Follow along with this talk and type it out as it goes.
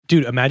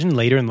Dude, imagine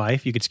later in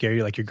life you could scare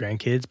your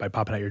grandkids by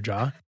popping out your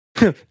jaw.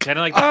 Kind of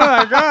like Oh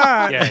my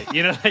god! yeah,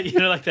 you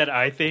know, like that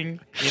eye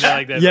thing. You know,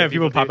 like that. Yeah, like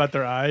people pop do. out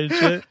their eye and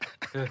shit.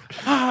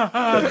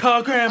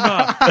 Call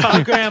grandma.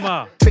 Call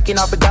grandma. Tricking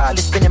off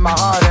regardless, spending my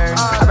hard earned.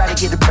 I'd rather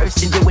get a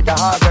person deal with the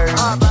hard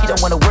earned. She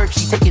don't wanna work,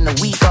 she taking the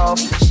week off.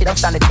 Shit, I'm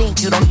starting to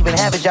think you don't even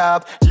have a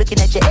job.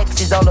 Looking at your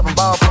exes, all of them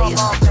ball players.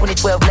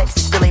 2012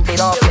 Lexus still ain't paid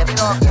off yet.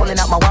 Pulling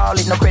out my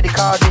wallet, no credit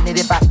cards in it.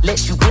 If I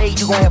let you play,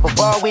 you gon' have a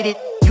ball with it.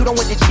 You don't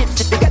want the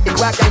chips if they got the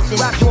Glock ice in.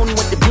 You only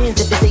want the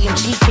Benz if it's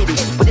AMG kitty.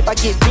 But if I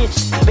get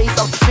pinched, based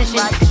on suspicion,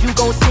 is you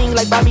gon' sing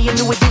like Bobby a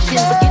New Edition?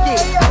 Forget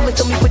it, mama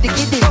told me put the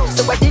kid in,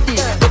 so I did it.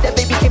 But that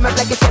baby came out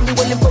like a Samuel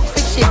in Pulp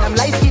Fiction. I'm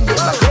light-skinned,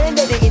 my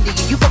granddaddy Indian.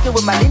 You fucking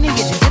with my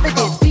lineage and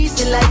dividends. Peace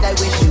and light, I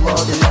wish you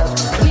all the love.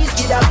 Please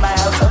get out my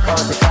house, I'll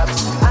call the cops.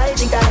 I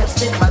think I have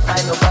spent my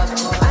final buck.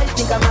 I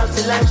think I'm out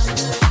to lunch.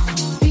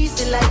 Peace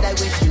and light, I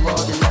wish you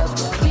all the love.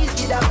 Please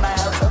get out my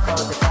house, I'll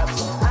call the cops.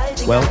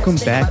 Welcome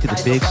back to the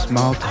Big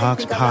Small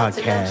Talks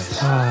podcast.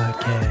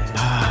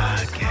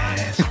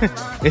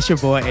 It's your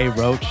boy A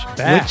Roach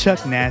Back. with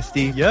Chuck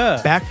Nasty.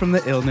 Yeah. Back from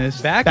the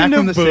illness. Back in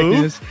from the the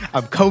booth. sickness.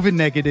 I'm COVID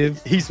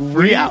negative. He's We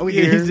free. out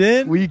here. He's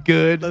in. We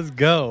good. Let's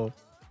go.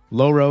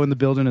 Loro in the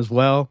building as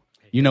well.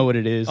 You know what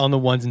it is. On the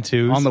ones and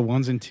twos. On the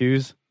ones and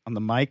twos. On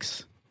the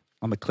mics.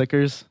 On the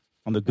clickers.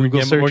 On the we're Google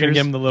gonna, searchers. we're gonna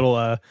give him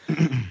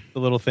the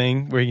little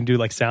thing where you can do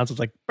like sounds. It's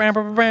like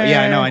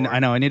Yeah, I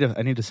know. I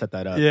need to set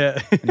that up. Yeah.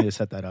 I need to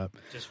set that up.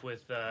 Just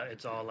with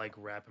it's all like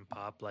rap and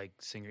pop, like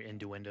singer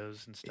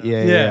innuendos and stuff.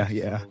 Yeah.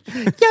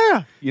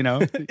 Yeah. You know.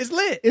 It's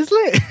lit. It's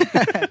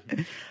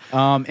lit.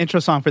 Intro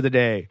song for the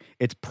day.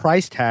 It's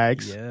Price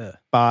Tags Yeah.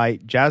 by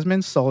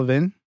Jasmine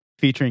Sullivan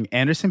featuring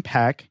Anderson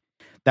 .Paak.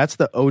 That's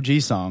the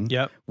OG song.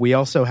 Yep. We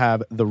also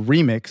have the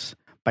remix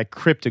by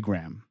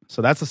Cryptogram.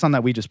 So that's the song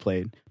that we just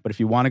played. But if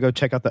you want to go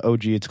check out the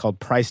OG, it's called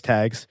Price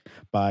Tags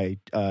by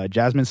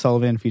Jasmine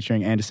Sullivan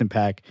featuring Anderson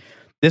 .Paak.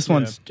 This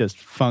one's just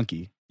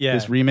funky. Yeah.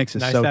 This remix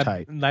is so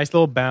tight. Nice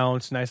little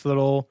bounce. Nice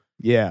little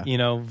Yeah.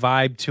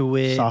 vibe to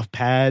it. Soft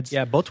pads.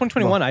 Yeah. Both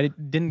 2021. I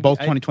didn't. Both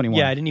 2021.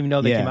 Yeah. I didn't even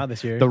know they came out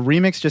this year. The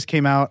remix just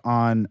came out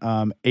on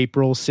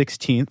April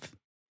 16th.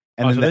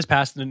 And so then this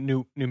passed the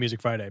new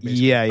Music Friday. Basically.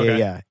 Yeah.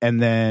 Okay. And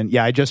then,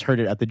 I just heard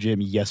it at the gym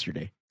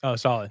yesterday. Oh,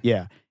 solid.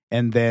 Yeah.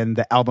 And then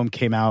the album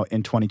came out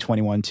in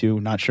 2021 too.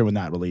 Not sure when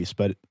that released,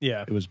 but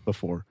Yeah. it was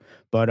before.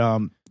 But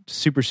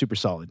super, super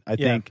solid. I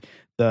Yeah. think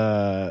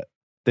the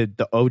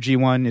OG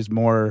one is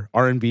more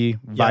R&B,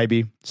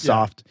 vibey,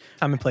 soft.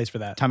 Time and place for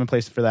that. Time and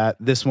place for that.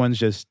 This one's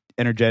just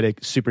energetic,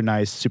 super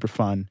nice, super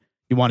fun.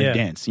 You want to Yeah.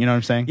 dance. You know what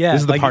I'm saying? Yeah.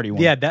 This is the like, party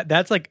one. Yeah.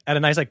 That's like at a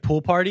nice like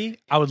pool party.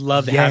 I would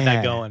love to have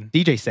that going.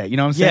 DJ set. You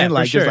know what I'm Yeah, saying? for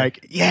Like sure. just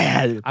like,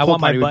 I pool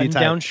want my party would be button tight.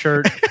 down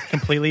shirt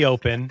completely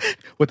open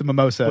with a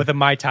mimosa. with a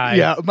Mai Tai.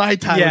 Yeah, Mai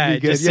Tai Yeah, would be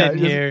good. just Yeah, sitting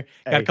just- here,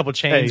 got a hey, couple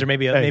chains, hey, or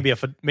maybe hey.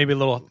 maybe a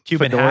little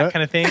Cuban Fedora? hat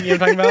kind of thing. You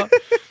know what I'm talking about?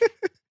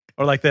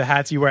 Or like the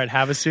hats you wear at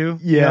Havasu.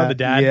 Yeah, You know, the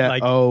dad yeah.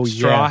 like Oh,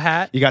 straw yeah.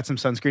 hat. You got some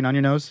sunscreen on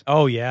your nose?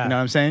 Oh yeah. You know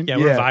what I'm saying? Yeah,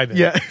 we're vibing.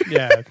 Yeah.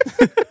 Yeah.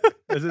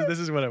 This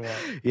is what I want.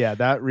 Yeah,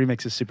 that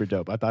remix is super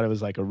dope. I thought it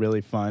was like a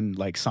really fun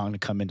like song to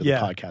come into Yeah.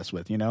 the podcast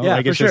with, you know? Yeah,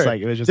 like for it's sure. just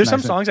like it was just There's nice some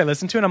and- songs I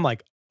listen to and I'm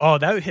like, oh,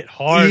 that hit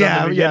hard.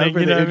 Yeah, on the yeah, beginning, for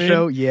you the know what I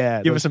intro. mean? Yeah.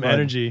 Give that us was some fun.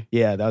 energy.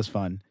 Yeah, that was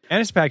fun.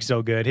 Anderson .Paak's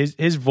so good.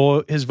 His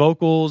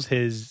vocals,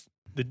 his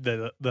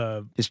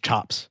the His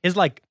chops, his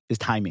like his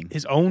timing.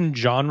 his own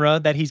genre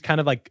that he's kind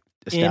of like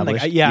in. Like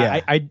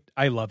Established.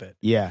 I love it.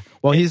 Yeah.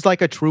 Well, he's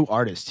like a true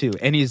artist too.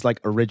 And he's like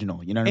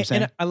original. You know what I'm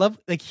saying? And I love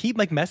like he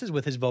like messes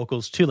with his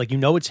vocals too. Like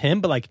it's him,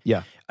 but like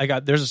Yeah.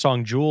 there's a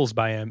song Jules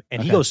by him,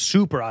 and he Okay. goes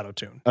super auto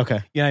tune. Okay.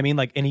 You know what I mean?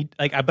 Like and he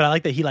like but I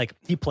like that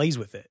he plays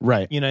with it.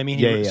 Right. You know what I mean?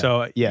 Yeah.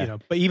 So Yeah.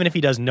 but even if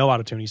he does no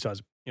auto tune, he still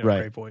has a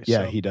Right. great voice.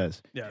 Yeah, so. he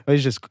does. Yeah. But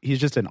he's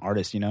just an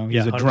artist, you know? He's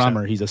Yeah, a 100%.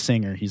 drummer, he's a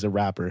singer, he's a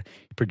rapper,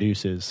 he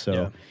produces.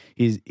 So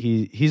Yeah.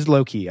 he's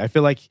low key. I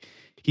feel like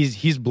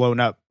he's blown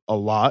up a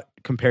lot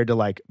compared to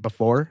like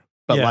before,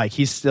 but Yeah. like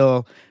he's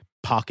still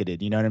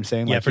pocketed, you know what I'm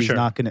saying? Yeah, Like for he's sure.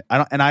 not gonna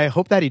I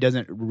hope that he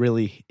doesn't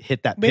really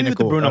hit that Maybe with the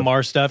pinnacle Bruno of-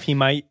 Mars stuff, he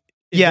might.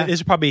 Yeah. This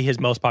is probably his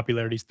most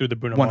popularity through the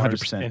Bruno 100%,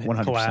 Mars and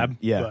 100%, collab.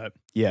 yeah. But,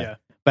 Yeah.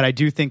 But I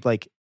do think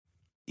like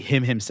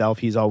himself,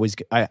 he's always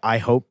I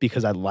hope,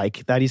 because I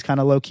like that he's kind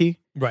of low key.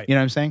 right. You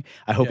know what I'm saying?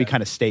 I hope he Yeah.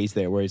 kind of stays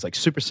there where he's like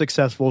super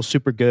successful,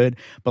 super good,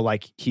 but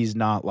like he's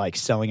not like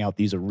selling out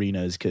these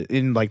arenas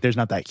and like there's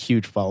not that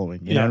huge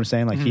following. You know Yeah. what I'm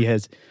saying? Like he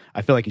has,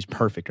 I feel like he's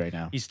perfect right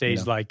now. He stays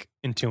you know? like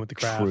in tune with the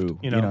craft. True.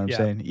 You know, what I'm yeah.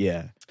 saying?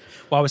 Yeah.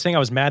 Well, I was saying I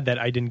was mad that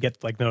I didn't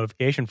get like the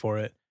notification for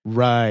it.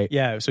 Right.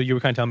 Yeah. So you were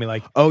kind of telling me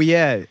like, Oh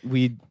yeah.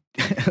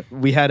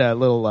 We had a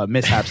little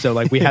mishap. So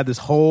like we had this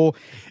whole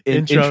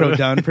Intro. intro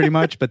done pretty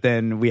much, but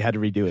then we had to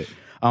redo it.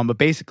 But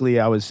basically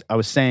I was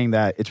saying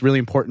that it's really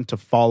important to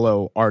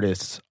follow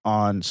artists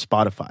on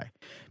Spotify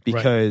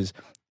because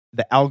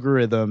the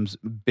algorithms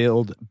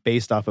build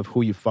based off of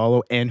who you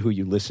follow and who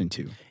you listen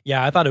to.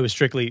 yeah, I thought it was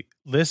strictly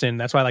listen.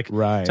 That's why like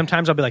Right.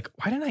 sometimes I'll be like,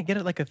 why didn't I get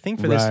it like a thing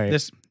for Right.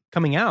 this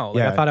coming out?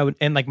 Like Yeah. I thought I would,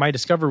 and like my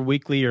Discover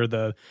Weekly or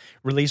the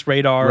Release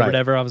Radar or Right.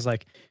 whatever. I was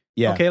like,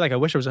 Yeah. okay, like I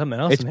wish there was something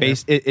else. It's in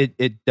based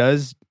it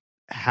does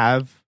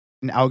have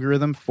an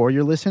algorithm for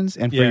your listens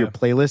and for your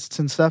playlists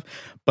and stuff,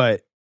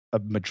 but a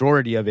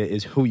majority of it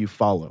is who you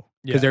follow.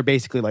 Because they're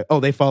basically like, oh,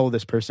 they follow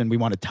this person. We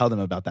want to tell them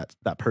about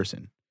that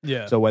person.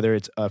 Yeah. So whether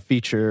it's a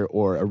feature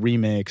or a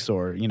remix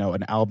or, you know,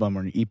 an album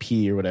or an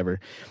EP or whatever,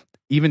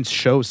 even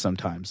shows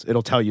sometimes,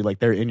 it'll tell you like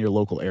they're in your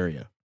local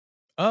area.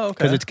 Oh, okay.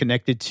 Because it's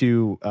connected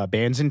to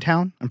bands in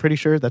town. I'm pretty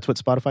sure that's what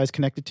Spotify is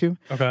connected to.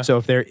 Okay. So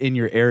if they're in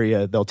your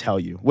area, they'll tell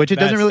you. Which it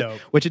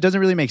doesn't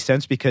really make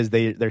sense because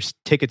their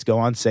tickets go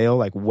on sale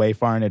like way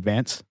far in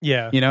advance.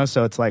 Yeah. You know,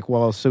 so it's like,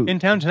 well, so in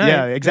town tonight.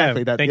 Yeah,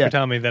 exactly. Thanks for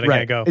telling me that I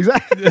can't go.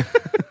 Exactly.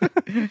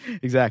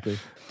 Exactly.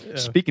 Yeah.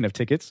 Speaking of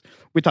tickets,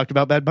 we talked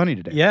about Bad Bunny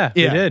today. Yeah,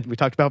 we did. We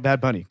talked about Bad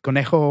Bunny.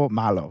 Conejo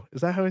malo.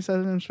 Is that how he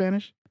says it in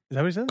Spanish? Is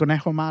that what he said?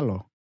 Conejo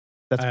malo.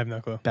 I have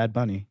no clue. Bad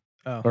Bunny.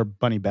 Oh. Or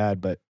Bunny Bad,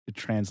 but it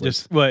translates.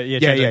 Just what? Yeah,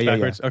 translates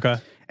backwards. Okay.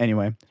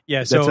 Anyway.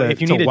 Yeah, so if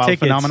you need a ticket,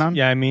 phenomenon.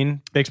 Yeah, I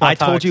mean, Big Small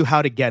Talks. I told you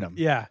how to get them.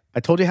 Yeah. I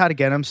told you how to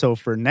get them, so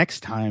for next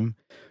time,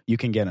 you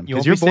can get them.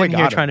 Because your boy got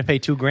here trying to pay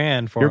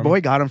 $2,000 for your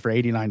boy got them for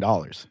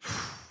 $89.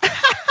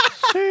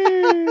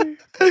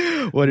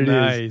 What it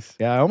is.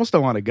 Yeah, I almost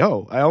don't want to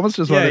go. I almost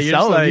just want to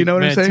sell them. Like, you know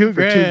what I'm saying? $2,000.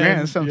 For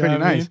 $2,000. Something pretty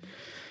nice.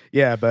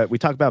 Yeah, but we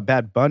talk about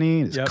Bad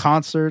Bunny, his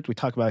concert. We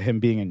talk about him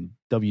being in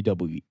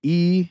WWE.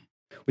 We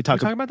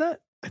talk about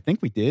that? I think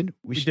we did.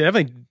 We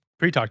definitely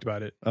pre-talked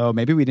about it. Oh,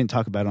 maybe we didn't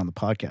talk about it on the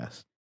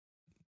podcast.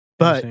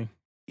 But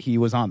he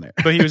was on there.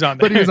 But he was on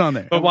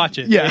there. But watch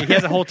it. Yeah. He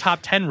has a whole top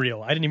 10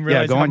 reel. I didn't even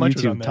realize go how on much YouTube,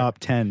 was on there. Top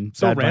 10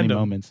 so Bad Bunny random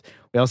moments.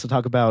 We also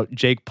talk about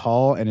Jake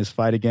Paul and his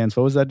fight against,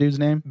 what was that dude's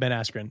name? Ben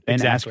Askren. Ben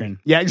Askren.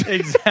 Yeah,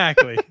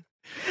 exactly.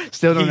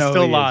 Still don't know He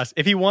still lost.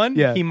 If he won,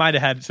 he might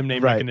have had some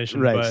name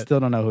recognition. Right. But Still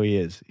don't know who he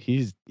is.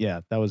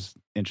 That was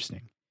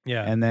interesting.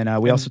 Yeah. And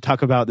then we also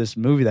talk about this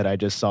movie that I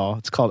just saw.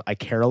 It's called I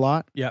Care a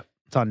Lot. Yep.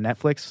 It's on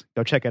Netflix.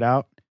 Go check it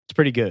out. It's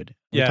pretty good.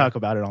 We Yeah. talk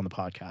about it on the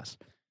podcast.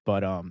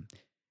 But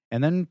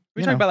and then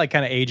we talk about like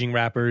kind of aging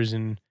rappers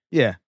and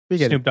we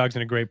get Snoop Dogg's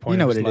in a great point. You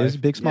know of what his it is?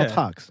 life. Big Small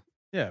Talks.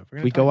 Yeah.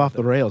 We go off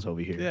the rails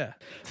over here.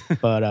 Yeah.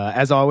 But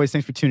as always,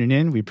 thanks for tuning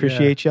in. We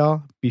appreciate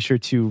y'all. Be sure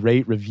to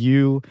rate,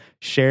 review,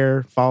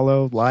 share,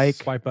 follow, like,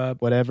 swipe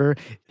up, whatever.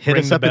 Hit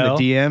us up in the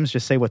DMs.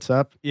 Just say what's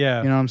up.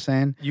 Yeah. You know what I'm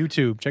saying?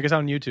 YouTube. Check us out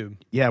on YouTube.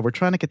 Yeah, we're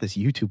trying to get this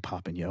YouTube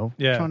popping, yo.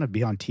 Yeah. We're trying to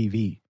be on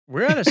TV.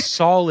 We're at a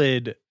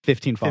solid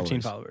 15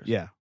 followers.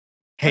 Yeah.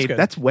 Hey,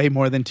 that's way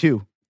more than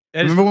 2.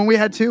 Remember when we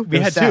had 2? We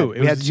had 2.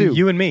 We had 2.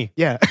 You and me.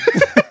 Yeah.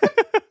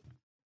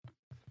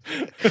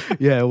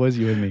 Yeah, it was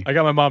you and me. I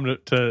got my mom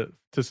to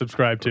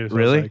subscribe too. So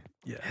really? Like,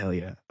 yeah. Hell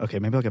yeah. Okay,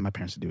 maybe I'll get my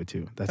parents to do it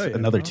too. That's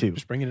another 2.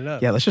 Just bringing it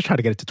up. Yeah, let's just try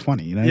to get it to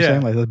 20. You know what I'm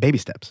saying? Like the baby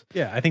steps.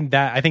 Yeah, I think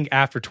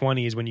after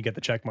 20 is when you get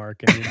the check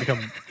mark and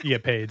you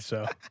get paid.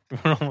 So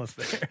we're almost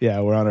there. Yeah,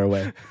 we're on our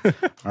way. All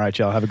right,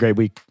 y'all. Have a great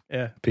week.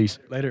 Yeah. Peace.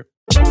 Later.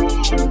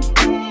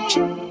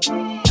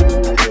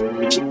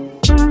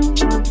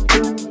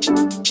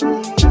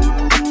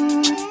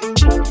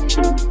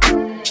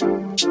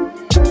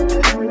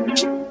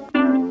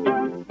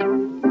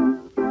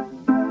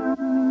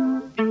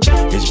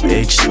 It's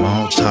big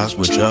small talks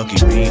with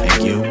Chucky, me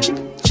and you.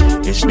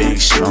 It's big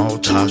small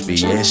talks,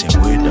 BSing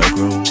with the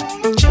group.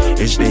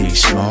 It's big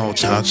small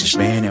talks,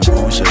 expanding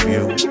points of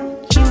view.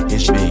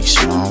 It's big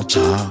small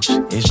talks.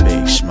 It's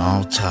big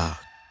small talk.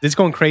 It's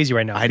going crazy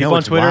right now. I know. People on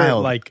it's Twitter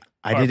wild. are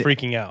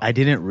freaking out. I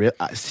didn't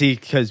see,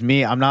 because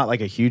I'm not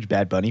like a huge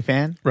Bad Bunny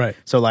fan. Right.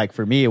 So like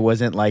for me, it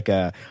wasn't like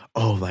I'm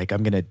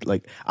gonna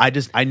like,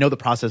 I know the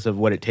process of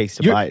what it takes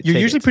to buy it. You're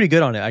usually pretty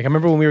good on it. Like I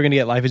remember when we were gonna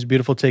get Life is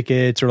Beautiful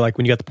tickets, or like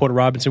when you got the Porter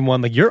Robinson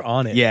one, like you're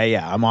on it.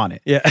 Yeah, I'm on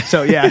it. Yeah.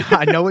 So yeah,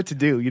 I know what to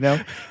do, you know?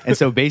 And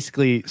so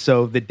basically,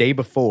 the day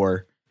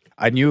before,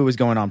 I knew it was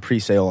going on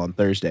pre-sale on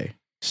Thursday.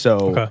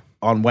 So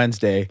on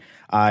Wednesday,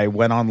 I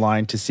went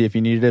online to see if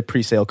you needed a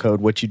pre-sale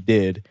code, which you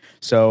did.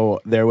 So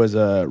there was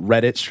a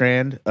Reddit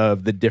strand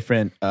of the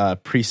different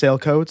pre-sale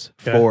codes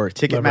for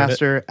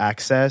Ticketmaster,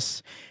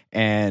 Access,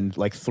 and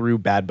like through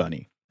Bad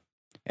Bunny.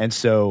 And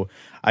so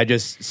I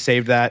just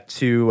saved that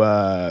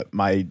to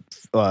my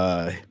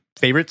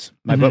favorites,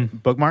 my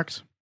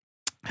bookmarks.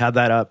 Had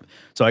that up.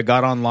 So I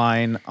got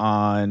online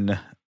on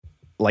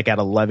like at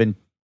 11:40,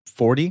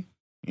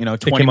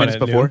 20 minutes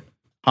before. Noon?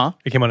 Huh?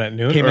 It came on at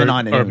noon? Came in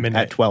on midnight?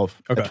 at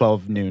 12. At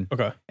 12 noon.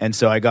 Okay. And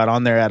so I got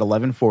on there at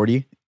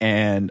 11:40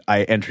 and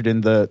I entered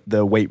in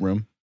the wait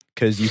room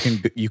because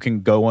you can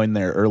go in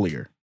there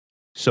earlier.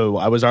 So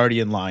I was already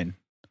in line.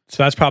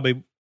 So that's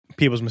probably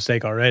people's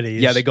mistake already.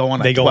 Yeah, they go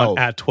on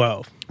at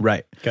 12.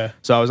 Right. Okay.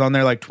 So I was on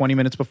there like 20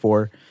 minutes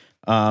before.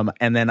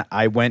 And then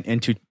I went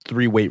into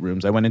 3 wait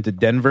rooms. I went into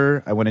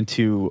Denver, I went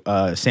into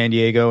San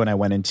Diego, and I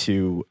went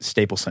into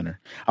Staples Center.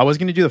 I was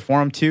going to do the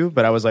Forum too,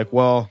 but I was like,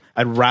 well,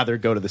 I'd rather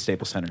go to the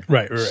Staples Center.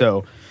 Right.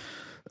 So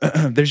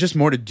there's just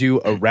more to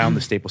do around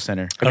the Staples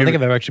Center. I don't think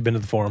I've ever actually been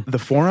to the Forum. The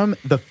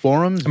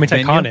Forum's I mean, it's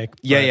venue, iconic.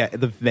 Yeah.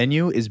 The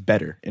venue is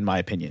better, in my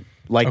opinion.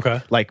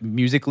 Like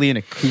musically and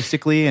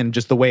acoustically and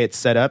just the way it's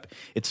set up.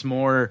 It's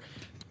more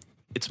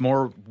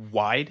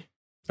wide.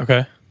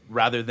 Okay.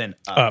 rather than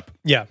up.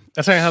 Yeah,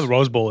 that's kind of how the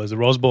Rose Bowl is. The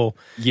Rose Bowl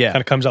Yeah.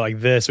 kind of comes out like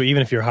this. So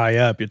even if you're high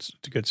up, it's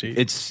a good seat.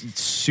 It's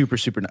super,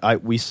 super.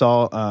 We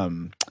saw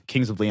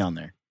Kings of Leon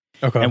there,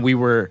 Okay. and we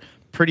were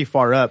pretty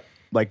far up,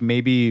 like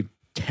maybe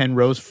 10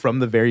 rows from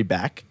the very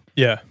back,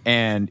 yeah.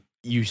 and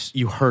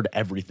you heard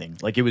everything.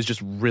 Like it was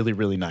just really,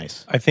 really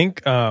nice. I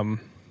think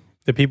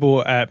the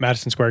people at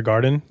Madison Square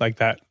Garden, like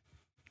that,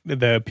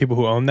 the people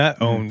who own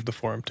that own the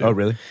Forum too. Oh,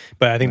 really?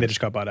 But I think they just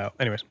got bought out.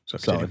 Anyways, so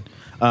continue.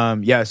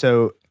 Solid. Yeah.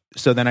 So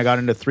then I got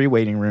into 3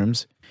 waiting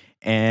rooms,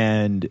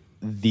 and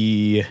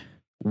the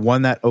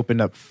one that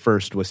opened up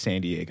first was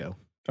San Diego.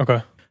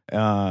 Okay.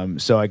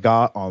 So I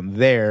got on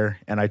there,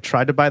 and I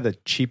tried to buy the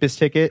cheapest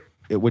ticket,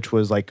 which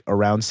was like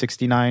around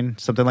 $69,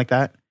 something like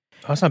that.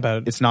 Oh, that's not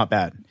bad. It's not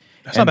bad.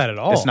 That's not bad at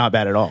all. It's not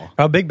bad at all.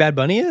 How big Bad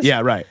Bunny is?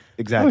 Yeah, right.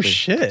 Exactly. Oh,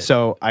 shit.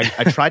 So I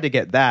tried to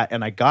get that,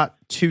 and I got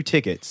 2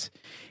 tickets.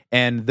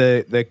 And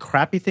the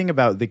crappy thing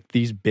about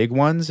these big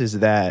ones is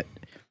that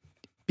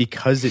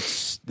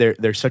because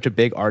they're such a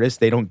big artist,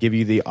 they don't give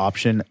you the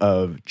option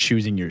of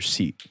choosing your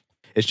seat.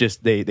 It's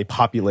just they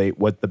populate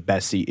what the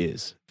best seat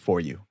is for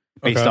you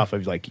based off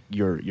of like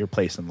your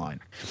place in line.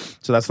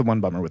 So that's the one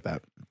bummer with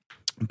that.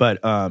 But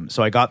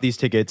so I got these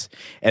tickets,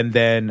 and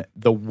then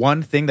the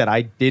one thing that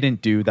I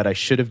didn't do that I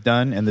should have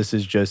done, and it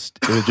was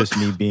just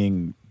me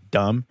being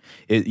dumb.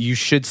 You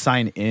should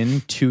sign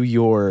in to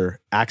your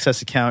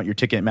Access account, your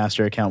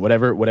Ticketmaster account,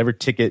 whatever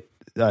ticket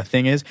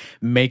thing is.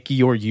 Make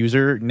your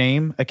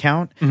username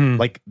account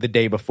like the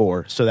day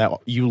before, so that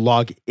you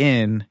log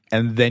in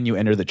and then you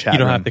enter the chat. You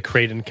don't room. have to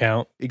create an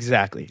account.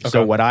 Exactly. Okay.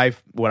 So what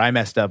I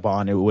messed up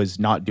on, it was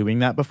not doing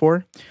that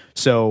before.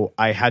 So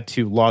I had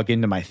to log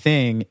into my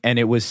thing, and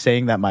it was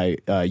saying that my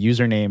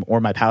username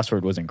or my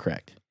password was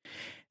incorrect.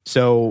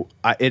 So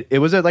it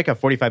was like a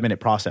 45-minute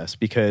process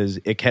because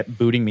it kept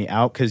booting me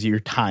out because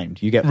you're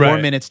timed. You get 4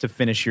 Right. minutes to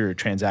finish your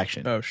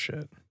transaction. Oh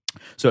shit!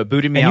 So it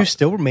booted me And out. you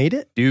still made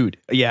it? Dude,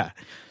 yeah.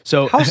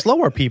 So How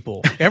slow are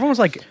people? Everyone's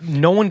like,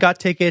 no one got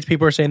tickets.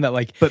 People are saying that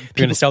like they're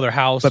going to sell their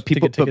house. but to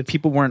get tickets.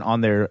 people weren't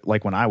on there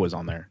like when I was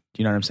on there.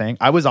 Do you know what I'm saying?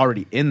 I was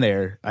already in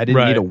there. I didn't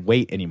Right. need to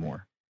wait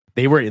anymore.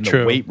 They were in the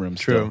True. weight room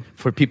still True.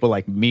 for people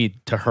like me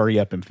to hurry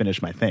up and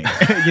finish my thing.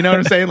 You know what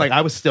I'm saying? Like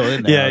I was still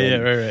in there. Yeah,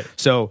 already. right.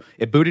 So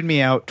it booted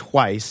me out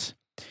twice.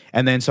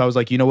 And then so I was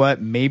like, you know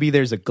what? Maybe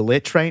there's a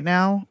glitch right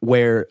now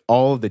where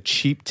all of the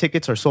cheap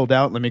tickets are sold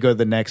out. Let me go to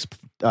the next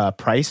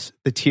price,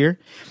 the tier.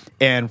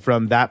 And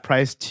from that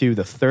price to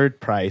the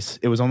third price,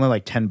 it was only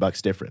like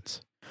 $10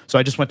 difference. So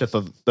I just went to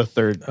the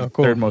third,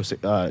 cool. third most,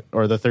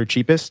 or the third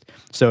cheapest.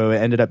 So it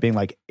ended up being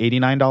like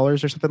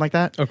 $89 or something like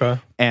that. Okay.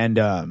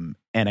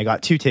 And I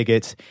got 2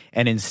 tickets.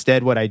 And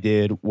instead, what I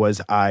did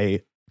was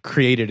I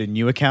created a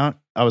new account.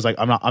 I was like,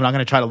 I'm not going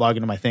to try to log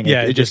into my thing.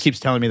 Yeah, it just keeps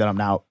telling me that I'm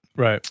out.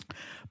 Right.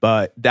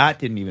 But that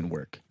didn't even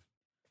work.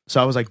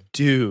 So I was like,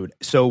 dude.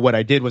 So what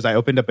I did was I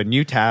opened up a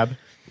new tab,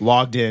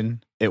 logged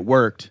in, it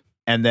worked,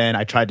 and then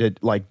I tried to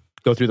like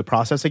go through the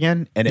process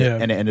again, and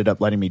it ended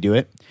up letting me do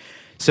it.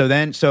 So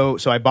then, so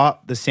I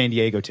bought the San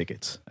Diego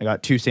tickets. I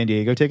got 2 San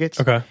Diego tickets.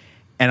 Okay.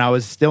 And I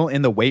was still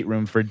in the wait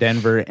room for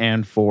Denver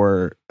and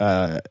for LA.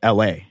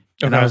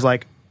 And I Okay. was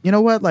like, you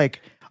know what?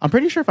 Like, I'm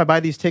pretty sure if I buy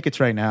these tickets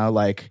right now,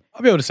 like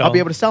I'll be able to sell. I'll be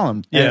able to sell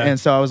them. Yeah. And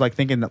so I was like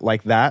thinking that,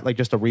 like that, like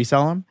just to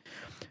resell them.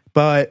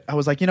 But I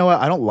was like, you know what?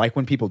 I don't like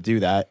when people do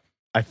that.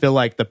 I feel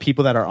like the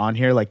people that are on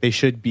here, like they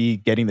should be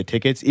getting the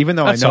tickets, even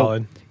though That's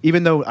solid.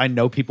 even though I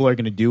know people are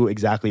going to do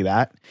exactly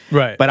that.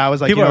 Right. But I was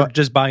like, people you know are what?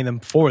 just buying them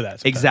for that.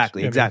 sometimes.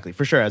 Exactly, You know what I mean? exactly,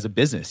 for sure. As a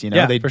business, you know,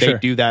 Yeah, they for sure.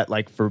 do that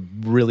like for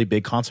really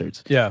big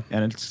concerts. Yeah.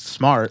 And it's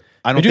smart.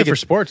 I We don't do it think for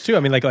it's sports too.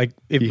 I mean, like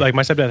if Yeah. like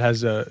my stepdad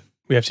has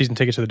we have season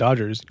tickets to the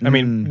Dodgers. I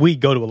mean, we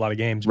go to a lot of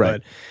games,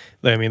 Right.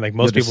 but I mean, like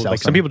most have to people, sell like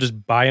some some. people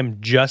just buy them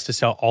just to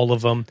sell all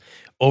of them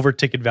over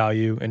ticket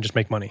value and just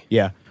make money.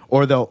 Yeah.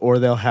 Or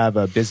they'll have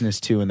a business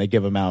too, and they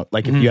give them out.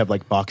 Like if you have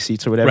like box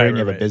seats or whatever, Right, and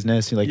you right, have a right.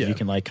 business, like Yeah. you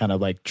can like kind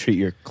of like treat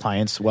your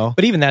clients well.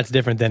 But even that's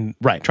different than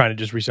Right. trying to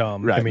just resell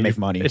them. Right, I mean, make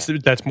money.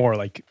 That's more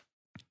like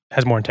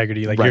has more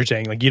integrity. Like Right. you're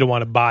saying, like you don't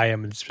want to buy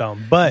them and sell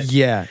them. But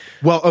Yeah.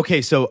 Well,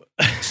 okay. So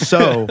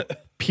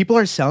people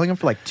are selling them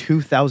for like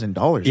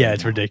 $2,000. yeah, right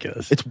it's now.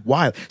 ridiculous. It's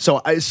wild.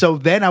 So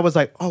then I was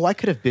like, oh, I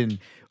could have been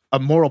a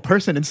moral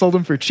person and sold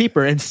them for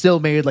cheaper and still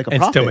made like a and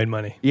profit. still made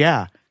money.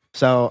 Yeah.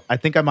 So I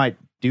think I might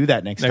do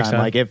that next time. time.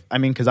 Like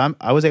because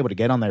I was able to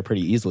get on there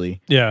pretty easily.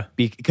 Yeah.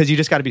 Because you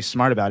just got to be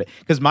smart about it.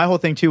 Because my whole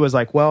thing too was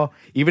like, well,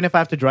 even if I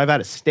have to drive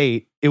out of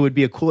state, it would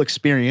be a cool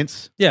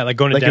experience. Yeah, like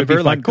going to Like it would be Denver,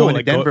 fun. like cool. Going to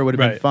like go- Denver would have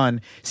been right.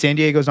 fun. San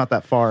Diego's not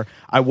that far.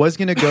 I was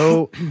gonna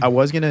go. I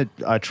was gonna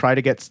try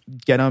to get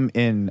them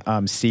in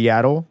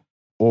Seattle,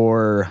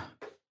 or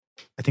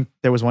I think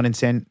there was one in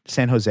San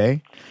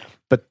Jose.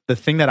 But the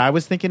thing that I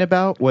was thinking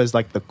about was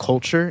like the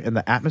culture and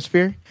the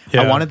atmosphere.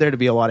 Yeah. I wanted there to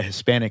be a lot of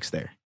Hispanics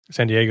there.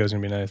 San Diego's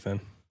gonna be nice then.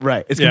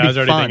 Right. It's Yeah, I gonna was be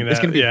already fun. thinking It's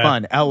that, gonna be yeah.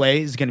 fun. LA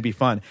is gonna be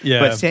fun. Yeah.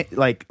 But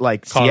like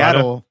Colorado?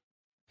 Seattle,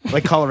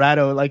 like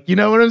Colorado, like you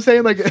know what I'm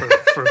saying? Like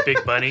for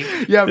Big Bunny.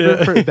 yeah,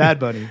 Yeah. for Bad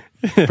Bunny.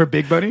 For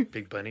Big Bunny?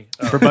 Big Bunny.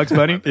 For Bugs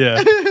Bunny?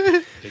 Yeah.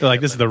 They're like,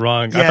 this is the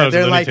wrong. I thought it Yeah, was a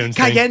they're Looney like Tunes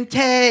thing.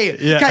 caliente,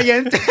 Yeah.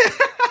 caliente.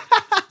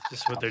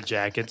 Just with their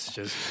jackets,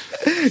 just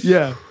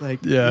Yeah, like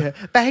Yeah.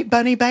 Bad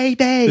Bunny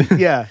baby.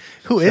 Yeah,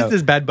 Who is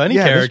this Bad Bunny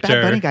yeah, character? This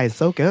Bad Bunny guy is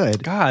so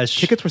good. Gosh.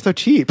 Tickets were so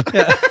cheap.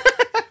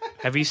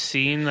 Have you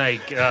seen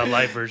like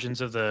live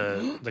versions of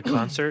the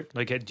concert?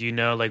 Like, do you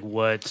know like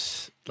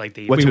what like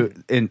the What to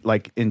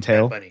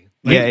entail? Bad Bunny?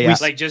 Yeah.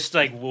 Like just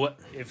like what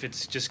if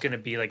it's just gonna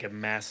be like a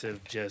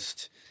massive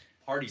just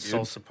Party, dude.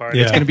 salsa party?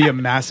 Yeah. It's gonna be a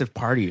massive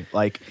party.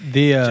 Like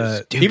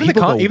The dude, even the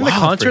people go even the wild for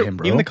concert him,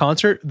 bro. even the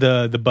concert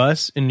the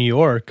bus in New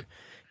York.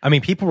 I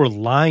mean, people were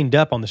lined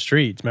up on the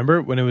streets.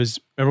 Remember when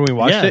we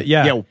watched it?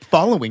 Yeah,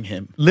 following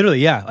him. literally.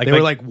 Yeah, They were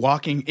like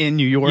walking in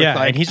New York. yeah,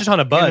 like, and he's just on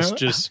a bus, know?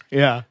 just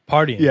yeah,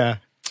 partying. yeah.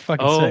 It's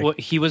fucking Oh, sick. well,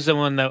 he was the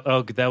one that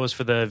that was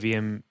for the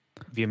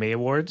VMA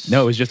Awards.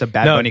 No, it was just a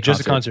Bad no, Bunny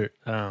just concert.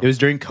 a concert. Oh. It was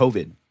during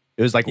COVID.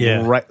 It was like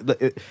Yeah. right.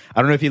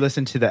 I don't know if you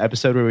listened to the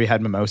episode where we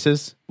had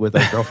mimosas with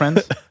our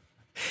girlfriends.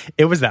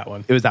 It was that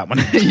one. It was that one.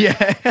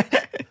 Yeah,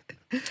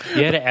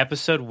 You had an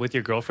episode with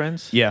your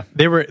girlfriends. yeah.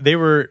 They were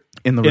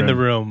In the in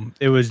room.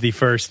 It was the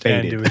first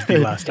Faded. and it was the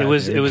last time. It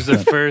was the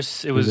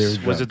first. It was They were was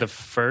drunk. it the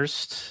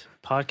first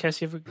podcast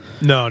you ever?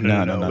 no.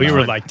 No. We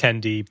were like 10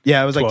 deep.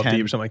 Yeah, it was like 12 10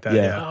 deep or something like that.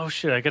 Yeah. Yeah. Oh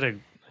shit! I gotta.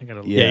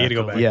 Yeah, you gotta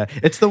go back. Yeah,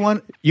 it's the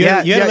one. You yeah,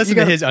 had to listen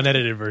you to his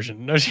unedited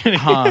version. No shit.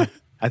 Huh.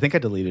 I think I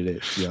deleted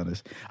it, to be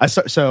honest.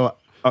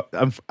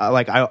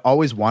 I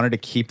always wanted to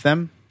keep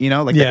them,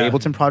 like Yeah. the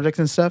Ableton projects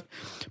and stuff.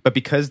 But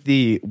because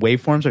the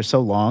waveforms are so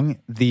long,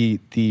 the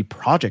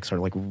projects are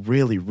like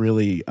really,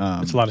 really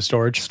It's a lot of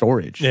storage.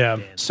 storage. Yeah.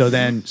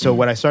 So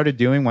what I started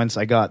doing once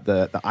I got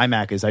the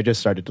iMac is I just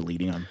started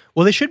deleting them.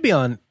 Well, they should be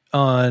on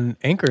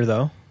Anchor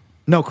though.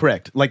 No,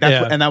 correct. Like that's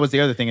Yeah. and that was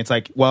the other thing. It's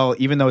like, well,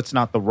 even though it's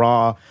not the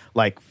raw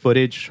like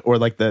footage or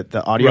like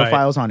the audio Right.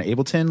 files on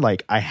Ableton,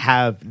 like I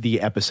have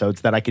the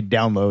episodes that I could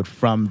download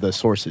from the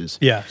sources.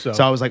 Yeah. So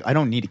I was like, I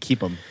don't need to keep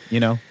them.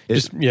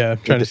 just trying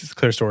to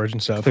clear storage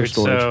and stuff. Clear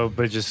storage.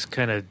 But just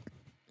kind of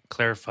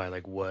clarify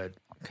like what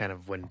kind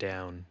of went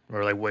down,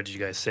 or like what did you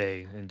guys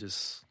say, and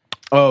just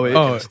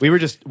We were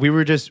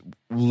just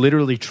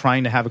literally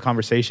trying to have a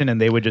conversation, and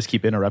they would just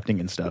keep interrupting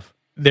and stuff.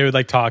 They would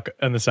like talk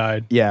on the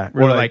side. Yeah,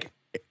 We're or like-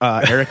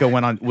 Erica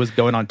was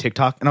going on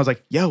TikTok, and I was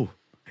like, "Yo,"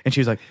 and she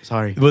was like,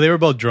 "Sorry." Well, they were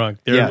both drunk.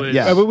 They Yeah, were,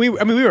 yeah. We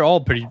were all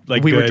pretty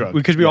like We were good drunk.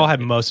 because we Yeah. all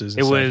had mimosas.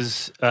 it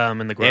was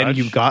in the garage. And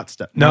you got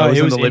stuff. no, it was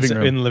in the living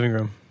room. in the living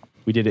room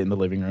We did it in the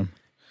living room.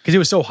 because it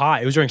was so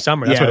hot. It was during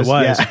summer. That's Yeah,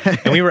 what it was. yeah.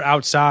 And we were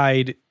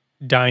outside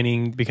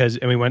dining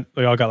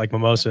we all got like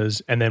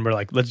mimosas, and then we're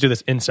like, let's do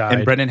this inside.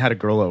 And Brendan had a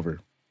girl over,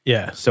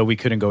 yeah. so we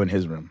couldn't go in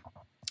his room.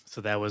 So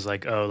that was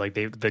like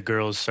the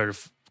girls started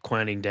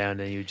quieting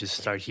down, and you just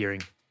start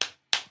hearing.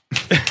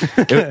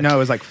 It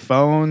was like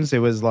phones. It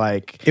was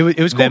like It was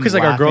cool them because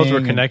like our girls were laughing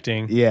and-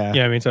 connecting. Yeah.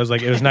 I mean, so I was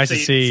like, it was nice So to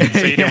you- see,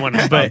 so you didn't want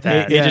to stop but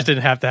that. it just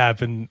didn't have to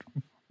happen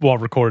while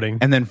recording.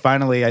 And then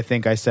finally, I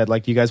think I said,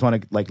 like, you guys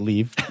want to like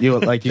leave? You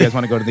guys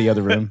want to go to the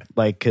other room?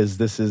 Like, because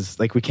this is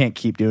like we can't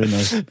keep doing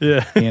this.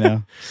 Yeah.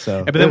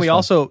 So, But then we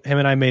also him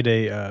and I made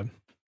a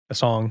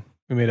song.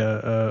 We made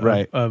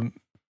Right. a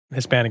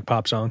Hispanic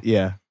pop song.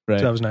 yeah, right,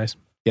 So that was nice.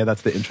 yeah.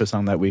 That's the intro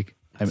song that week.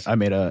 I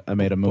made a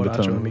Borracho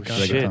Mubatone en mi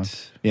casa. reggaeton.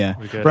 Shit. Yeah,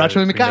 We gotta Borracho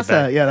en mi bring it casa.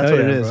 back. Yeah, that's Oh,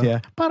 what it yeah, is. bro. Yeah,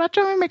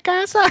 Borracho en mi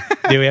casa.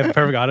 Do we have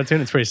perfect auto tune?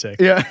 It's pretty sick.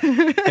 Yeah,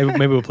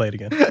 Maybe we'll play it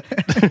again.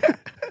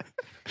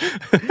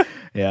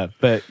 yeah,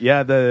 but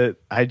yeah,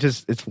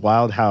 it's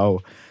wild how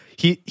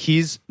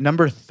he's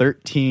number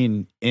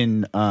 13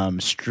 in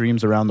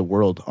streams around the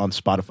world on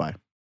Spotify.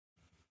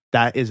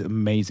 That is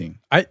amazing.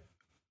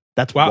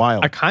 That's Wow,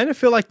 wild. I kind of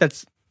feel like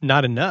that's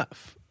not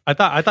enough. I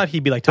thought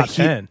he'd be like top But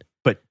 10.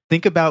 But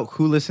think about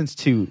who listens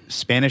to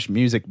Spanish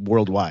music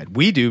worldwide.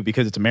 We do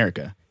because it's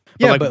America. But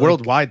Yeah, like but, like-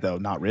 worldwide though,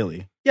 not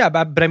really. Yeah,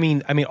 but I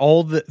mean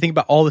think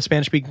about all the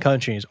Spanish speaking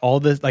countries, all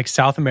the like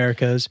South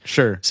Americas,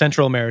 Sure.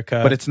 Central America,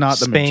 But it's not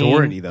the Spain,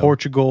 majority, though.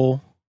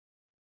 Portugal.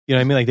 You know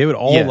what I mean? Like they would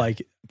all Yeah.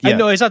 like. Yeah. I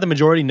know it's not the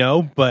majority,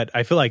 no, but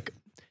I feel like,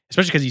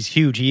 especially because he's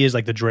huge, he is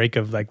like the Drake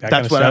of like that. That's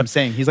kind of what stuff. I'm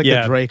saying. He's like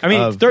Yeah. the Drake. I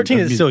mean, of- 13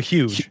 of is music. still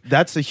huge.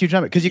 That's a huge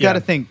number because you Yeah. got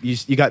to think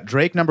you got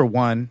Drake number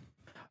 1.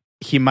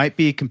 He might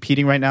be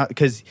competing right now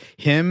because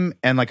him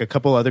and like a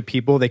couple other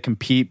people, they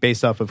compete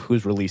based off of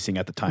who's releasing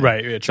at the time.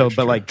 Right, yeah, so, true,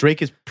 but true. like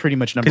Drake is pretty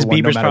much number Because 1.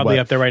 Bieber's no matter probably what.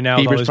 up there right now.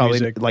 with all Bieber's his probably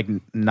music. like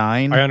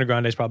 9. Ariana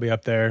Grande's probably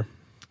up there.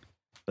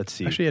 Let's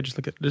see. Actually, yeah, just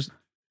look at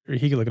or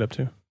he could look it up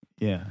too.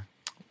 Yeah.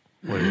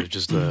 What are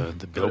just the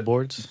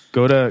billboards?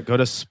 Go to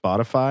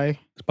Spotify.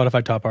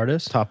 Spotify top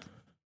artist. Top.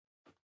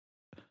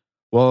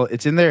 Well,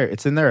 it's in there.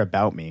 It's in there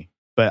about me,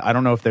 but I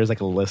don't know if there's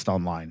like a list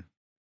online.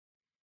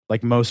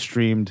 Like most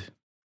streamed.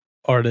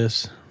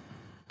 Artists.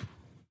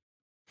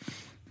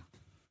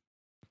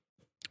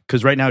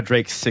 Because right now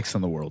Drake's 6th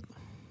in the world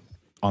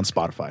on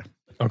Spotify.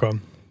 Okay.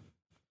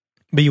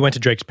 But you went to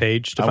Drake's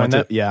page to find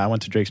that? I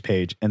went to Drake's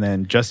page, and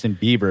then Justin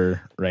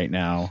Bieber right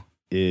now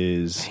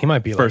is He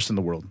might be first in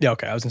the world. Yeah,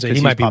 okay. I was going to say 'Cause he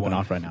he's might be popping one.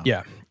 off right now.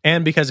 Yeah.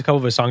 And because a couple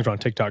of his songs are on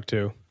TikTok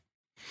too.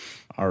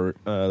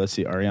 Let's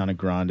see, Ariana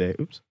Grande.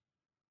 Oops.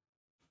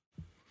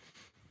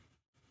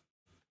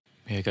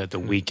 Yeah, I got the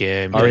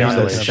weekend.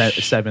 Ariana's Yeah.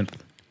 7th.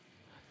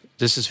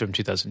 This is from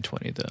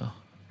 2020 though.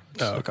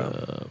 Oh,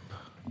 okay.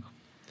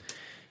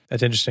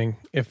 That's interesting.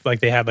 If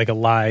like they had like a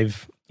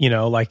live, you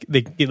know, like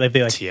they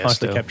Tiesto.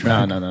 constantly kept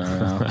track.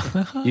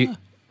 No.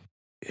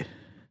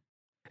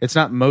 It's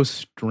not most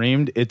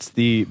streamed. It's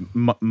the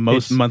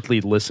most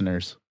monthly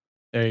listeners.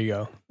 There you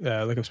go.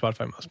 Look up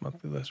Spotify most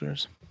monthly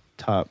listeners.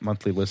 Top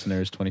monthly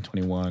listeners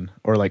 2021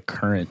 or like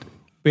current.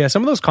 But yeah,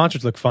 some of those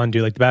concerts look fun,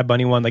 dude. Like the Bad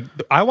Bunny one. Like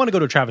I want to go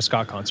to a Travis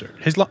Scott concert.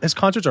 His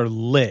concerts are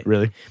lit.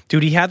 Really?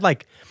 Dude, he had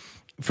like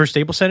for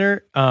Staples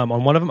Center on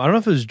one of them. I don't know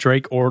if it was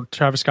Drake or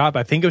Travis Scott, but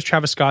I think it was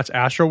Travis Scott's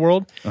Astro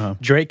World.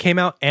 Drake came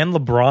out and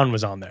LeBron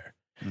was on there.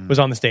 Was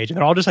on the stage, and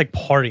they're all just like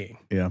partying.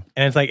 Yeah.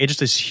 And it's like it's just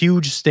this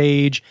huge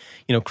stage,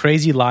 you know,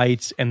 crazy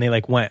lights, and they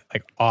like went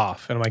like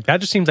off. And I'm like, that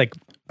just seems like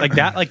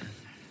that like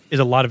is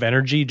a lot of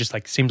energy, just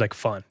like seems like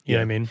fun. You know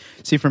what I mean?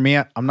 See, for me,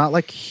 I'm not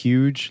like a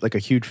huge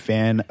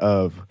fan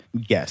of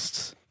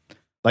guests.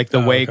 Like the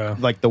way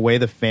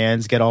the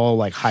fans get all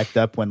like hyped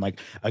up when like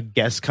a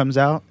guest comes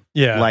out.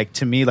 Yeah. Like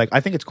to me, like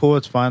I think it's cool,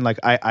 it's fun. Like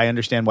I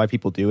understand why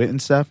people do it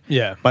and stuff.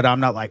 Yeah. But I'm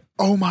not like,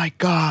 oh my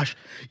gosh,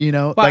 you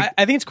know. But like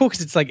I think it's cool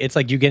because it's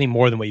like you're getting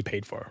more than what you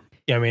paid for.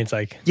 You know what I mean? It's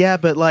like yeah,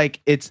 but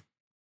like it's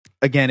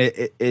again,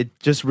 it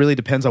just really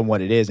depends on what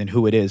it is and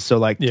who it is. So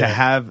like to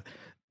have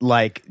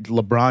like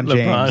LeBron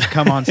James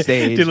come on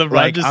stage, Dude, LeBron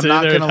like just I'm sitting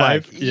not there gonna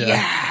like hype.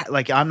 Yeah.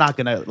 like I'm not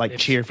gonna like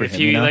cheer for if him.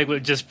 he You know?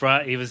 like just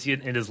brought, he was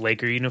in his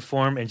Laker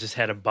uniform and just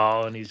had a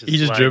ball and he's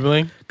just like,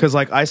 dribbling. Because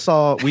like we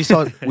saw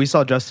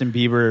Justin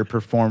Bieber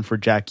perform for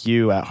Jack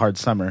U at Hard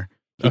Summer.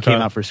 He came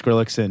out for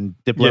Skrillex and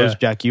Diplo's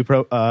Jack U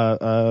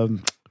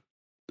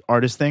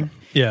artist thing.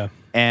 Yeah.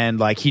 And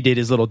like he did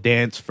his little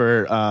dance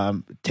for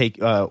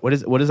what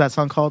is that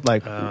song called?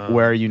 Like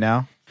Where Are You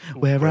Now?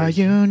 Where are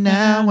you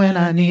now when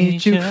I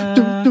need you?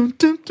 Dum, dum,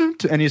 dum, dum.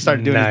 And he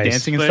started doing his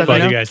dancing and But stuff. like- Glad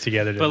you you know? guys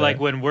together. But like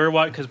when we're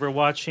because we're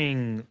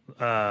watching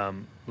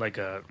like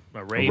a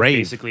rave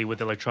basically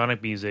with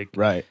electronic music,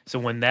 Right. So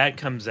when that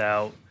comes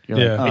out, You're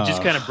Yeah. it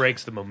just kind of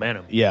breaks the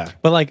momentum. Yeah.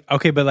 but like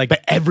okay, but like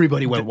But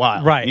everybody went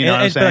wild. right. You know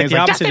what I'm But saying? like It's the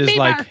like, opposite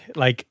is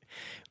like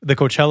the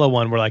Coachella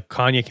one where like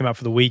Kanye came out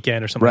for the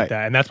weekend or something like Right.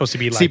 that, and that's supposed to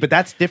be like see, but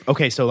that's different.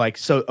 Okay, so That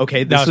this was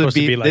would supposed to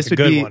be be, like, this a would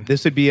good be one.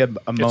 this would be a It's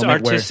moment where.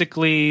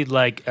 artistically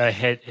like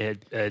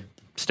a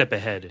step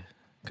ahead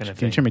kind of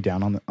Can you thing. turn me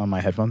down on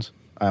my headphones?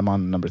 I'm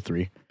on number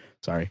 3.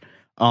 Sorry.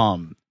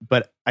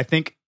 But I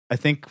think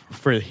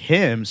for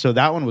him, so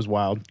that one was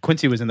wild.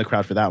 Quincy was in the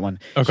crowd for that one.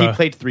 Okay. He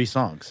played 3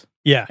 songs,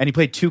 yeah. and he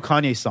played 2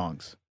 Kanye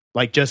songs,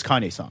 like just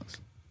Kanye songs.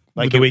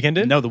 Like The Weeknd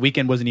did? No, The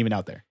Weeknd wasn't even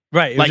out there.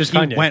 Right. It Like was just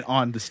he Kanye. went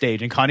on the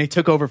stage, and Kanye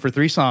took over for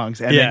 3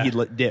 songs, and Yeah. then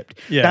he dipped.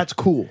 Yeah. That's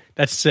cool.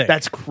 That's sick.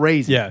 That's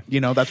crazy. Yeah.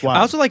 You know, that's why. I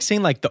also like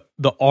seeing like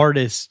the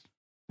artist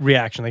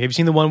reaction. Like, have you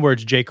seen the one where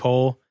it's J.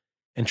 Cole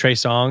and Trey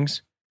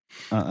Songz?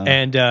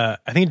 And I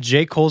think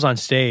J. Cole's on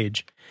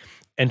stage,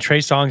 and Trey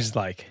Songz is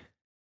like,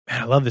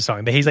 "Man, I love this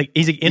song." But he's like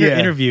in an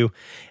interview,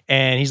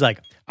 and he's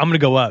like, "I'm gonna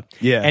go up."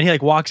 Yeah. And he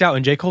like walks out,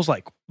 and J. Cole's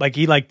like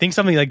he like thinks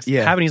something like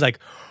happening. He's like,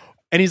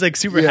 and he's like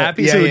super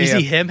happy. Yeah, So yeah, when you yeah.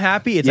 see him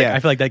happy, it's like I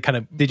feel like that kind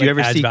of Did you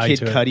ever adds see value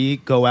Kid to it.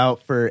 Cudi go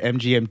out for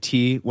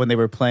MGMT when they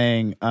were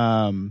playing?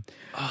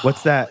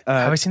 What's that?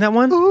 Have I seen that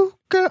one? Ooh,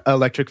 girl,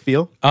 Electric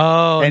Feel.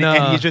 Oh and, no,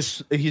 and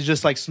he's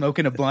just like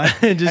smoking a blunt,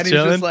 Just and he's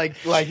chilling? just like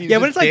he's Yeah,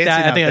 but just it's like that.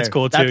 dancing I think out that's there.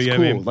 cool, too, That's you know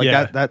cool. what I mean? Like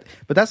Yeah.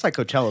 but that's like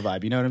Coachella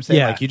vibe. You know what I'm saying?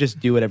 Yeah. Like you just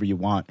do whatever you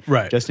want.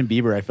 Right. Justin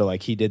Bieber, I feel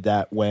like he did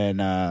that when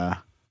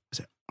was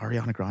it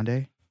Ariana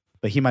Grande?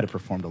 But he might have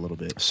performed a little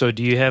bit. So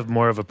do you have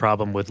more of a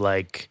problem with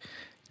like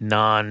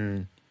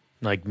non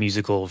like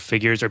musical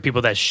figures or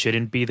people that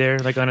shouldn't be there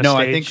like on a No,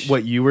 stage? I think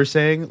what you were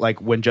saying,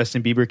 like when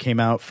Justin Bieber came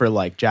out for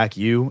like Jack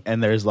U,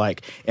 and there's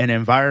like an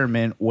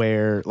environment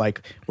where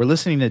like we're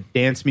listening to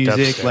dance music,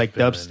 Dubstep, like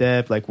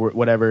dubstep, like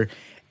whatever,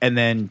 and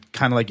then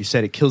kind of like you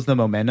said, it kills the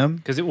momentum.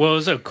 because it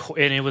was a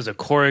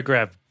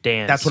choreographed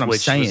dance. That's what I'm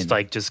which saying. Was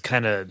like just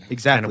kind of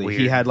Exactly. weird.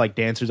 He had like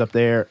dancers up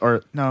there,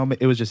 or no,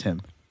 it was just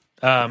him.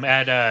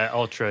 at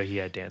Ultra he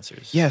had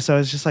dancers. Yeah, so I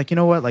was just like, you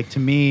know what? Like to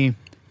me,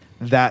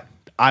 that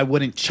I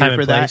wouldn't cheer Time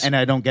and for that, place. and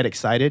I don't get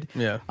excited.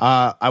 Yeah.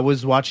 I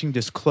was watching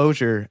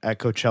Disclosure at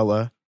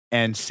Coachella,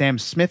 and Sam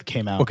Smith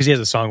came out. Well, because he has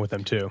a song with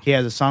them too. He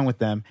has a song with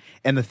them,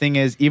 and the thing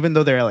is, even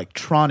though they're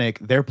electronic,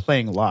 they're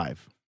playing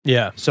live.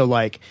 Yeah. So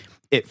like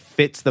it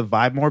fits the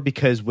vibe more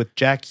because with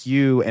Jack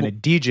U and a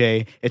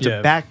DJ, it's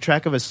Yeah. a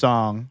backtrack of a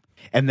song,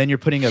 and then you're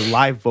putting a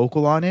live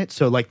vocal on it.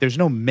 So like there's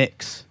no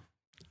mix,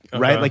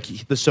 right? Okay.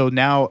 Like so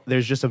now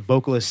there's just a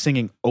vocalist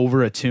singing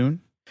over a tune.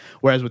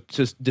 Whereas with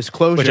just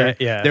Disclosure,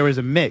 there was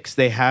a mix.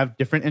 They have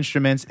different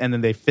instruments, and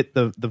then they fit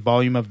the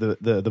volume of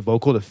the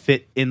vocal to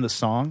fit in the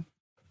song.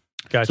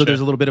 Gotcha. So there's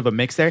a little bit of a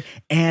mix there,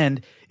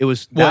 and it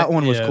was that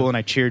one was cool, and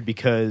I cheered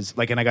because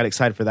and I got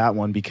excited for that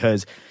one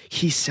because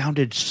he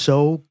sounded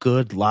so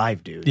good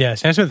live, dude. Yeah,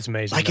 Sam Smith is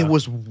amazing. Like though. it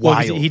was Well,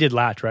 'cause wild. he did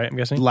Latch, right? I'm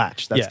guessing.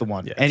 Latch, that's Yeah, the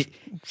one, yeah,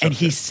 and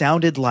he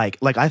sounded like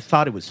I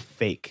thought it was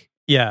fake.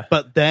 Yeah.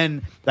 But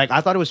then, like,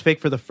 I thought it was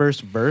fake for the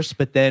first verse,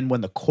 but then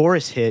when the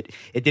chorus hit,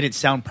 it didn't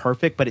sound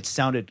perfect, but it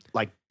sounded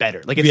like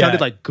better. Like it Yeah. sounded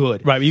like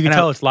good. Right, but you can And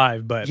tell it's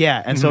live, but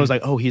yeah, and so I was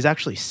like, oh, he's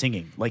actually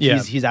singing. Like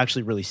Yeah. he's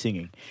actually really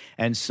singing.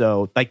 And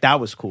so like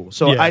that was cool.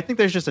 So Yeah. I think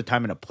there's just a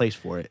time and a place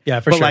for it. Yeah,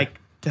 for but sure. like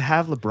to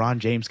have LeBron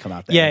James come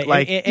out there. Yeah,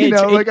 like and you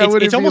know, like I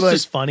wouldn't it's be almost like,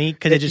 just funny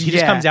because he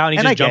just comes out and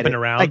he's just jumping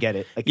around. I get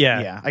it. Like,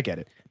 yeah, I get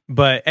it.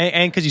 But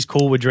and because he's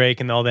cool with Drake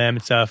and all them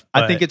and stuff.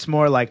 I think it's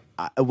more like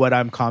what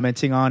I'm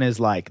commenting on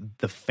is like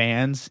the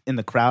fans in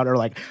the crowd are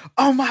like,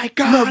 "Oh my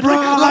god,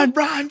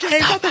 LeBron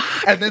James!"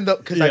 And then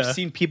because I've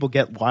seen people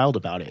get wild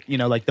about it. You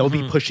know, like they'll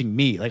be pushing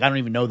me, like I don't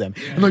even know them.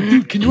 I'm like,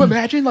 dude, can you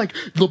imagine like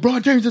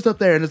LeBron James is up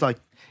there, and it's like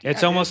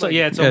it's almost like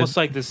it's almost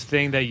like this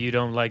thing that you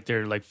don't like.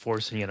 They're like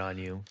forcing it on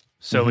you,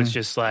 so it's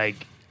just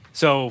like.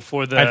 So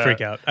for the, I'd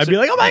freak out. I'd be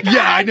like, "Oh my god!"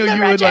 Yeah, I know you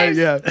would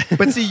like,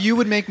 But see, you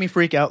would make me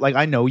freak out. Like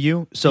I know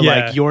you, so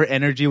like your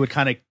energy would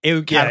kind of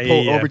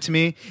catapult over to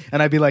me,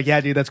 and I'd be like,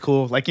 "Yeah, dude, that's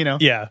cool." Like you know,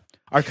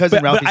 Our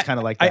cousin Ralphie's kind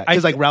of like that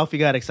because like Ralphie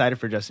got excited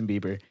for Justin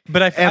Bieber,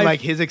 but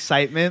like his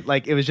excitement,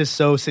 like it was just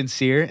so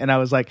sincere, and I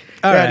was like,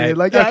 dude,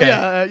 like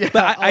yeah.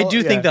 But I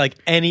do think that like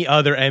any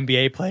other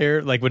NBA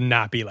player like would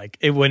not be like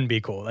it wouldn't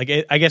be cool. Like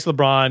I guess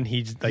LeBron,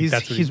 he's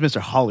Mr.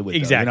 Hollywood,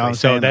 exactly. You know what I'm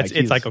so saying? that's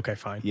like, it's like okay,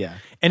 fine. Yeah.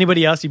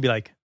 Anybody else, you'd be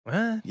like.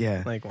 What?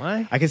 Yeah. Like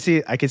why? I could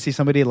see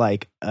somebody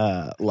like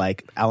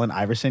Allen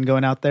Iverson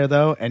going out there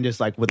though, and just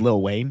like with Lil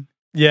Wayne.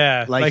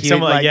 Yeah, like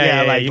someone like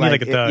you need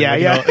like a thug.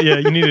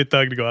 You need a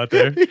thug to go out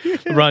there.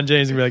 LeBron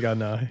James would be like, oh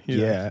no.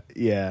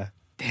 Yeah.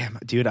 Damn,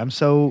 dude, I'm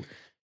so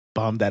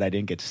bummed that I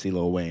didn't get to see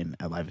Lil Wayne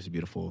at Life is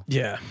Beautiful.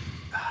 Yeah,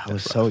 I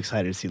was so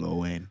excited to see Lil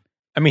Wayne.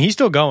 I mean, he's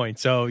still going,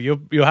 so you'll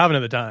have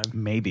another time.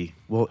 Maybe.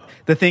 Well,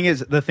 the thing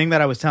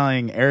that I was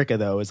telling Erica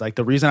though is like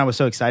the reason I was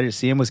so excited to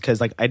see him was because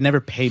like I'd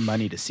never paid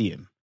money to see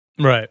him.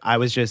 Right. I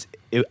was just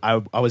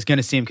I was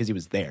gonna see him because he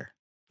was there.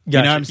 Gotcha.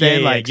 You know what I'm saying?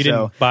 Yeah, like you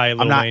didn't buy a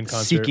Lil Wayne I'm not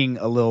concert. seeking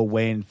a Lil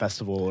Wayne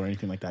festival or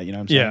anything like that. You know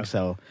what I'm saying? Yeah.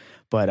 So,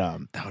 but that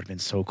would have been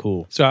so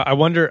cool. So I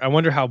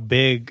wonder how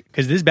big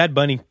because this Bad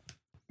Bunny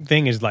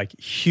thing is like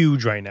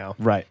huge right now.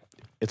 Right.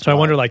 I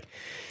wonder like.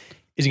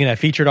 Is he gonna have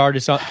featured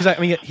artists on? Because I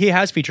mean, he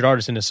has featured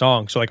artists in his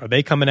song. So like, are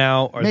they coming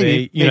out? Are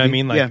they? You know what I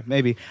mean? Like, yeah,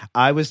 maybe.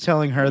 I was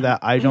telling her that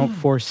I don't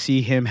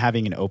foresee him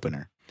having an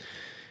opener.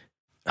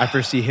 I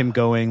foresee him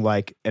going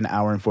like an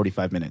hour and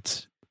 45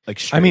 minutes. Like,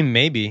 straight. I mean,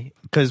 maybe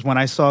because when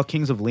I saw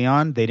Kings of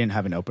Leon, they didn't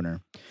have an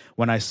opener.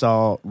 When I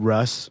saw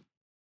Russ,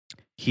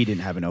 he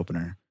didn't have an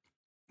opener.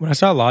 When I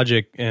saw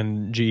Logic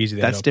and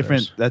G-Eazy, that's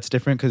different. That's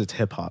different because it's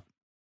hip hop.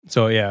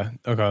 So yeah,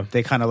 okay.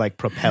 They kind of like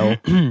propel,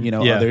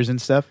 others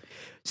and stuff.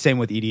 Same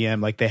with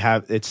EDM. Like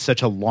it's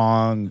such a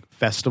long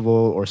festival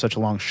or such a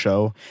long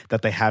show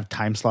that they have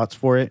time slots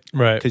for it.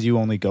 Right. Because you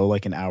only go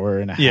like an hour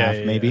and a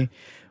half maybe. Yeah.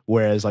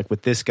 Whereas like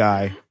with this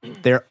guy,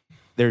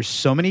 there's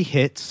so many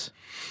hits.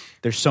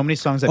 There's so many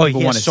songs that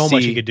people want to see. So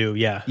much he could do.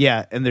 Yeah.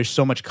 Yeah. And there's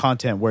so much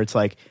content where it's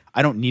like,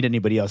 I don't need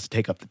anybody else to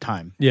take up the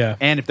time. Yeah.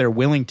 And if they're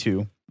willing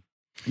to,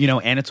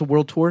 and it's a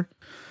world tour.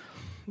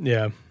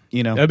 Yeah.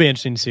 It'd be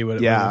interesting to see what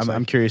it looks like.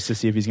 I'm curious to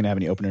see if he's going to have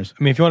any openers.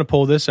 I mean, if you want to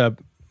pull this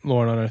up,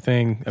 Lauren, on our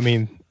thing, I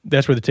mean,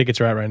 that's where the tickets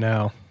are at right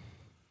now.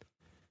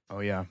 Oh,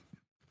 yeah.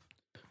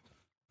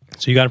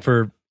 So you got them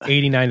for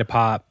 $89 a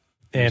pop,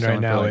 and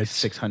right now like it's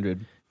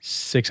 600,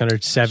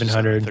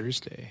 700.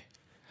 Thursday.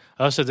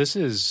 Oh, so this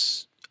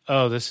is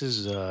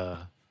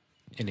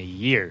in a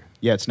year.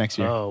 Yeah, it's next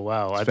year. Oh,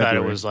 wow. It's I February.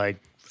 thought it was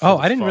like Oh,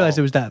 I didn't realize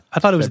it was that. I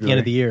thought it was February. at the end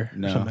of the year.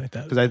 No, or something like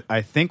that. Because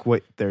I think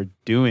what they're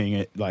doing,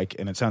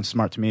 and it sounds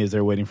smart to me, is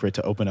they're waiting for it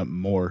to open up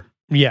more.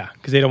 Yeah,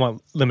 because they don't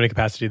want limited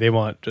capacity. They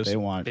want they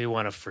want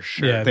it for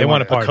sure. Yeah, they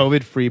want a party.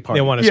 COVID-free party.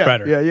 They want a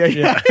spreader.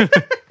 Yeah.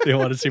 They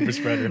want a super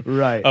spreader.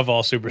 Right. Of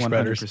all super 100%.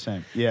 spreaders.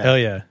 Yeah. Hell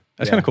yeah.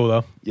 That's kind of cool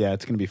though. Yeah,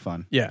 it's gonna be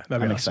fun. Yeah, that'd be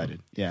I'm awesome.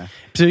 excited. Yeah.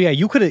 So yeah,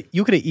 you could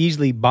have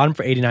easily bought them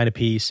for $89 a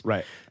piece.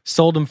 Right.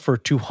 Sold them for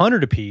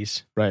 $200 a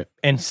piece. Right.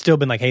 And still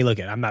been like, hey, look,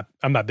 I'm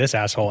not this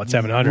asshole at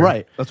 $700.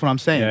 Right. That's what I'm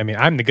saying. You know what I mean,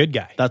 I'm the good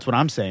guy. That's what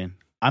I'm saying.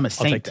 I'm a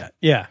saint. I'll take that.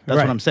 Yeah. That's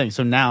right. what I'm saying.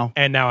 So now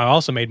I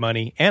also made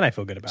money and I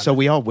feel good about it. So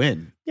we all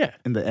win. Yeah.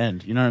 In the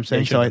end. You know what I'm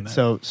saying?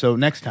 Yeah, so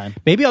next time.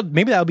 Maybe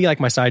that'll be like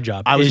my side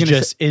job. I was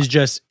is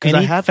just any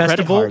I have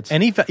festival,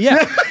 any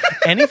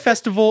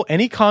festival,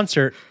 any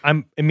concert,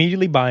 I'm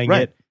immediately buying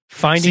Right. it.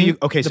 Finding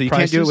so you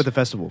can't do it with the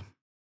festival.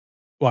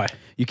 Why?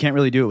 You can't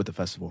really do it with the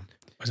festival.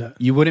 What's that?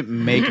 You wouldn't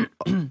make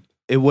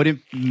it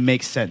wouldn't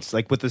make sense.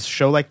 Like with a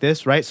show like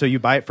this, right? So you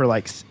buy it for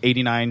like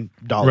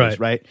 $89,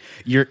 right?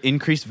 Your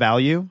increased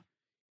value,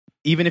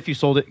 even if you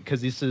sold it,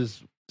 because this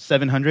is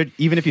 $700,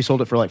 even if you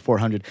sold it for like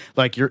 $400,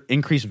 like your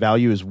increased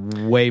value is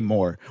way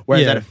more.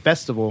 Whereas at a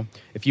festival,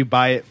 if you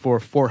buy it for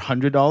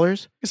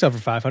 $400, You sell for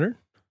 $500.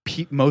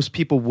 most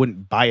people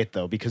wouldn't buy it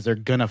though because they're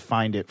gonna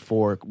find it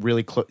for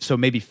really close. So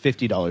maybe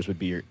 $50 would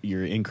be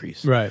your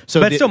increase, Right?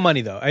 So but it's still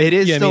money though. It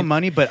is still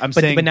money, but I'm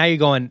saying. But now you're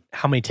going,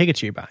 how many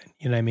tickets are you buying?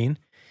 You know what I mean?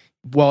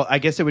 Well, I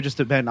guess it would just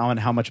depend on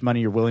how much money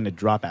you're willing to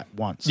drop at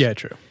once. Yeah,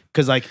 true.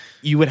 Because like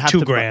you would have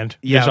 $2,000.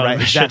 Yeah, Just on right. a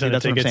shit Exactly. ton of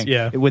That's what I'm tickets,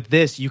 saying. yeah. With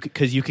this,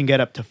 because you can get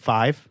up to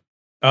 5.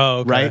 Oh,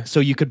 okay. Right. So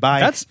you could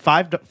buy That's-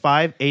 five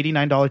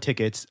 $89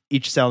 tickets,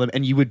 each sell them,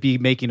 and you would be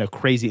making a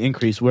crazy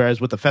increase. Whereas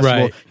with the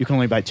festival, Right. you can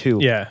only buy 2.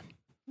 Yeah.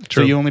 So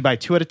True. you only buy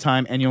 2 at a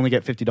time, and you only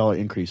get $50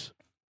 increase.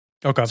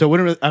 Okay. So it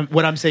wouldn't really,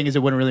 what I'm saying is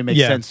it wouldn't really make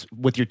Yeah. sense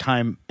with your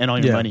time and all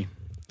your Yeah. money.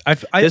 I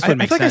This would feel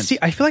make like sense.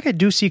 I feel like I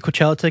do see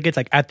Coachella tickets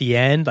like at the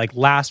end, like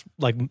last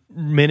like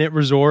minute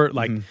resort,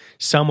 like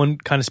someone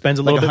kind of spends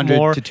a Like little bit 100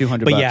 more to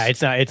 200 But bucks.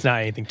 yeah, it's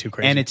not anything too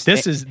crazy. And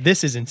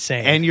this is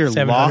insane. And your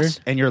 700? loss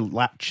and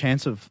your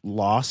chance of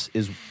loss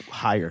is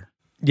higher.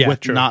 Yeah,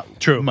 with true. not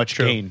True. much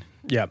True. gain.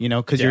 Yeah. You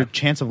know, because Yeah. your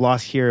chance of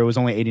loss here was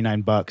only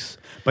 $89,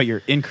 but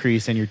your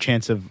increase and your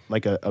chance of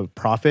like a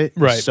profit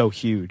Right. is so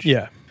huge.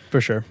 Yeah, for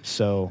sure.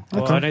 So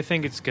Well, and I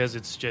think it's because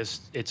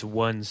it's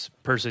one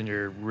person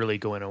you're really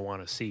going to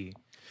want to see.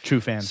 true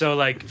fans. So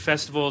like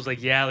festivals,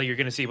 like you're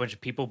going to see a bunch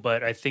of people,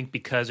 but I think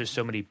because there's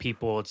so many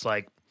people, it's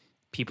like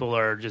people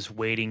are just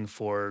waiting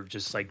for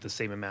just like the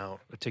same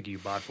amount of ticket you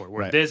bought for.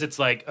 Where Right. this, it's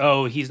like,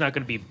 oh, he's not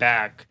going to be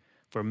back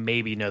for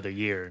maybe another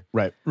year.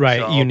 right.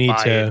 Right. So you I'll need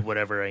buy to it,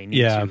 whatever I need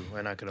Yeah. to.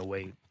 I'm not going to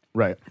wait.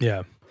 Right.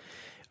 Yeah.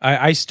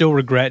 I still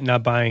regret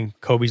not buying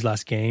Kobe's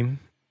last game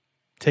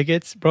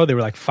tickets. Bro, they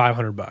were like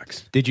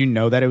 $500. Did you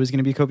know that it was going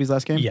to be Kobe's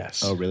last game?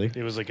 Yes. Oh, really?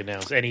 It was like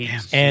announced, and he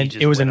And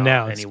just it was went off,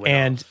 announced, he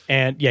went off.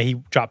 and yeah, he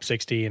dropped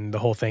 60 and the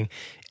whole thing.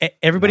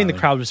 Everybody in the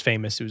crowd was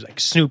famous. It was like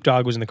Snoop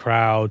Dogg was in the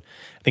crowd.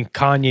 I think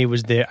Kanye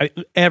was there.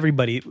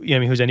 Everybody, you know, I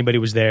mean, who's anybody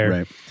was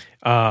there.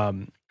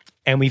 Right.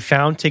 And we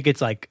found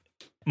tickets like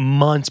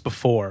months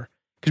before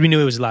because we knew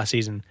it was the last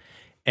season,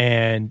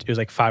 and it was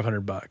like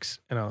 $500.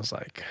 And I was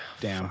like,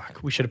 Damn. fuck,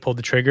 we should have pulled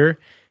the trigger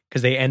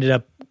because they ended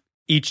up.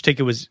 Each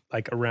ticket was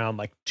like around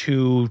like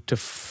 $2,000 to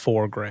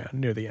 $4,000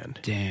 near the end.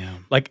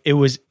 Damn. Like it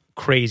was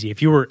crazy.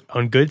 If you were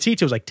on good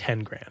seats, it was like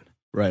 $10,000.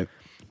 Right.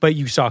 But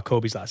you saw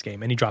Kobe's last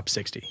game and he dropped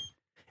 60.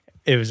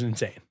 It was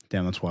insane.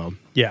 Damn, that's wild.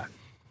 Yeah.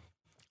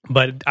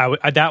 But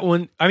that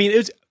one, I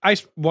mean, I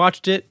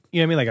watched it,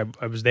 you know what I mean?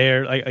 Like I was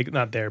there, like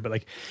not there, but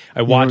like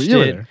I watched you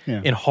were it there,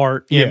 yeah. in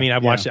heart. You know what I mean? Yeah, I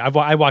watched it.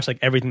 I watched like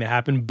everything that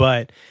happened,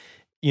 but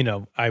you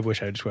know, I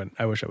wish I would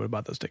have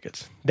bought those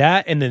tickets.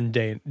 That and then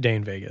day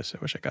in Vegas. I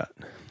wish I got.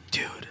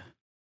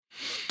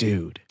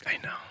 Dude. I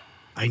know.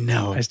 I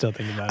know. I still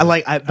think about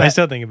it. I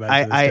still think about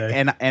it. to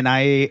this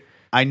day.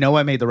 I know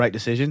I made the right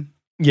decision.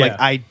 Yeah.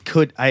 Like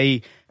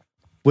I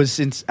was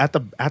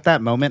at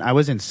that moment I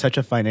was in such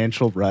a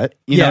financial rut.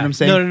 You know what I'm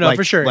saying? No, Like-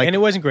 for sure. like- And it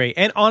wasn't great.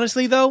 And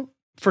honestly, though,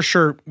 for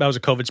sure, that was a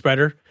COVID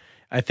spreader.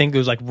 I think it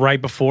was like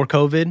right before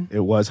COVID. it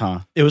was, huh?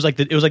 It was like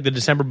the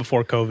December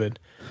before COVID.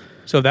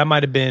 So that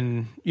might have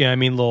been, you know what I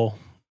mean, little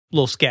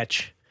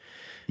sketch.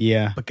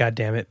 Yeah. But God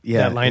damn it,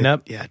 Yeah. that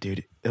lineup. Yeah,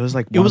 dude. It was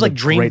like It was like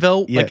great-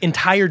 Dreamville, yeah, like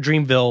entire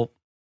Dreamville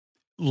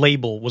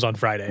label was on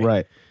Friday.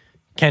 right.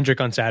 Kendrick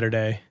on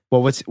Saturday.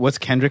 Well, what's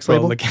Kendrick's Bro,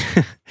 label? like,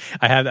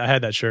 I had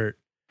that shirt.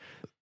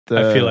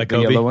 The, I feel like the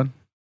Kobe. yellow one.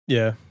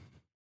 Yeah,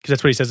 because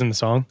that's what he says in the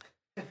song.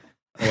 Oh,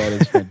 that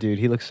is good, dude.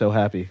 He looks so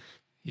happy.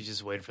 He's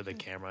just waiting for the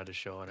camera to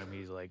show on him.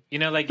 He's like, you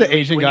know, like The when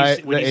Asian when you guy-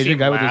 see- when the you see Asian him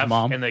guy with his laugh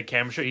mom. and the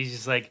camera show. He's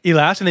just like, He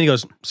laughs and then he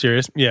goes,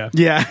 "Serious? Yeah,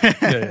 Yeah.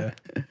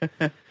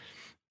 yeah."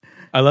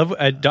 I love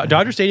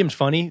Dodger Stadium's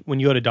funny when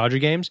you go to Dodger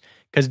games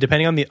because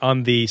depending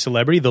on the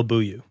celebrity, they'll boo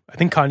you. I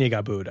think Kanye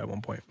got booed at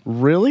one point.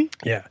 Really?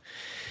 Yeah.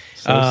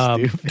 So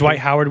stupid. Dwight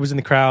Howard was in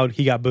the crowd.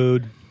 He got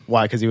booed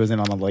Why? Because he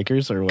wasn't on the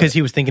Lakers, or what? because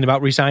he was thinking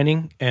about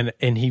resigning and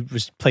he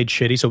was played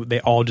shitty, so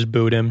they all just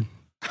booed him.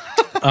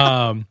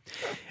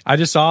 I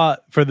just saw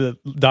for the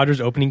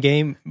Dodgers opening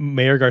game,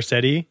 Mayor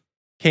Garcetti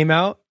came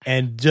out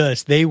and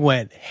they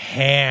went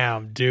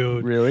ham,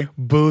 dude. Really?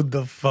 Booed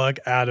the fuck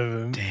out of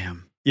him.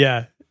 Damn.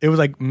 Yeah. It was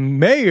like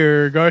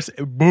Mayor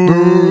Garcetti.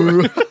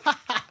 Boo.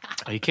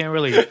 I can't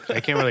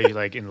really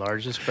like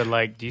enlarge this, but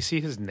like, do you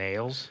see his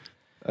nails?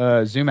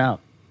 Zoom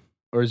out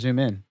or zoom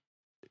in.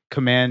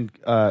 Command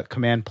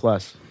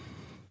plus.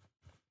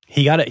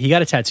 He got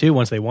a tattoo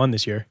once they won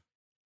this year.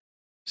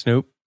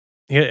 Snoop.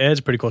 It has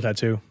a pretty cool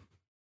tattoo.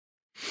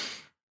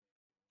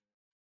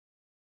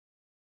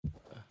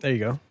 There you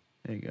go.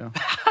 There you go.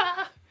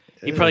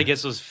 He probably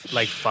gets those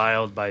like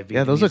filed by Vietnamese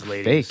Yeah, those look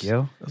ladies. fake,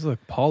 yo. Those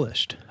look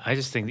polished. I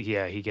just think,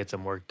 yeah, he gets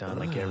them work done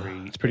like every.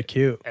 It's pretty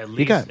cute. At least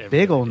He got every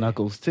big other old day.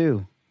 knuckles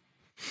too.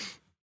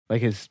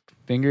 Like his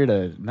finger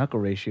to knuckle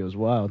ratio is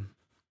wild.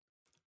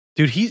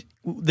 Dude,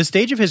 the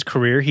stage of his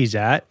career he's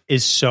at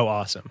is so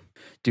awesome.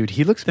 Dude,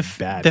 he looks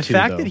bad. The too,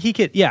 fact though. that he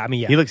could, yeah, I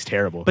mean, yeah. he looks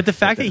terrible. But the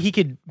fact that he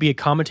could be a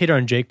commentator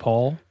on Jake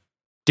Paul,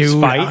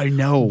 Dude, fight, I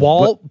know.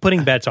 while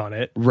putting bets on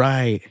it,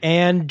 Right.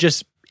 and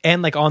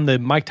like on the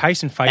Mike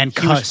Tyson fight, And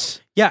he was-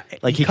 cuss. yeah,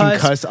 Like he can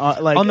cuss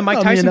on, like on the Mike I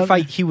mean, Tyson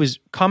fight, he was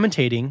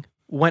commentating,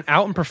 went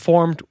out and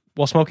performed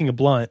while smoking a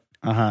blunt,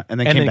 Uh-huh. And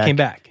then, and came, then back. came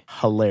back.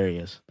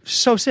 Hilarious.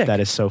 So sick. That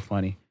is so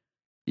funny.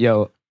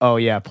 Yo, oh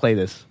yeah, play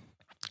this.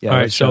 Yeah, All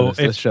right, let's show so this.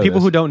 Let's if show people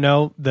this. who don't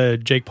know, the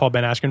Jake Paul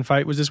Ben Askren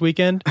fight was this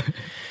weekend.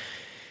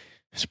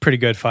 It's a pretty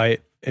good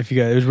fight. If you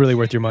guys, it was really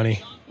worth your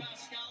money.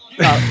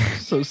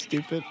 so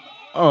stupid.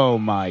 Oh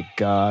my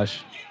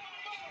gosh.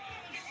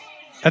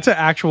 That's an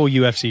actual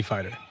UFC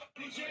fighter.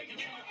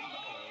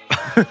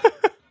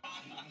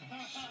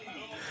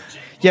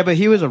 Yeah, but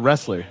he was a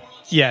wrestler.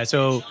 Yeah,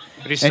 so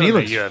But he's And still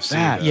he in the looks UFC.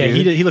 fat. though. yeah,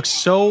 Dude. he looks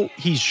so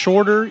he's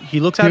shorter. He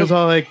looks He out was of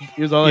all like,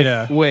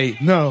 Yeah.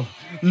 wait, no.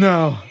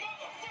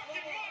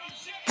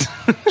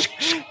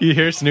 you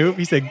hear Snoop?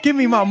 He said, "Give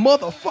me my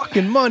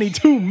motherfucking money,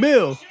 $2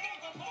 million."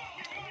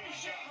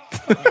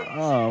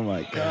 Oh my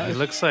It god.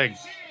 looks like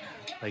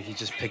he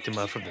just picked him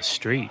up from the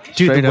street.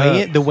 Dude, Straight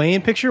up. the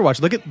weigh-in picture. Watch,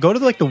 go to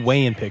the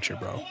weigh-in picture,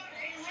 bro.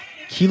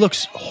 He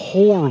looks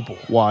horrible.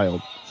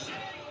 Wild.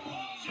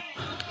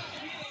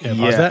 Yeah,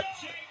 pause that.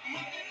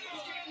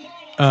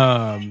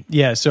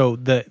 Yeah. So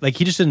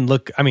he just didn't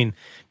look. I mean,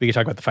 we could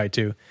talk about the fight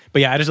too,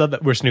 but yeah, I just love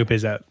that where Snoop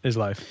is at his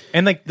life,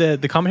 and like the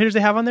commentators they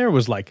have on there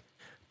was like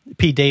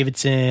Pete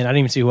Davidson. I didn't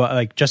even see who,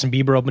 like Justin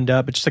Bieber opened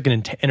up. It's just like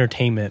an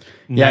entertainment.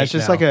 Yeah, night it's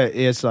just now.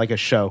 like a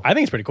show. I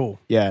think it's pretty cool.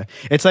 Yeah,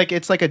 it's like a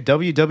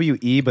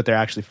WWE, but they're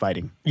actually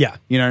fighting. Yeah.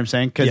 You know what I'm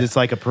saying? Because Yeah. it's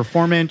like a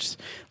performance.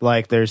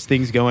 Like there's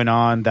things going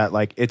on that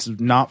like it's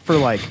not for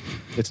like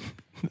it's.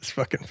 This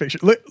fucking picture.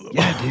 Look,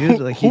 Yeah, dude,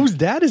 like whose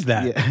dad is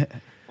that? Yeah,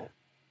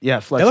 yeah.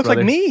 Flex. That looks like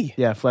brother. me.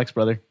 Yeah, Flex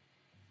brother.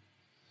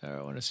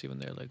 I want to see when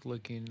they're like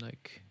looking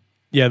like.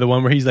 Yeah, the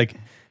one where he's like,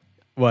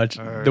 watch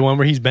the one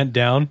where he's bent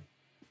down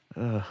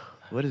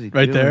What is he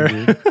right doing, there.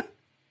 dude?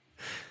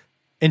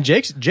 And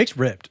Jake's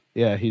ripped.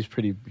 Yeah, he's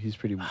pretty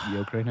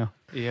yoked right now.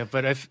 Yeah,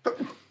 but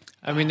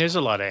I mean, there's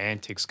a lot of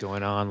antics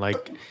going on,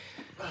 like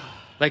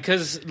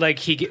because like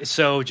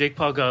so Jake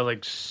Paul got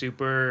like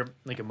super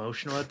like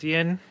emotional at the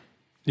end.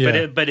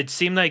 Yeah. But it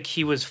seemed like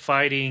he was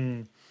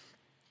fighting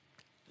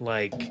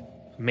like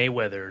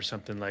Mayweather or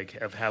something, like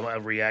of how I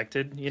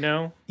reacted, you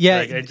know? Yeah,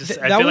 Like I that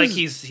feel like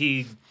was-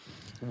 he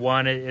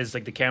wanted is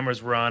like the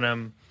cameras were on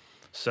him,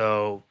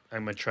 so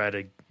I'm gonna try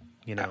to,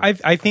 you know,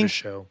 I think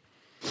show.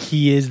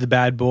 he is the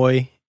bad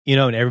boy, you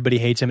know, and everybody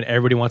hates him and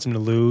everybody wants him to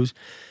lose.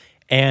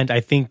 And I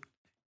think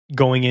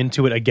going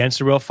into it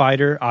against a real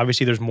fighter,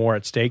 obviously there's more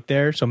at stake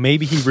there. So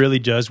maybe he really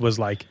just was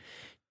like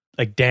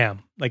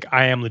damn, like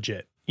I am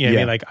legit. You know what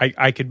I mean?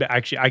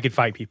 Like I could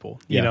fight people,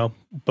 you Yeah. know?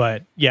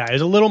 But yeah, it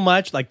was a little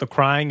much. Like the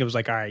crying, it was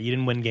like, all right, you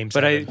didn't win game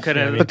But 7. I could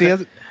have. But the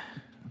other.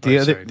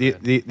 sorry, go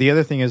ahead. The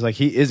other thing is like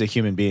he is a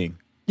human being,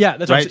 yeah,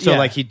 that's what I'm right? So yeah.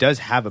 like he does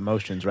have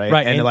emotions, right?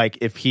 Right, And, and like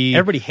if he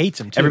everybody hates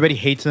him too. everybody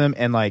hates him,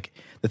 and like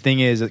the thing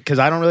is because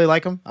I don't really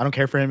like him, I don't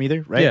care for him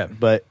either, right? Yeah.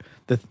 But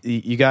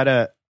you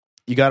gotta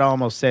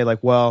almost say like,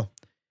 well,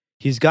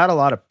 he's got a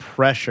lot of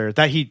pressure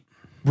that he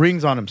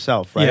brings on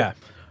himself, right? Yeah.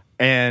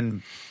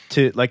 And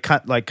to like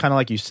kind of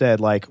like you said,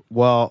 like,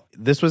 well,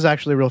 this was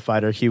actually a real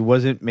fighter. He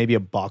wasn't maybe a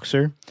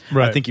boxer.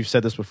 Right. I think you've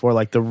said this before.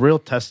 Like the real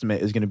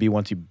testament is going to be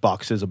once he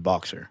boxes a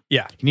boxer.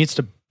 Yeah. He needs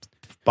to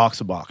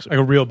box a boxer, Like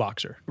a real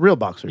boxer. real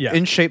boxer, Yeah.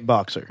 in shape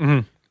boxer,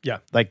 Mhm. Yeah.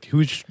 like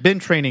who's been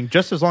training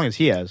just as long as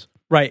he has.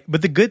 Right.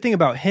 But the good thing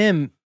about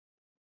him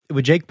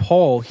with Jake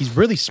Paul, he's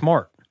really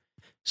smart.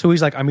 So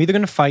he's like, I'm either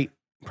going to fight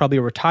probably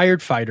a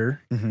retired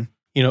fighter, Mhm.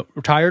 you know,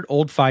 retired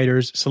old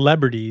fighters,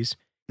 celebrities.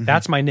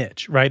 That's my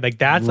niche, right? Like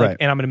that's Right. like,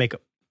 and I'm going to make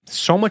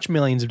so much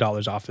millions of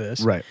dollars off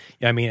this. Right,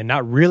 Yeah, I mean, and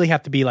not really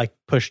have to be like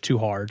pushed too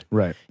hard.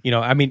 right, You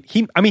know,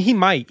 he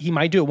might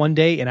do it one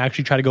day and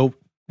actually try to go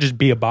just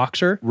be a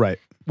boxer, right.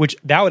 which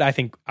I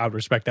think I would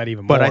respect that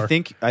even But more.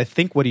 I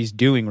think what he's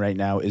doing right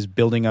now is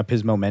building up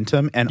his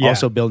momentum and Yeah.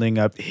 also building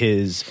up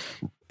his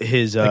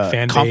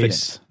fan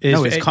confidence. base.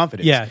 His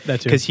confidence. Yeah,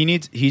 that too. Because he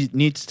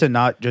needs to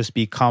not just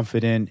be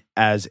confident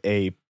as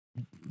a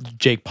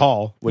Jake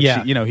Paul, which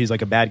Yeah. you know he's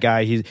like a bad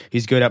guy.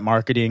 He's good at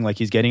marketing, like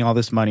he's getting all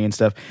this money and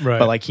stuff. Right.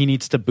 But like he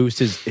needs to boost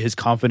his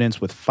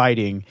confidence with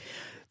fighting.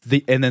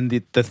 And then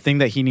the thing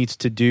that he needs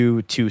to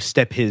do to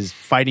step his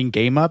fighting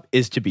game up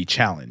is to be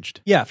challenged.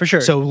 Yeah, for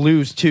sure. So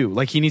lose too.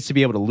 Like he needs to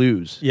be able to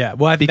lose. yeah,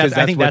 well, I think because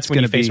that's what's when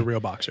you gonna face be- a real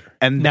boxer.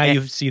 And- now and-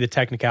 you see the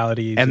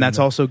technicalities, And that's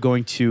the- also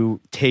going to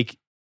take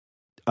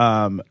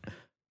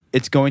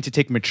it's going to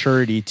take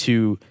maturity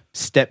to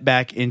step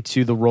back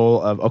into the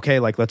role of okay,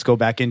 like let's go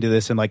back into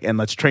this and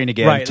let's train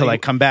again right to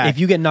like come back. If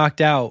you get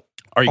knocked out,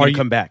 are you going to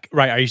come back?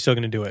 Right? Are you still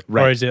going to do it,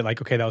 Right. or is it like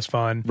okay, that was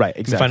fun? Right, You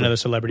exactly. find another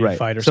celebrity to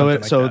fight or so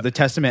something like so that. the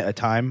testament of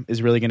time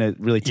is really going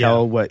to tell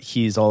Yeah. what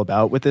he's all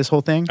about with this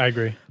whole thing. I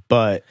agree,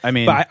 But I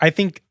mean, but I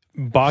think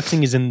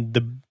boxing is in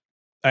the.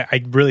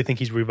 I really think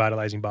he's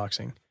revitalizing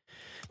boxing.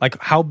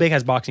 Like, how big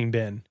has boxing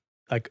been?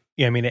 Like,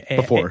 yeah, I mean,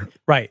 Before.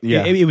 right?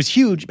 Yeah. it was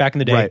huge back in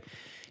the day. Right.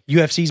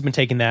 UFC's been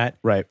taking that,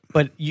 right,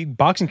 but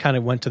boxing kind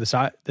of went to the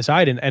side,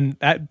 and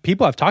that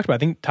people have talked about. I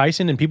think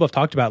Tyson and people have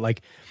talked about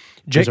like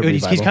There's a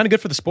he's revival. kind of good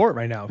for the sport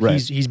right now.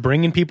 Right. He's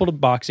bringing people to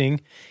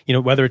boxing. You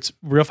know, whether it's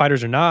real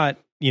fighters or not.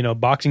 You know,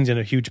 boxing's in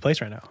a huge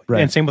place right now.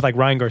 Right. And same with like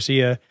Ryan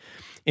Garcia,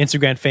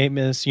 Instagram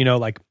famous. You know,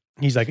 like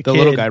he's like a the kid.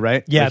 little guy,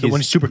 right? Yeah, Like the one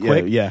who's super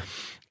quick. Yeah,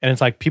 And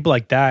it's like people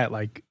like that,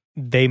 like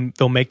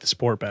they'll make the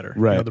sport better.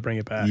 Right. You know, to bring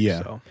it back.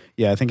 Yeah. So,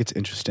 yeah. I think it's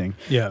interesting.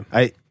 yeah.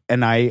 I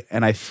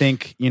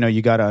think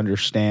you got to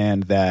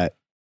understand that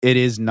it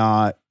is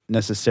not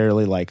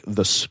necessarily like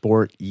the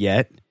sport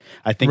yet.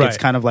 I think it's Right.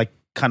 kind of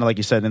like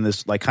you said in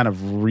this like kind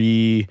of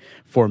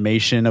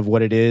reformation of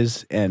what it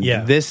is. And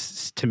Yeah.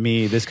 this to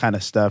me, this kind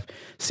of stuff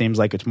seems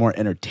like it's more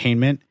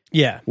entertainment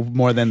Yeah.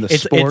 more than the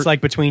It's sport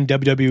like between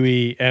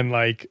WWE and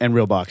like and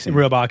real boxing.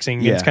 real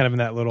boxing. Yeah. It's kind of in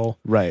that little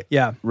Right.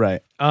 yeah.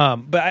 Right.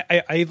 But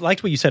I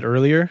liked what you said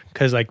earlier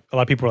because like a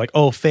lot of people were like,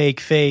 oh,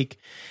 fake.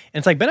 And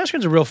it's like Ben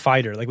Askren's a real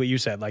fighter, like what you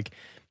said. Like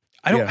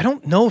I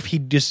don't know if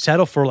he'd just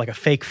settle for like a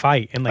fake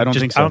fight and like I don't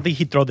think so. I don't think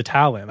he'd throw the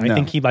towel in. I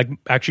think he like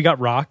actually got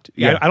rocked.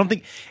 Yeah. I don't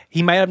think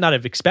he might have not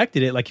have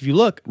expected it. Like if you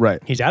look,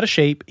 Right. he's out of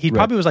shape. He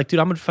probably was like, dude,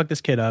 I'm gonna fuck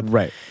this kid up,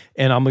 Right.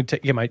 and I'm gonna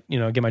get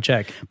my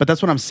check. But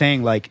that's what I'm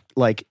saying. Like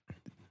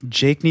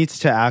Jake needs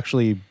to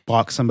actually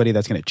box somebody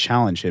that's going to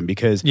challenge him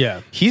because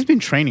he's been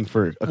training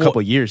for a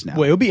couple years now.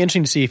 Well, it'll be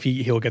interesting to see if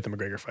he'll get the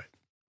McGregor fight.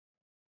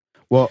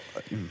 Well,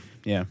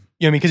 yeah.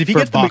 Yeah, I mean, because if he For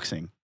gets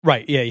boxing.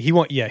 right, yeah, he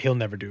won't. Yeah, he'll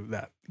never do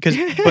that. Because,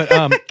 but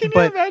Can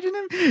you imagine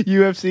him?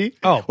 UFC?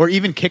 Oh. Or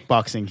even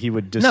kickboxing, he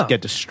would just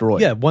get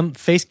destroyed. Yeah, one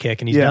face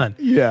kick and he's done.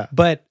 Yeah.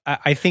 But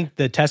I think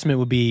the testament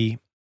would be,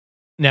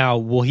 now,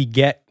 will he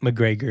get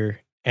McGregor?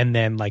 And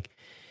then, like,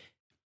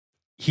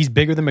 he's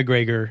bigger than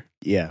McGregor.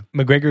 Yeah.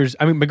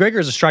 McGregor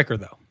is a striker,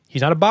 though.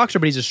 He's not a boxer,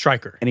 but he's a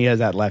striker. And he has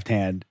that left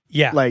hand.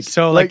 Yeah. Like,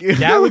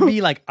 that would be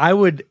like, I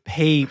would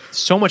pay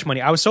so much money.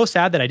 I was so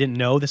sad that I didn't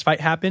know this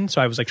fight happened.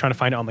 So I was like trying to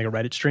find it on like a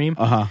Reddit stream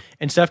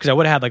and stuff because I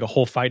would have had like a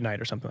whole fight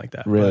night or something like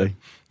that. Really? But,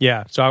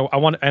 yeah. So I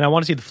want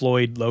to see the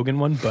Floyd Logan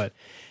one, but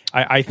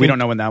I think, we don't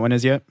know when that one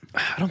is yet.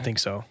 I don't think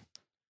so.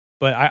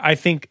 But I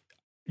think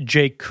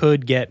Jake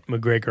could get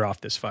McGregor off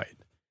this fight.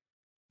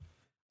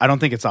 I don't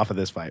think it's off of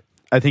this fight.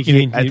 I think You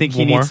he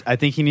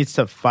need needs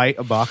to fight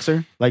a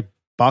boxer, like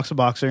box a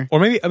boxer. Or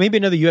maybe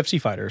another UFC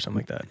fighter or something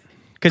like that.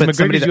 Because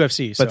McGregor's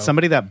UFC. So. But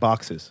somebody that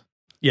boxes.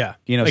 Yeah.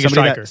 You know,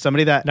 like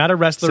somebody that not a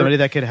wrestler. Somebody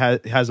that could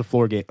has a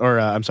floor game, or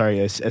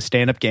a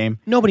stand-up game.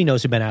 Nobody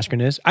knows who Ben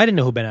Askren is. I didn't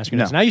know who Ben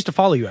Askren is, and I used to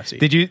follow UFC.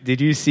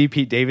 Did you see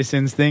Pete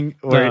Davidson's thing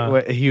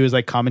where he was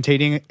like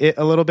commentating it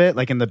a little bit,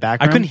 like in the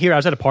background? I couldn't hear. I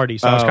was at a party,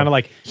 so I was kind of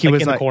like he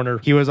was in the corner.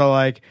 He was all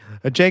like,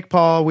 Jake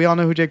Paul, we all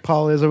know who Jake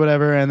Paul is or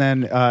whatever, and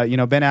then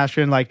Ben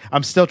Askren, like,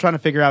 I'm still trying to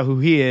figure out who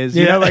he is.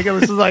 You know, like it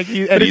was just like,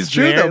 and he's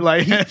true there, though.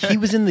 like he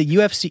was in the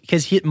UFC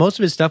because most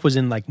of his stuff was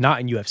in like not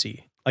in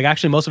UFC. Like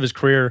actually, most of his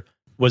career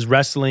was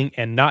wrestling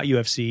and not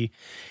UFC.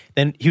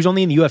 Then he was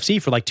only in the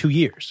UFC for like 2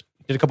 years.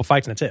 Did a couple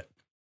fights and that's it.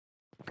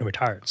 And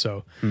retired.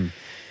 So, and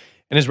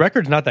his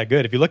record's not that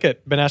good. If you look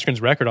at Ben Askren's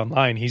record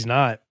online, he's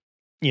not,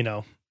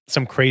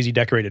 some crazy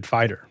decorated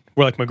fighter.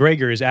 Where like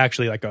McGregor is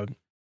actually like a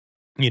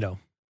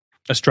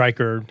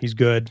striker. He's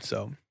good.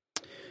 So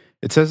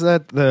it says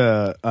that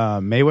the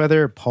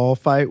Mayweather Paul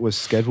fight was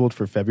scheduled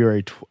for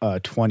February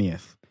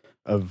 20th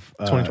of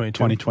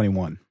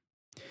 2021.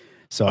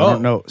 So I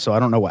don't know. So I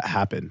don't know what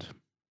happened.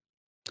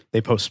 They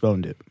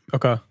postponed it.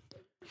 Okay.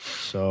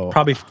 So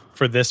probably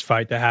for this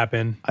fight to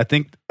happen. I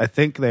think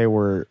they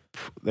were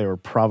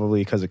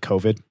probably because of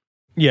COVID.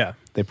 Yeah.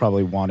 They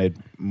probably wanted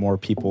more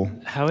people.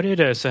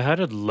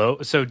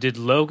 Did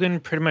Logan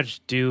pretty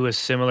much do a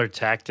similar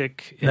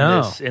tactic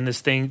in this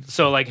thing?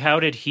 So like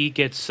how did he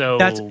get so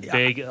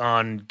big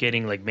on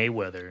getting like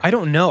Mayweather? I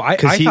don't know.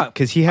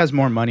 Because he has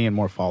more money and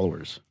more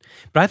followers.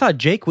 But I thought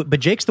Jake would, but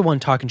Jake's the one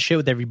talking shit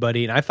with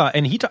everybody, and I thought,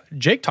 and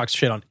Jake talks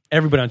shit on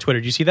everybody on Twitter.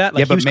 Do you see that?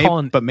 Like, yeah,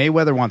 but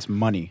Mayweather wants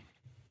money.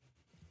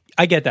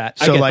 I get that.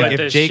 So like,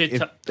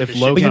 if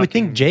Logan, but you would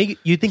think Jake,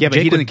 but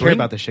he doesn't care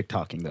about the shit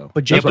talking though.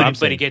 But Jake,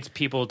 but he gets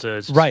people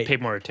to pay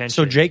more attention.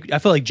 So Jake, I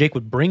feel like Jake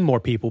would bring more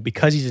people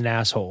because he's an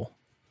asshole,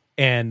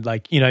 and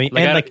like he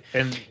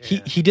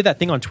did that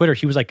thing on Twitter.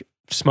 He was like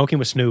smoking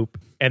with Snoop,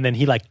 and then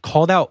he like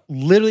called out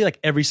literally like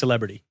every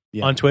celebrity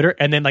on Twitter,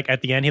 and then like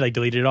at the end he like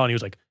deleted it all, and he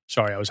was like,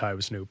 "Sorry, I was high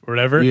with Snoop" or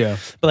whatever. Yeah,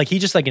 but like he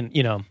just like I don't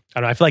know.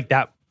 I feel like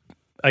that.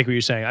 Like what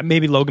you're saying,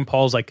 maybe Logan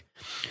Paul's like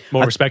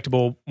more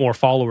respectable, more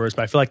followers,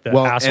 but I feel like the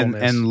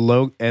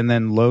assholeness. And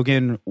then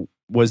Logan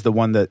was the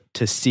one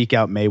to seek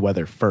out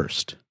Mayweather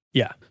first.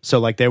 Yeah. So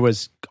like there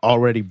was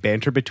already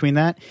banter between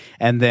that,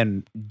 and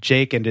then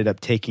Jake ended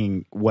up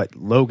taking what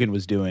Logan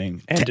was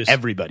doing to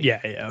everybody.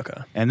 Yeah,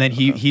 okay. And then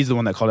he's the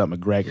one that called out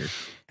McGregor,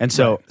 and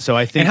so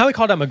I think and how he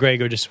called out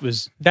McGregor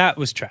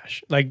was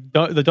trash. Like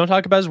don't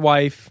talk about his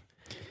wife.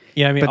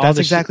 Yeah, I mean, but that's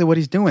exactly what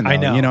he's doing, though. I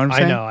know. You know what I'm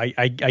saying? I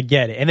know. I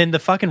get it. And then the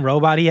fucking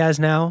robot he has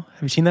now.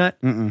 Have you seen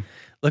that? Mm-mm.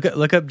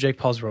 Look up Jake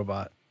Paul's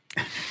robot.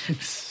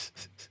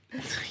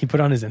 He put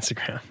on his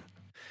Instagram.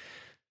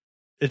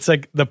 It's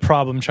like the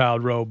problem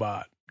child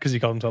robot because he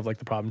called himself like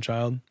the problem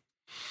child.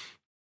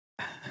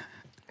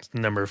 It's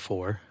number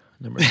 4.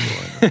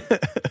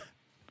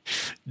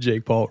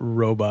 Jake Paul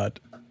robot.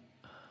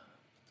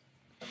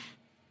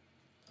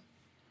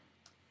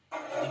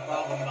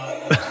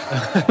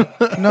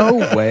 No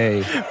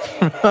way.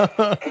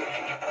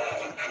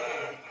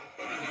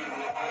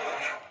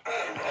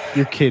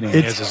 You're kidding.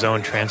 He has his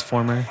own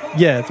transformer.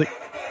 Yeah, it's like.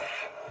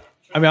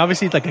 I mean,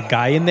 obviously, it's like a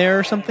guy in there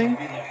or something.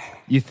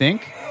 You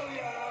think?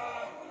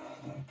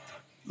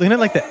 Looking at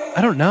like the,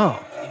 I don't know.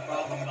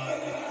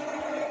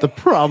 The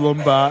problem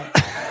bot.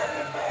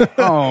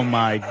 Oh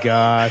my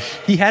gosh.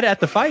 He had it at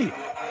the fight.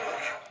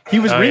 He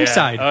was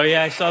ringside. Yeah. Oh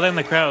yeah, I saw that in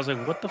the crowd. I was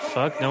like, "What the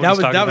fuck?" No one's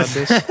talking about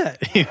this.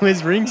 He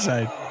was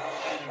ringside.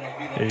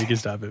 Yeah, you can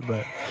stop it,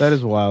 but that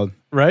is wild,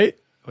 right?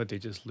 What, they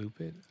just loop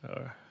it?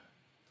 Or?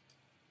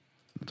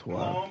 That's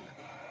wild.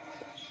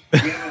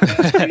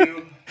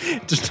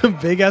 Just a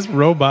big ass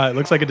robot. It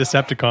looks like a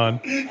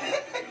Decepticon. You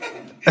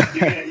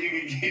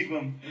can keep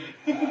him.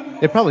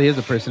 It probably is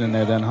a person in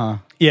there then, huh?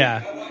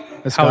 Yeah.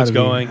 That's how gotta it's be.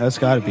 going. That's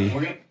got to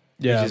be.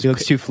 Yeah, He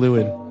looks too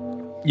fluid.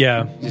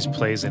 yeah. Just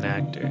plays an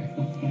actor.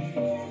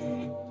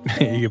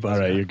 You get All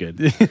right, you're good.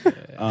 We're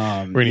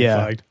gonna get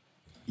flagged.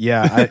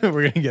 Yeah,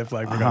 We're gonna get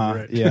flagged for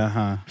copyright.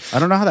 yeah. I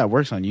don't know how that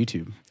works on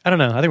YouTube I don't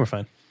know. I think we're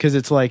fine. because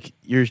it's like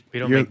We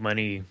don't make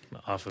money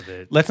off of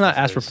it. Let's not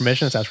ask for Because-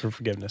 permission. Let's ask for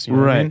forgiveness. You know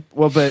what I right. mean?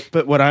 Well,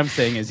 but what I'm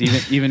saying is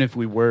even if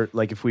we were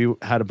like if we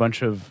had a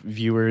bunch of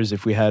viewers,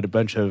 if we had a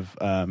bunch of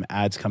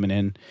ads coming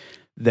in,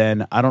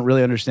 then I don't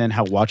really understand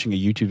how watching a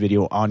YouTube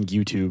video on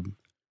YouTube.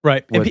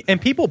 Right. And, What-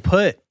 and people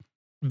put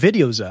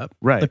videos up.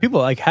 Right. Like people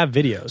like have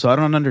videos. So I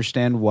don't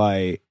understand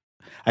why.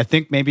 I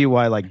think maybe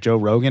why like Joe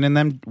Rogan and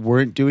them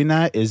weren't doing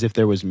that is if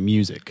there was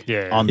music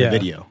on the Yeah.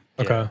 video.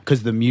 Okay.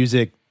 Because the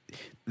music,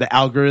 the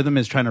algorithm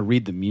is trying to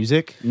read the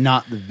music,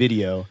 not the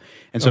video.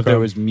 And so if Okay. there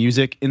was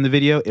music in the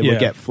video, it Yeah. would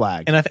get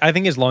flagged. And I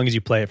think as long as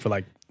you play it for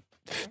like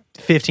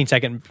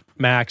 15-second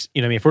max,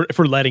 you know what I mean? If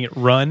we're letting it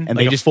run and like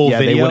they a just full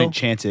they video. wouldn't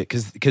chance it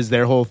because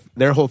their whole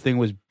thing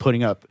was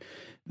putting up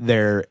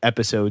their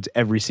episodes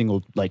every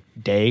single like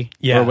day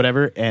Yeah. or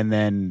whatever, and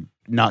then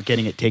not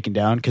getting it taken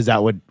down because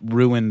that would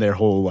ruin their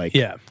whole like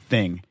Yeah.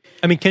 thing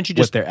I mean, can't you with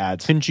just their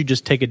ads. couldn't you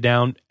just take it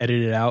down,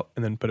 edit it out,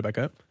 and then put it back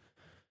up?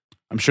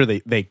 I'm sure they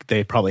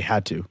probably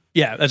had to.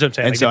 Yeah, that's what I'm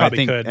saying. And Like, so they I probably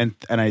think could.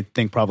 and I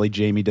think probably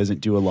Jamie doesn't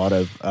do a lot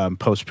of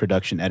post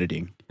production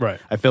editing. Right.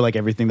 I feel like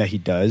everything that he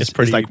does It's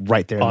pretty is like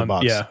right there in the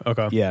box. Yeah.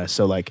 Okay. Yeah.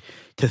 So like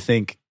to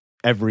think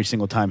every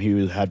single time he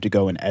would have to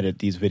go and edit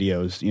these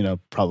videos, you know,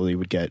 probably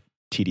would get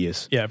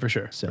tedious. Yeah, for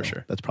sure. So For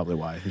sure. that's probably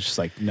why. It's just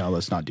like, no,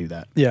 let's not do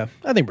that. Yeah,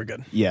 I think we're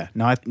good. Yeah.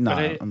 No, But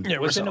we're wasn't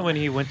it solid. when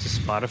he went to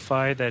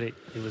Spotify that it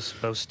was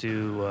supposed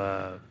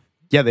to?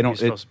 yeah, they He don't was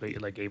supposed to be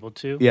like able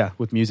to. yeah,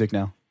 with music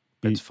now.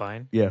 That's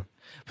fine. Yeah.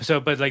 So,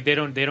 but like they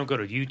don't go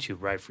to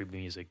YouTube, right, for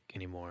music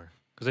anymore?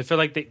 Because I feel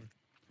like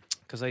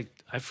because I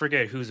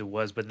forget whose it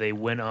was, but they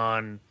went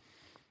on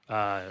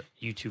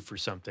YouTube for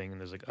something, and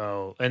there's like,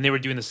 oh, and they were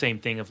doing the same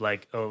thing of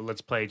like, oh,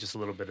 let's play just a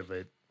little bit of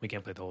it. We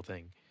can't play the whole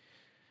thing.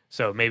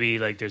 So maybe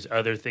like there's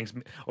other things,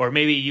 or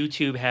maybe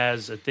YouTube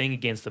has a thing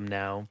against them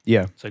now.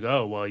 Yeah. It's like,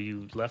 oh, well,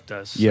 you left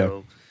us. Yeah.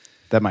 So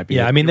That might be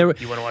Yeah, it. I mean, there were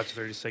you want to watch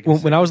 30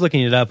 seconds? when I was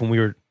looking it up, when we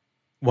were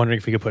wondering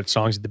if we could put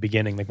songs at the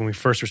beginning, like when we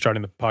first were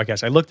starting the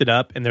podcast, I looked it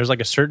up, and there's like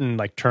a certain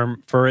like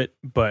term for it,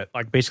 but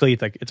like basically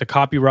it's like it's a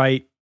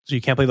copyright, so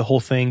you can't play the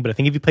whole thing. But I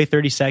think if you play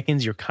 30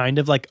 seconds, you're kind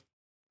of like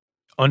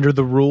under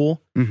the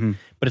rule, Mhm.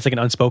 but it's like an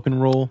unspoken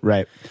rule.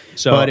 Right.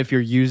 So But if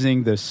you're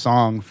using the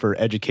song for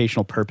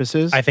educational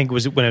purposes, I think it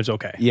was when it was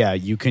okay. yeah,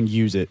 you can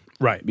use it.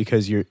 Right.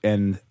 Because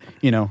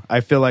I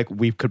feel like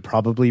we could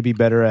probably be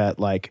better at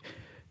like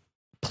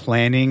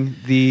planning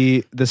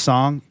the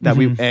song that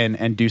we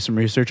and do some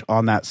research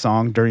on that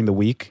song during the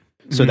week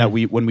so that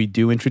when we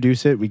do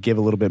introduce it, we give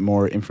a little bit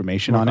more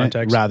information More on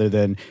context. it rather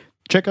than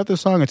check out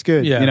this song, it's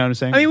good. Yeah. You know what I'm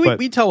saying? I mean, But-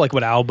 we tell like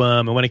what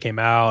album and when it came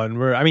out,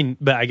 and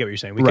but I get what you're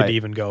saying. We Right. could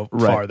even go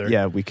right. farther.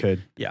 Yeah, we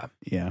could. Yeah.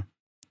 Yeah.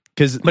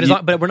 Cuz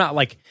But but we're not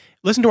like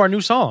listen to our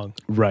new song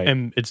right.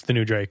 and it's the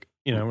new Drake.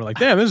 You know, we're like,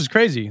 damn, this is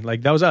crazy.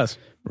 Like that was us.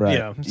 right. you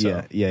know,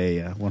 so-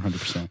 Yeah,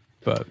 100%.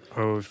 But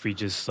or if we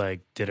just like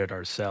did it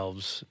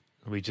ourselves,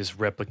 we just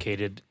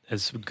replicated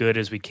as good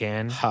as we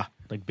can, Ha.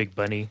 like Big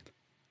Bunny.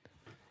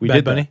 We Bad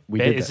did Bunny? that. We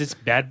Ba- did is that. this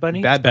Bad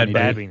Bunny? Bad Bunny,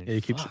 Bad dude. Bunny. yeah,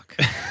 he keeps.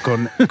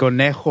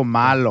 Conejo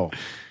malo.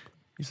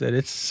 He said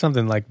it's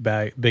something like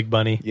Big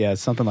Bunny. Yeah,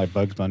 it's something like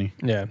Bugs Bunny.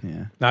 Yeah,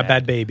 Yeah. not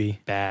Bad Baby.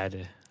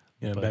 Bad.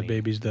 You know, Bunny. Bad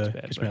Baby's the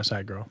Bad Kiss Me Bunny.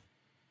 Outside girl.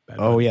 Bad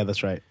Oh Bunny. yeah,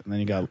 that's right. And then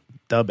you got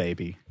the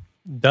baby.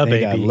 The They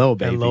got Baby, Lil and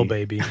Baby. Lil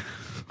Baby.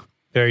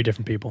 Very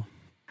different people.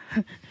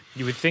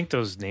 You would think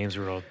those names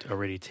were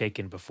already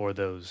taken before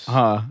those,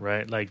 Huh.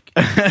 right? Like,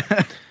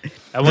 I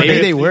wonder Maybe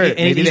if they were. And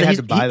Maybe they had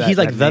to buy that. He's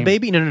like that the name.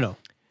 baby. No.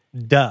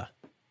 Duh.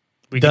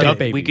 we the could,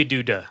 baby. We could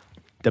do duh.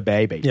 The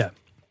baby. Yeah.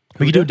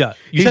 We could do duh.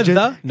 You He's said just,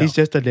 the? No. He's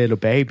just a little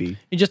baby.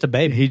 He's just a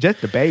baby. He's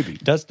just a baby.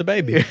 That's the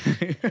baby.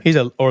 He's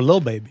or little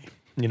baby.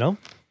 You know?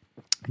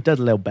 He does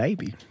a little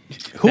baby.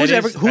 Who's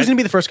is- going to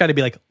be the first guy to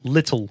be like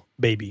little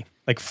baby?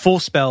 Like full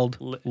spelled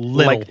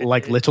little.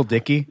 Like Little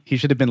Dicky. He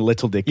should have been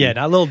Little Dicky. Yeah,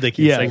 not little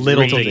Dicky. Yeah, It's like Like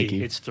little three,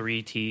 Dicky. It's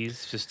 3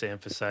 T's just to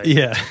emphasize.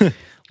 Yeah.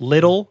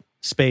 Little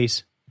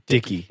space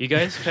Dicky. You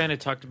guys kind of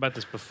talked about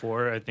this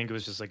before. I think it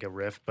was just like a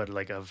riff, but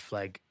like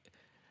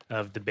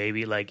of the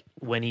baby, like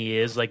when he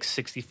is like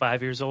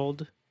 65 years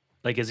old,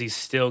 like is he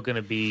still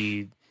gonna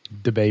be?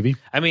 The baby.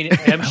 I mean,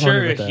 I'm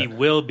sure about he that.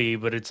 will be,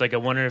 but it's like I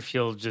wonder if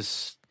he'll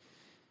just.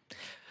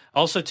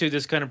 Also, too,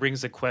 this kind of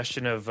brings the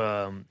question of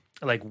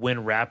like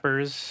when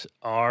rappers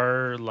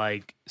are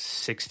like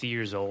 60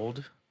 years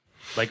old,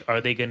 like are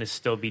they going to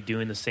still be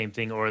doing the same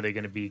thing, or are they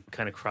going to be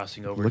kind of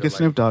crossing over? Look to at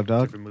Snoop Dogg,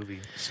 dog. different movie.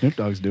 Snoop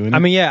Dogg's doing it. I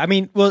mean, yeah. I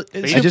mean, well,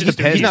 But it just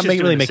depends. He's not just really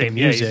doing the making same-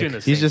 yeah, he's music. doing the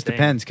He same just thing.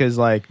 depends because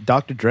like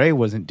Dr. Dre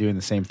wasn't doing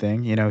the same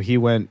thing. You know, he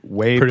went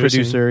way Producing.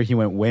 producer. He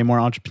went way more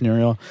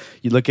entrepreneurial.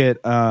 You look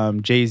at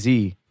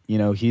Jay-Z. You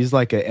know, he's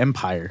like an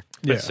empire.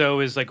 But Yeah. so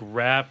is like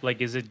rap,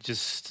 like is it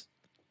just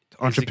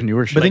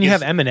Entrepreneurship. But then like you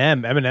have it's-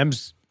 Eminem.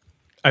 Eminem's,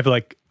 I feel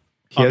like,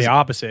 He on has- the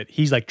opposite.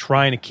 He's like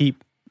trying to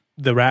keep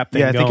the rap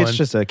thing Yeah, I think going. it's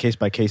just a case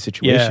by case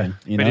situation.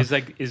 You know?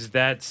 But is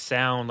that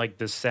sound like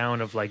the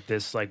sound of like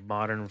this like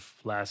modern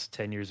last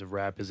 10 years of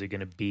rap? Is it going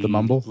to be The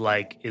mumble?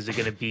 Like, is it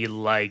going to be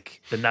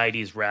like the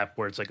 90s rap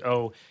where it's like,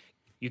 oh,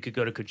 you could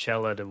go to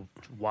Coachella to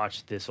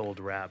watch this old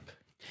rap?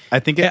 I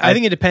think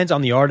it depends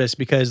on the artist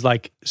because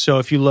like, so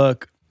if you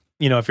look,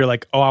 you know, if you're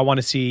like, oh, I want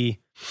to see,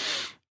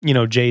 you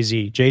know,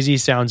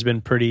 Jay-Z's sound's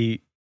been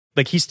pretty,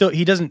 like he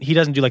doesn't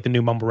do like the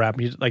new mumble rap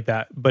music like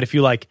that. But if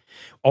you like,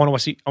 I want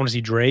to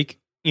see Drake,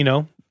 you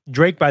know,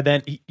 Drake by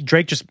then,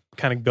 Drake just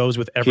kind of goes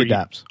with every. He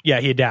adapts. Yeah,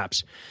 he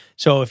adapts.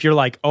 So if you're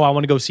like, oh, I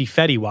want to go see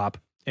Fetty Wap,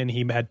 and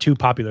he had 2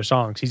 popular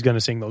songs, he's going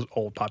to sing those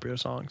old popular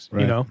songs,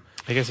 Right. you know?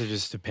 I guess it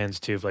just depends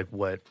too of like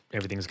what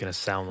everything's going to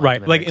sound like. Right.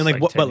 in the Like, next, and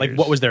like, what, 10 but like, years.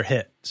 what was their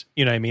hits?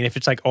 You know what I mean? If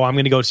it's like, oh, I'm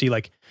going to go see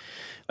like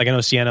I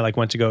know Sienna like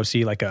went to go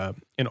see like an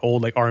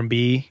old like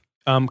R&B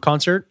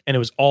concert, and it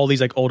was all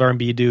these like old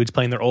R&B dudes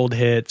playing their old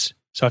hits.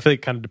 So I feel like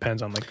it kind of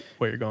depends on like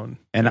where you're going.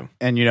 And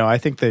you know, I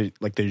think the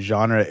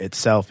genre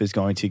itself is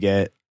going to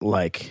get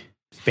like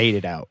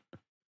faded out.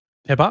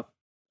 Hip hop?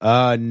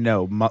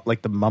 No,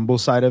 like the mumble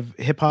side of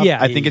hip hop. Yeah,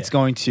 I think yeah. it's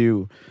going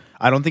to.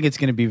 I don't think it's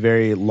going to be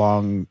very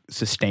long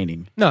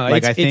sustaining. No,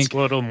 like it's- I think It's a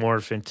little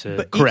morph into.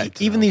 But Correct.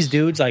 Even these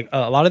dudes, like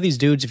a lot of these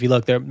dudes, if you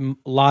look, they're a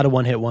lot of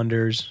one hit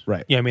wonders.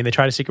 Right. Yeah, I mean, they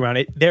try to stick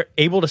around. They're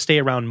able to stay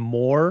around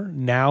more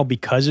now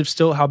because of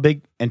still how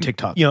big, and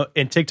TikTok. you know,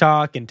 and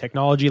TikTok and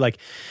technology. Like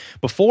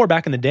before,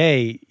 back in the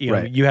day, you know,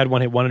 Right. you had one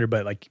hit wonder,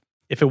 but like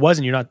if it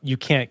wasn't, you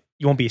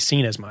won't be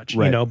seen as much,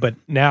 you Right. know. But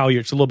now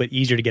it's a little bit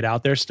easier to get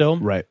out there still.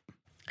 Right.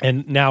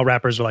 And now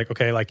rappers are like,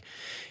 okay, like,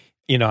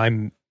 you know,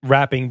 I'm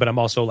rapping, but I'm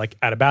also like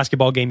at a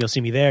basketball game. You'll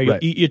see me there. Right.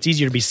 It's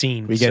easier to be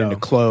seen. We get so. into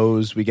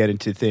clothes, we get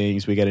into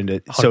things, we get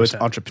into so it's 100%.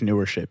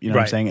 entrepreneurship, you know what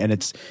Right. I'm saying? And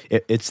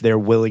it's their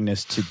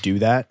willingness to do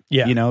that,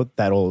 Yeah. you know,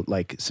 that'll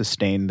like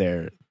sustain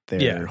their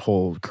Yeah.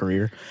 whole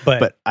career. But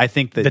But I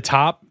think that the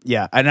top,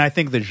 yeah, and I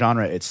think the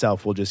genre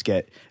itself will just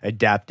get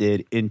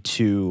adapted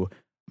into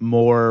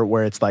more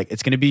where it's like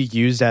it's going to be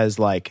used as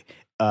like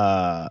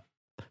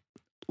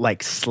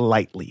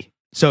slightly.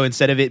 So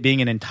instead of it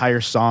being an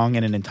entire song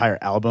and an entire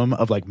album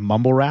of like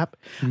mumble rap,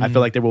 I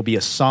feel like there will be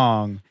a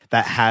song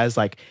that has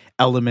like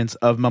elements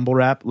of mumble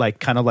rap, like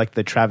kind of like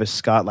the Travis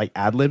Scott like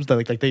ad libs,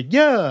 like the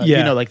Yeah. you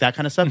know, like that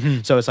kind of stuff.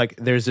 Mhm. So it's like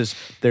there's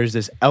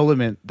this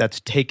element that's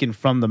taken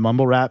from the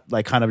mumble rap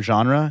like kind of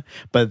genre,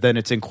 but then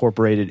it's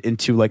incorporated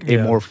into like a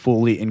Yeah. more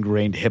fully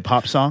ingrained hip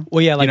hop song.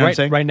 well, yeah, like You know what I'm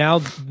saying? right now,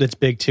 that's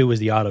big too is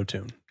the auto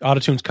tune. Auto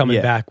tune's coming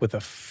Yeah. back with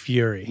a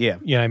fury. Yeah.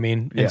 You know what I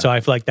mean? Yeah. And so I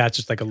feel like that's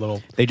just like a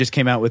little. They just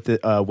came out with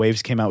the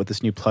Waves came out with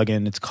this new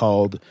plugin. It's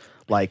called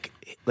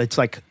it's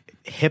like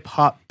hip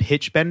hop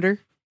pitch bender.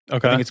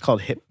 Okay. I think it's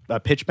called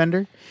pitch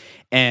bender.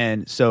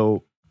 And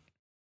so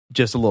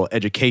just a little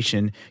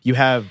education, you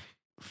have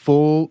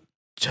full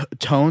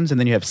tones and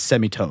then you have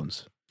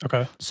semitones.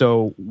 Okay.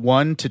 So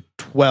 1 to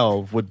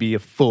 12 would be a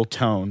full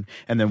tone,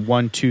 and then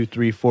 1, 2,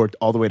 3, 4,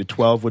 all the way to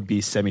 12 would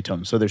be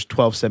semitones. So there's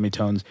 12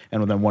 semitones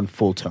and then 1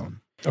 full tone.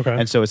 Okay.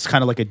 And so it's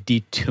kind of like a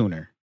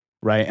detuner,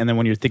 right? And then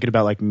when you're thinking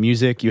about like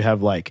music, you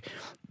have like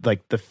the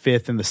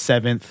 5th and the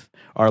 7th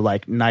are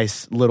like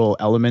nice little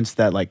elements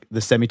that like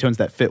the semitones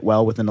that fit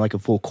well within like a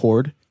full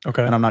chord.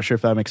 Okay. And I'm not sure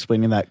if I'm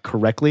explaining that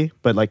correctly,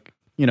 but like,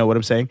 you know what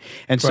I'm saying?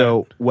 And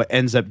so what it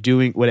ends up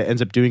doing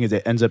is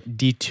it ends up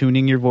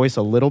detuning your voice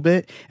a little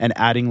bit and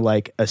adding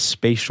like a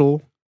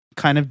spatial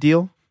kind of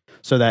deal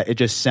so that it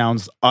just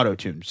sounds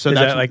auto-tuned. So Is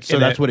that's that like so in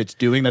that's it- what it's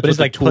doing. That's But what it's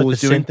the like tool put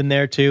is the doing. synth in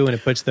there too, and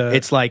it puts the.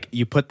 It's like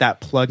you put that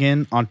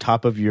plug-in on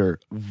top of your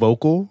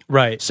vocal.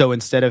 right. So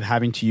instead of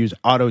having to use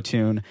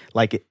auto-tune,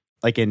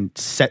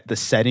 set the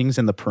settings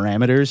and the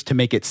parameters to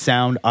make it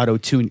sound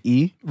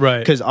auto-tune-y. Right.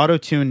 Because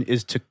auto-tune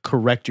is to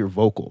correct your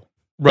vocal.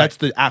 Right. That's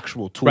the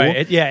actual tool.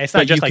 Right. It's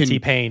not But just you like can-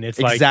 T-Pain. It's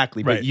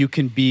exactly, like right. but you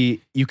can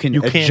You can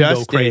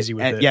adjust go crazy it,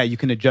 with and- it. Yeah, you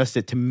can adjust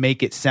it to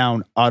make it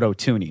sound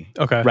auto-tuney.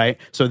 Okay. Right?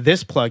 So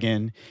this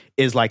plugin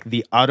is like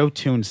the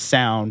auto-tune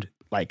sound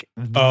like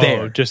Oh,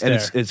 there. just and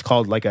there. It's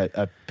called like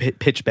a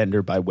pitch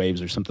bender by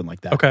Waves or something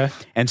like that. Okay.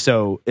 And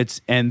so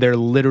they're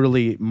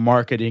literally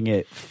marketing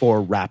it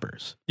for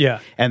rappers.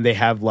 Yeah. And they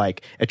have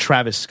like a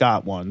Travis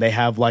Scott one. They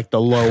have like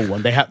the low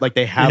one. They have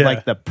Yeah.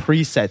 like the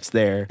presets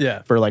there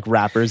Yeah. for like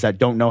rappers that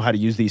don't know how to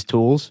use these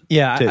tools.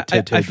 Yeah, to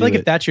I do feel like it.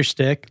 if that's your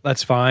stick,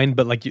 that's fine.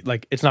 But like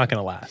it's not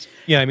gonna last.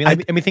 Yeah, I mean,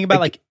 think about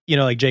like you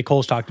know, like J.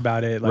 Cole's talked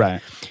about it. Like,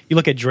 Right. You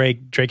look at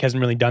Drake. Drake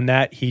hasn't really done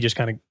that. He just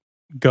kind of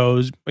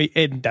goes,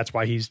 and that's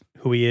why he's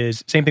who he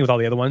is. Same thing with all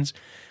the other ones.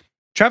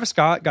 Travis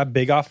Scott got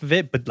big off of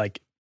it, but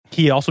like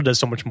he also does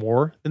so much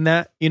more than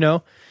that, you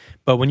know.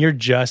 But when you're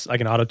just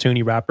like an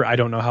auto-tuney rapper, I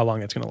don't know how long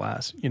that's gonna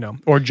last, you know,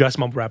 or just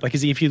mumble rap. Like,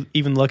 if you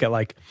even look at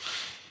like,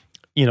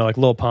 you know, like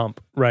Lil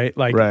Pump, right?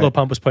 Like Right. Lil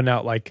Pump was putting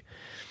out like,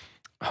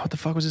 what the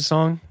fuck was his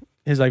song?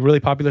 His like really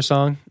popular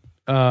song.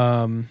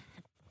 Lil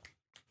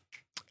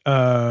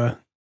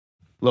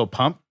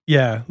Pump.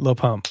 Yeah, Lil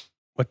Pump.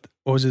 What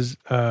was his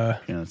Yeah,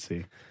 let's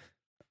see.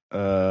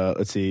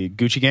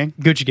 Gucci Gang.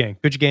 Gucci Gang.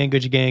 Gucci Gang,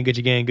 Gucci Gang,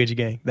 Gucci Gang, Gucci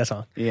Gang. That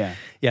song. Yeah.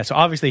 Yeah, so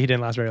obviously he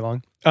didn't last very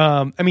long.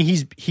 I mean,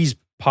 he's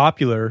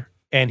popular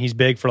and he's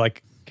big for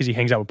like because he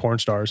hangs out with porn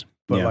stars.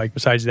 But Yeah. like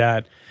besides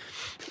that,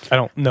 I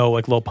don't know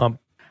like Lil Pump.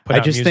 Put I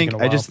out just music think in a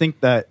while. I just think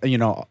that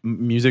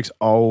music's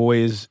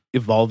always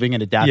evolving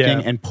and adapting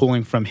Yeah. and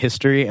pulling from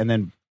history and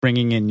then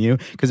bringing in new,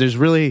 because there's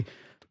really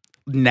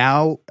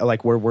now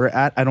like where we're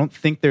at, I don't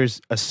think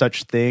there's a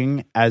such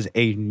thing as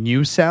a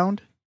new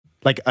sound,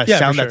 like a Yeah,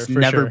 sound for that's sure, for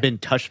never sure. been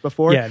touched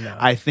before. Yeah, no.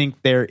 I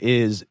think there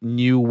is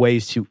new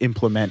ways to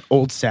implement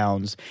old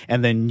sounds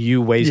and then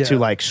new ways to Yeah.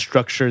 like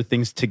structure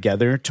things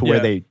together to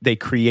where Yeah. they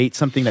create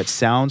something that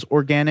sounds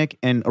organic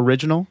and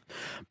original.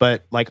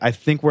 But like I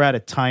think we're at a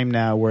time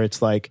now where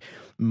it's like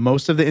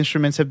most of the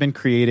instruments have been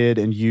created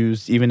and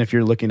used, even if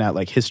you're looking at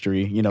like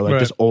history, like Right.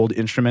 just old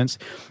instruments.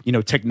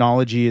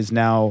 Technology is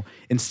now,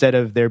 instead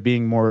of there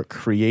being more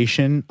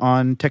creation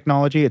on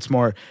technology, it's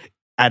more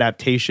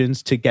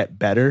adaptations to get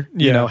better.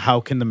 Yeah. How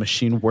can the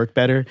machine work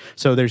better?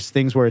 So there's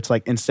things where it's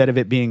like, instead of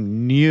it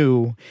being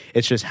new,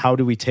 it's just how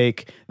do we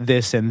take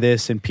this and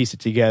piece it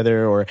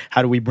together, or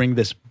how do we bring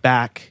this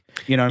back?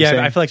 You know what I'm Yeah,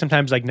 saying? I feel like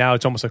sometimes like now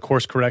it's almost a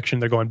course correction.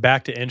 They're going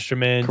back to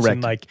instruments Correct.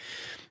 and like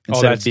all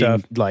Instead that of being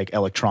stuff. like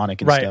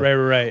electronic and Right. stuff.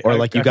 Or Or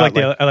like you I feel got like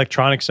the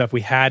electronic stuff.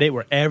 We had it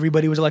where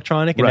everybody was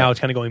electronic, and Right. now it's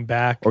kind of going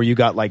back. Or you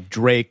got like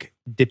Drake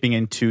dipping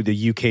into the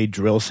UK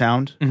drill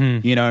sound.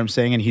 Mm-hmm. You know what I'm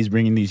saying? And he's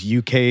bringing these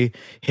UK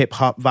hip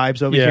hop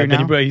vibes over Yeah. here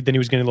now. Then he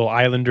was getting a little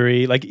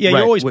islandery. Like you're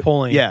Right. always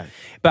pulling. Yeah.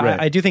 But Right.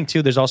 I do think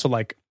too, there's also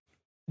like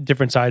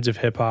different sides of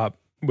hip hop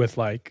with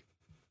like,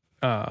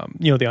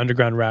 the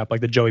underground rap,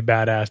 like the Joey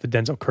Badass, the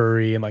Denzel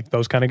Curry, and like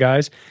those kind of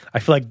guys. I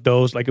feel like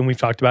those, like, and we've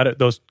talked about it,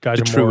 those guys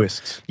The are more,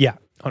 truest. yeah,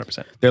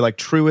 100%. They're like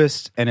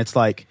truest, and it's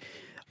like,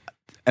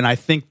 and I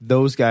think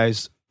those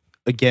guys,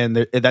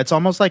 again, that's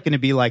almost like going to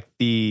be like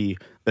the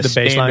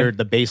standard,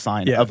 the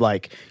baseline Yeah. of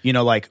like,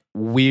 like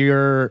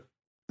we're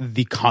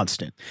the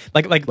constant.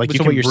 Like Like, you so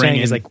can what you're bring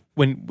saying is in- like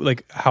when,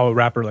 like how a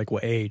rapper like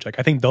will age. Like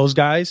I think those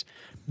guys,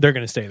 they're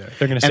gonna stay there.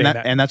 They're gonna stay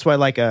that. And that's why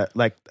like a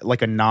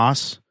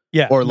Nas,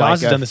 Yeah, or Nas like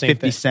has a done the same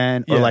 50 thing.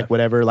 Cent, or Yeah. like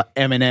whatever, like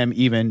Eminem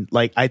even.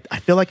 Like I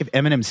feel like if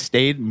Eminem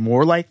stayed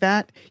more like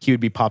that, he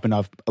would be popping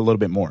off a little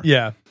bit more.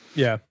 Yeah.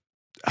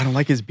 I don't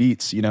like his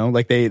beats,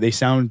 like they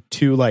sound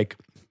too like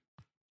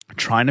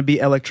trying to be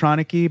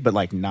electronic-y, but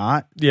like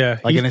not. Yeah.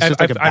 Like, and it's just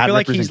like a I bad feel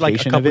like he's like a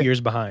representation of couple it. years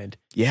behind.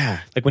 Yeah.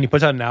 Like when he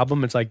puts out an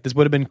album, it's like this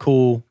would have been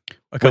cool a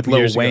With couple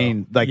Lil years Wayne,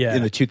 ago. like Yeah.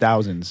 in the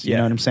 2000s. You Yeah.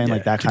 know what I'm saying? Yeah.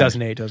 Like that kind of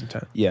 2008,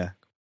 2010. Yeah.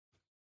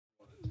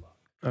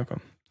 Okay.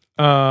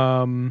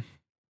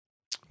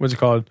 What's it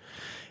called?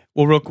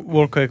 Well,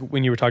 real quick,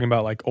 when you were talking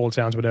about like old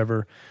sounds,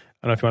 whatever.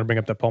 I don't know if you want to bring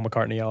up that Paul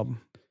McCartney album.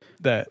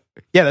 Yeah,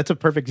 that's a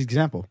perfect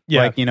example.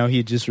 Yeah. Like,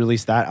 he just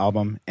released that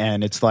album,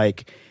 and it's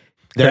like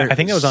I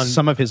think that was on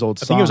some of his old I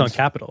songs. think it was on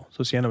Capitol.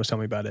 So Sienna was telling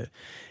me about it.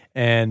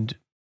 And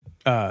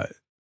Paul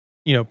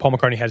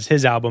McCartney has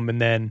his album, and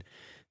then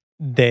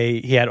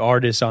he had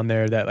artists on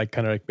there that like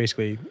kind of like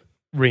basically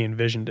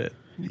re-envisioned it.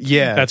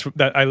 Yeah. That's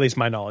at least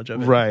my knowledge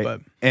of it. Right.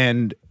 But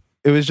And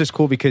it was just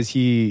cool because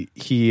he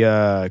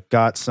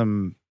got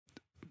some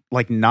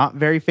like not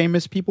very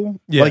famous people.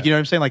 Yeah. Like, you know what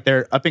I'm saying? Like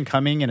they're up and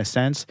coming in a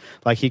sense.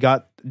 Like he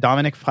got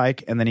Dominic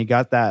Fike, and then he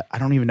got that, I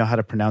don't even know how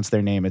to pronounce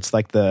their name. It's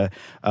like the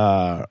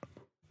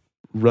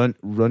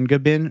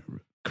Rungabin.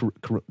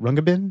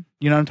 Rungabin?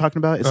 You know what I'm talking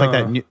about? It's like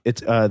that.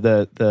 It's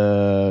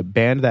the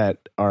band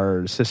that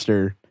our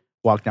sister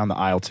walked down the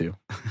aisle to.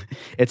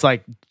 It's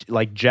like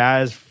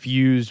jazz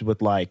fused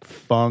with like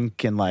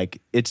funk, and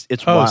like it's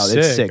wild.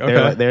 It's sick.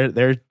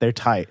 Okay. They're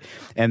tight,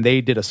 and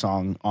they did a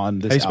song on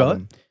this How you spell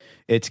album.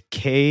 It's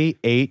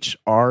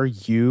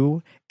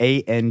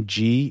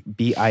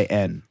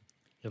KHRUANGBIN.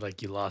 You're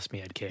like, you lost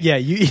me at K. yeah,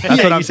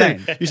 That's what I'm you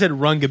said, saying. You said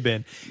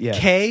Rungabin. Yeah.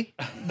 K?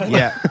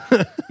 Yeah,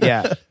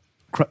 yeah.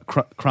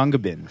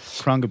 Krungabin.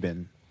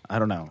 I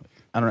don't know.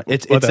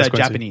 It's What that's Quincy?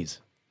 Japanese.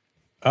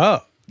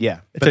 Oh.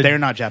 Yeah, It's but a- they're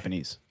not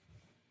Japanese.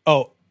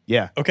 Oh.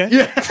 Yeah. Okay.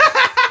 Yeah.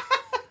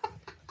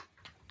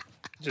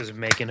 Just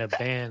making up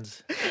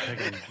bands.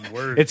 Making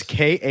words. It's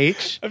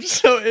KHRUANGBIN. I'm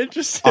so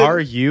interested.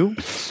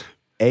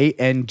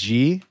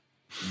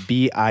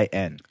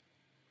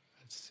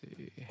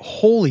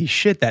 Holy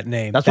shit, that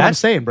name. That's what I'm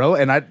saying, bro.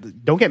 And I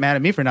don't get mad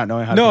at me for not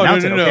knowing how to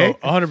pronounce it. Okay.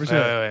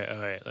 100%. All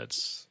right.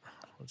 Let's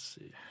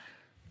see.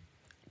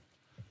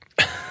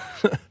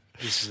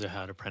 This is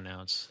how to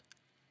pronounce.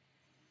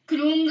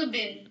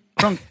 Krungbin.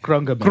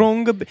 Krungabin.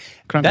 Krungabin.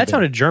 Krungabin. That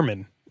sounded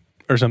German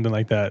or something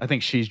like that. I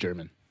think she's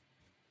German.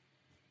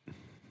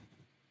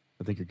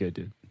 I think you're good,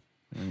 dude.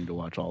 I need to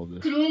watch all of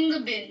this.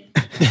 Krungbin.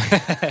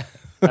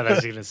 I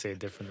was going to say it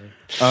differently.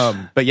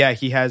 But yeah,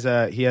 he has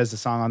a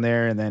song on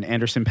there, and then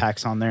Anderson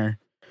 .Paak's on there.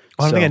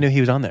 I don't think I knew he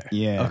was on there.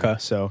 Yeah. Okay.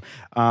 So,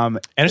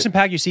 Anderson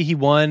 .Paak, you see, he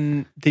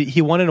won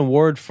an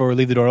award for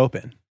Leave the Door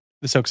Open,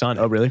 the Silk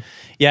Sonic. oh really?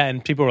 Yeah,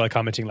 and people were like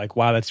commenting like,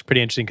 "Wow, that's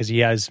pretty interesting," because he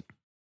has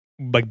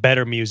like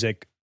better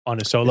music on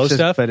his solo It's just-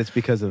 stuff. but it's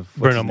because of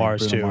what's Bruno his name?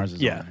 Mars Bruno too. Mars is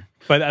on Yeah, there.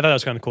 but I thought that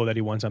was kind of cool that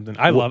he won something.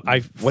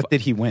 What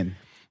did he win?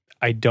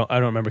 I don't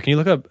remember. Can you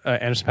look up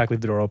Anderson .Paak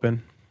Leave the Door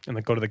Open and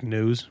like go to the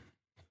news?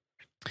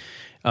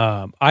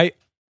 I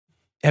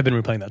have been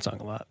replaying that song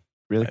a lot.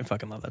 Really? I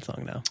fucking love that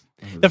song now.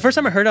 The first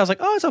time I heard it, I was like,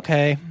 oh, it's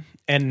okay.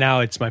 And now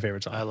it's my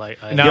favorite song.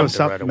 I No, Yo, loved it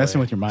stop right messing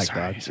away. with your mic,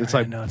 Sorry, dog. sorry, It's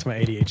like no, it's my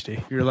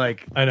ADHD. you're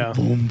like I know.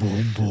 boom,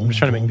 boom, boom. I'm just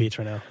trying to make boom. beats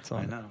right now. That's all.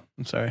 I know.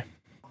 I'm sorry.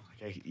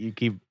 Okay, you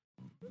keep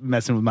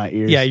messing with my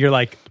ears. Yeah, you're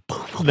like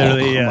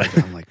literally. Oh Yeah. my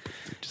God, I'm like,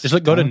 Just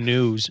look, go to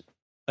news.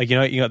 Like you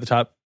know, you got the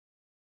top.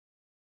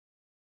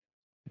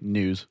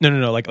 news. No.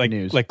 Like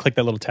News. like click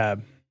that little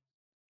tab.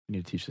 You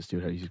need to teach this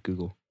dude how to use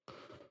Google.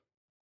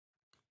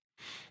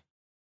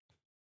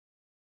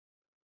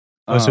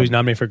 Oh, so he's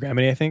nominated for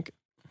Grammy, I think.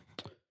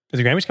 Is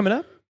the Grammys coming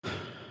up?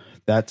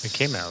 That's It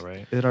came out,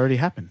 right? It already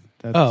happened.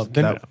 That's, Oh,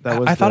 then that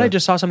was. I thought the- I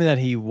just saw something that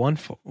he won,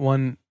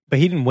 but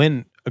he didn't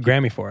win a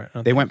Grammy for it. I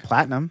don't They think. went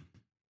platinum.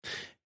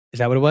 Is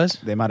that what it was?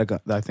 They might have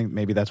got. I think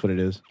maybe that's what it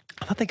is.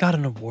 I thought they got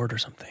an award or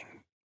something.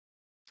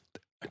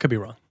 I could be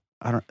wrong.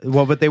 I don't.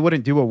 Well, but they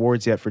wouldn't do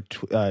awards yet for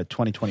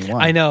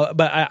 2021. I know,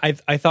 but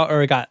I thought,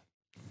 or it got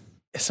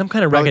some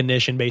kind of Probably-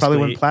 recognition. Probably Basically,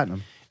 went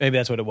platinum. maybe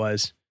that's what it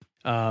was.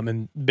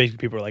 And basically,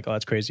 people were like, "Oh,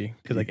 that's crazy,"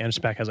 because like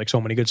Anderson .Paak has like so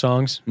many good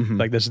songs. Mhm.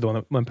 Like this is the one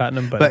that went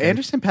platinum. But, But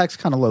Anderson .Paak's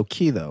kind of low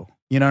key though.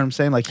 You know what I'm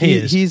saying? Like He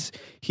is.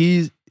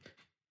 he's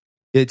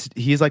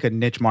like a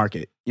niche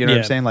market. You know what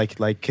Yeah. I'm saying? Like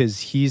because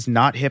he's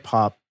not hip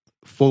hop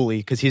fully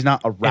because he's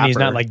not a rapper. and he's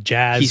not like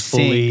jazz he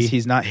fully. sings.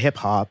 He's not hip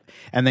hop,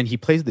 and then he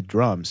plays the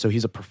drums, so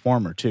he's a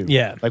performer too.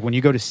 Yeah. Like when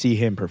you go to see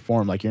him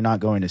perform, like you're not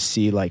going to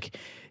see like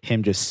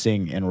him just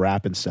sing and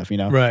rap and stuff, you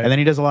know. Right. And then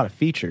he does a lot of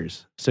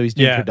features, so he's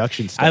doing Yeah.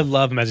 production stuff. I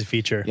love him as a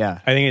feature. Yeah.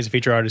 I think as a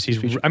feature artist, he's.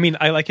 Feature- I mean,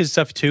 I like his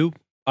stuff too,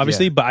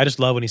 obviously, Yeah. but I just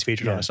love when he's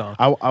featured Yeah. on a song.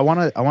 I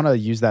want to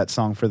use that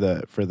song for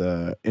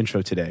the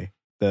intro today.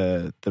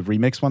 The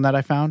remix one that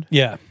I found.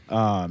 Yeah,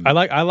 Um, I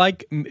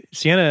like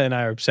Sienna and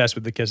I are obsessed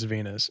with the Kiss of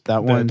Venus. That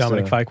the one's,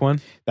 Dominic Fike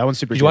one. that one's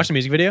super. Did good. you watch the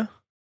music video?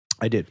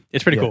 I did.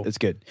 It's pretty Yeah, cool. It's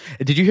good.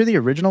 Did you hear the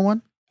original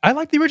one? I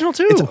like the original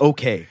too. It's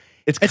okay.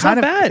 It's It's kind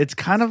not of bad. It's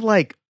kind of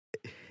like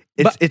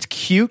But- it's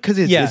cute because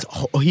Yeah.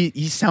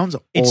 he sounds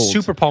It's old.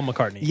 super Paul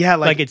McCartney. Yeah,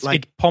 like- it's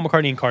Paul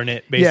McCartney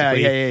incarnate,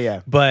 basically.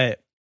 Yeah. But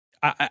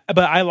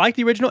I like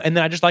the original, and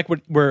then I just like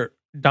where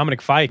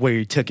Dominic Fike. Where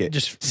you took it,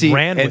 Just see,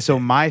 ran and with so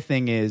it. my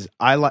thing is,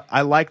 I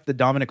like the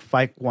Dominic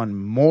Fike one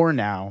more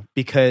now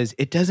because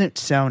it doesn't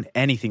sound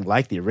anything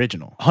like the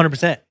original.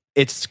 100%.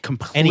 It's And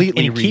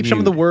completely he keeps some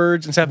of the renewed.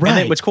 words and stuff. And Right.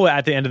 then what's cool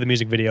at the end of the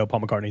music video, Paul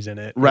McCartney's in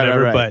it. Right.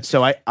 whatever, But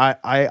So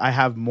I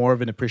have more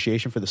of an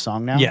appreciation for the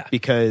song now. Yeah.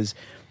 Because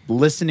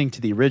listening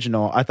to the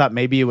original, I thought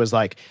maybe it was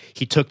like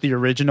he took the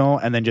original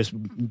and then just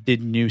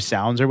did new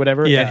sounds or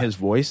whatever Yeah. in his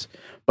voice.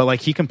 But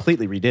like he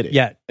completely redid it.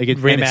 Yeah, Like it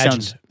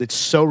reimagined. It's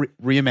so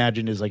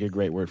reimagined is like a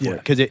great word for Yeah. it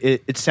because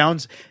it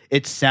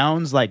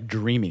sounds like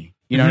dreamy.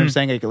 You know what I'm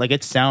saying? Like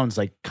it sounds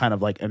like kind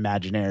of like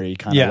imaginary,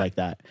 kind Yeah. of like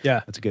that.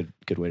 Yeah. That's a good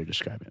way to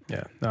describe it.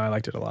 yeah, no, I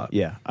liked it a lot.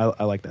 Yeah,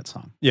 I like that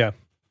song. Yeah.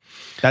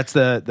 That's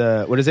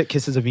the what is it?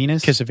 Kisses of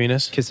Venus. Kiss of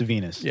Venus. Kiss of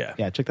Venus. Yeah.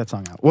 Yeah. Check that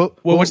song out. Well,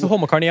 What's the whole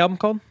McCartney album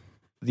called?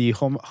 the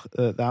home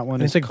that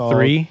one It's is like called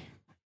 3. It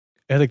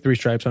had like 3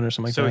 stripes on it or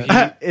something So like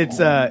that. it's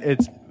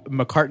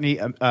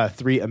McCartney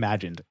 3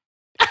 Imagined.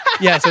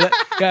 Yeah, so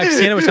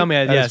Sienna was telling me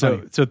that. That Yeah, is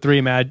funny. so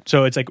 3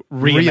 so it's like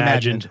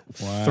reimagined.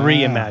 Wow.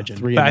 3 imagined.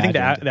 Three But I think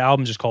Imagined. the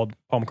album's just called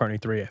Paul McCartney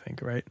 3, I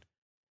think, right?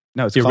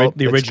 No, it's The, called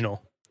the it's-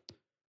 original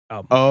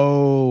album.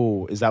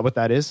 Oh, is that what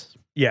that is?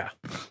 Yeah.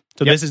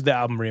 So Yep. this is the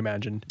album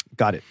reimagined.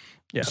 Got it.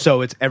 Yeah.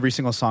 So it's every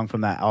single song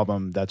from that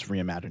album that's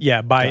reimagined.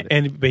 Yeah, Got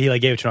it. but he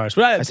like gave it to an artist.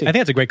 But I see. think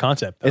that's a great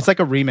concept. though. It's like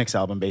a remix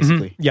album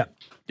basically. Yeah.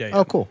 Yeah.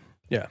 Oh, cool.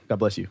 Yeah. God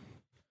bless you.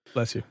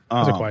 Bless you. That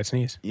was a Um, quiet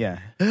sneeze. Yeah.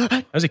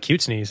 That was a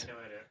cute sneeze.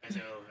 I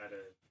know how to.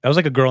 That was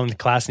like a girl in the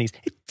class sneeze.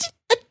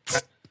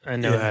 I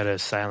know Yeah. how to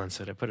silence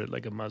it. I put it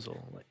like a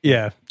muzzle.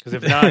 Yeah. Because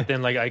if not,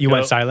 then like You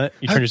went silent.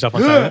 You turned yourself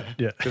on silent.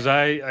 Yeah. Because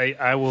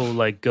I will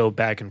like go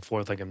back and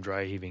forth like I'm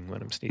dry heaving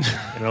when I'm sneezing,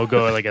 and it'll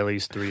go like at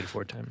least 3 to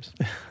 4 times.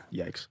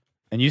 Yikes.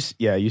 And you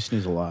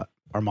sneeze a lot.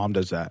 Our mom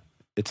does that.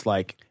 It's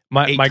like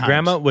My 8 times.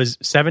 grandma was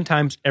 7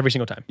 times every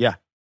single time.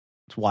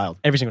 It's wild.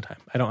 Every single time.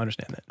 I don't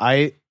understand that.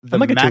 The I'm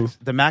like a max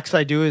 2. the max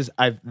I do is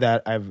I've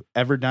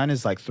ever done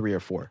is like 3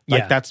 or 4. Like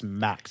Yeah. that's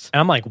max. And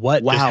I'm like,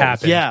 what just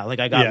happened? Yeah, like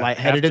I got Yeah.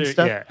 lightheaded and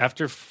stuff. Yeah,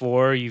 after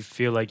 4, you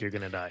feel like you're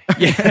gonna die.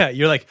 Yeah.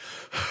 You're like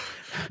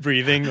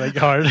breathing like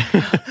hard.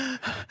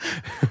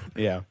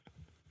 Yeah.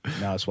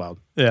 No, it's wild.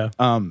 Yeah.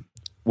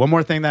 One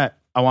more thing that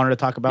I wanted to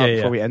talk about Yeah,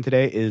 before yeah. we end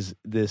today is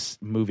this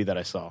movie that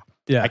I saw.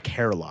 Yeah. I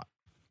care a lot.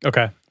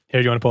 Okay.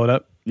 Here, do you want to pull it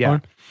up? Yeah.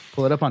 Lauren?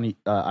 Pull it up on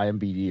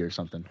IMDb or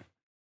something.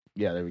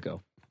 Yeah, there we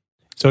go.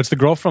 So it's the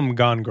girl from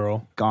Gone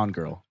Girl. Gone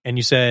Girl. And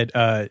you said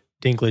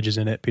Dinklage is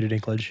in it, Peter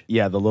Dinklage.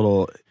 Yeah, the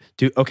little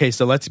dude. Okay,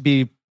 so let's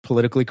be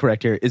politically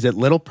correct here. Is it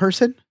little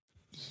person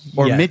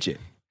or Yeah. midget?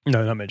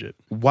 No, not midget.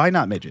 Why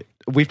not midget?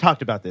 We've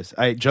talked about this.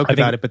 I joked I think-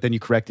 about it, but then you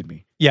corrected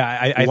me.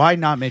 Yeah, Why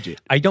not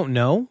midget? I don't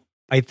know.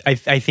 I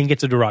think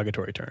it's a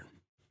derogatory term.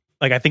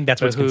 Like I think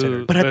that's what's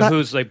considered. But I thought-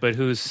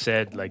 who's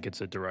said like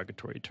it's a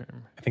derogatory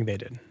term? I think they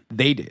did.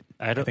 They did.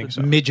 I don't think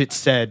so. Midget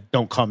said,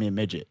 "Don't call me a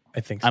midget. I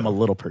think so. I'm a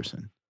little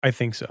person." I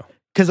think so.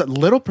 Because a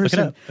little Look it person,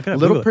 up. Look it up.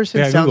 little Google it. person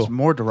Yeah, sounds Google.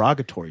 more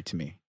derogatory to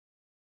me.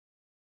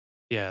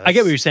 Yeah, I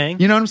get what you're saying.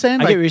 You know what I'm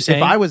saying? I get what you're saying.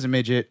 If I was a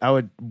midget, I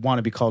would want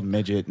to be called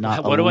midget,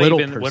 not what a do I little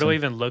even person. what do I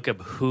even look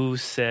up? Who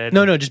said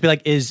No, just be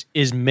like, is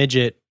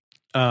midget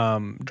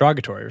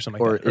derogatory or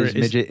something or like that? is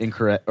midget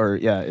incorrect? Or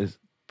is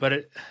But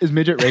it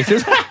midget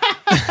racist?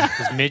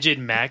 is midget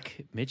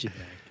Mac.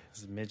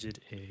 Is midget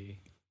a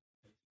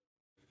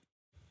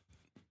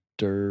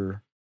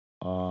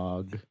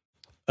Derog.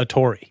 a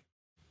Tory?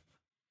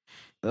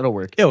 That'll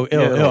work. It'll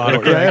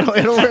autocorrect.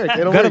 It'll work.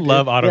 It'll Gotta work.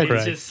 love Yeah,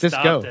 autocorrect. Just Just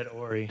stopped go. at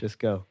Ori. Just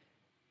go.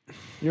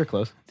 You're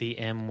close. The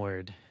M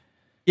word.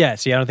 Yeah,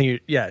 see, I don't think you're.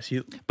 Yes,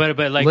 you. But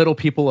like Little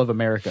people of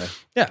America.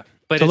 Yeah,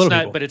 but to it's little not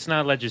people. but it's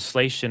not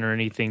legislation or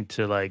anything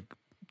to like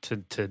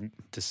to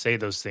say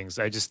those things.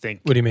 I just think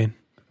What do you mean?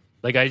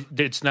 like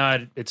it's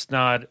not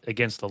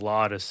against the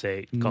law to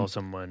say call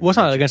someone. Well, it's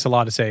not against the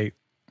law to say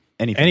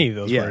Anything. any of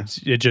those Yeah.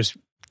 words. It just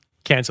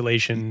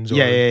cancellations. Or,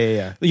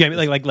 Yeah. Yeah,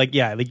 like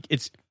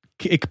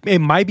it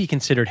might be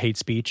considered hate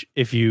speech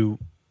if you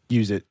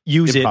Use it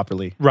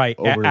improperly, right?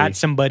 overly. Add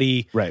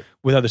somebody Right.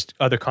 with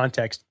other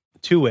context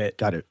to it.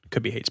 Got it.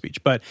 Could be hate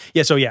speech, but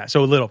so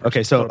a little. Person,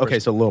 Okay, so little person.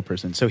 so little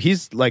person. So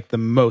he's like the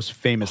most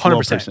famous little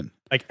 100%, person.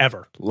 like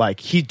ever. Like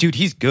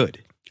he's good.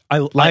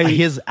 I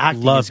his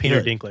acting love is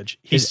Peter good. Dinklage.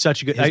 He's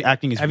such a good. His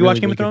acting is. Have you watched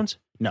really, Game of really Thrones?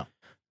 good. No,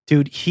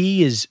 Dude,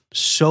 he is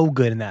so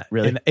good in that.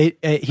 Really? And he's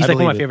I like one of believe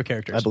my it. favorite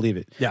characters. I believe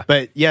it. Yeah.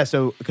 But yeah,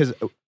 so because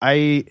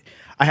I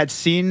had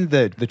seen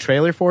the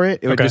trailer for it.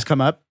 It would Okay. just come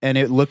up and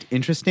it looked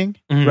interesting,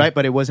 Mhm. right?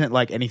 But it wasn't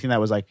like anything that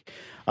was like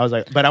I was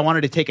like, but I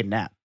wanted to take a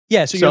nap.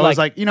 Yeah, so So you're I was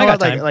like, you know I what,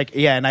 got time. like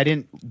yeah, and I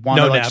didn't want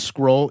No to like nap.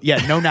 scroll.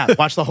 Yeah, no nap.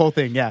 Watch the whole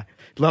thing. Yeah,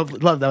 love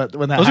that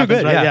when that Those are happens.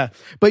 good, Right? yeah.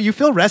 But you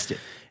feel rested.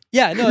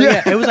 Yeah, no,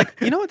 yeah. It was like,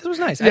 you know what? This was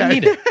nice. I didn't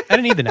need it. I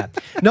didn't need the nap.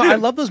 No, I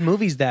love those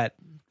movies that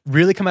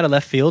really come out of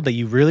left field that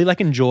you really like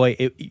enjoy.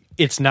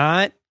 It's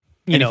not,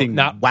 Anything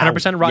not wow.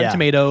 100% Rotten Yeah.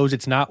 Tomatoes.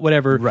 It's not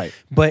whatever. Right.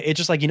 But it's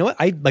just like, you know what?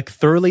 I like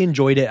thoroughly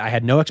enjoyed it. I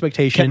had no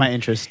expectation. Kept my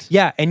interest.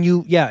 Yeah, and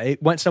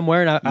it went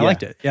somewhere and I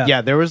liked it. Yeah.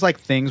 Yeah, there was like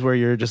things where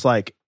you're just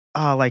like,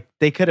 oh, like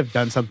they could have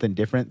done something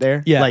different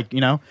there. Yeah. Like,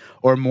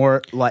 or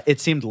more like it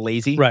seemed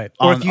lazy. Right.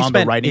 On, Or if you on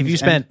the writing.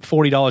 spent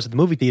 $40 at the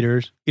movie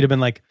theaters, you'd have been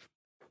like,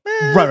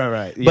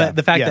 Right. Yeah. But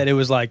the fact Yeah. that it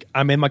was like,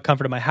 I'm in my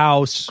comfort of my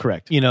house.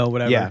 Correct.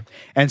 Whatever. Yeah.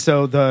 And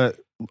so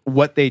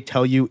what they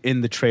tell you in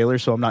the trailer,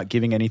 so I'm not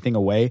giving anything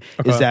away,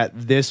 is that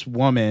this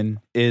woman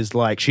is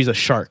like, she's a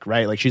shark,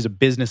 right? Like she's a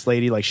business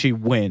lady, like she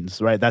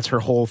wins, right? That's her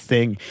whole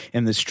thing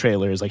in this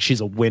trailer is like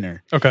she's a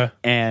winner. Okay.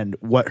 And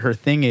what her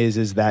thing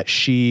is that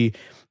she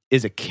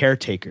is a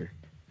caretaker,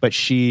 but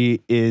she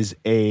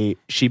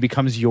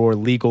becomes your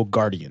legal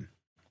guardian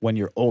when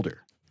you're older.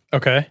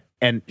 Okay.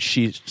 And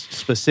she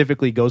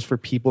specifically goes for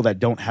people that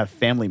don't have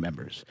family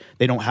members.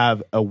 They don't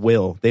have a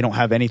will. They don't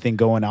have anything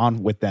going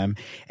on with them.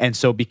 And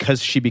so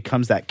because she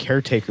becomes that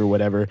caretaker or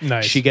whatever,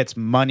 Nice. she gets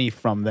money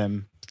from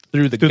them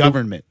through the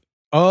government.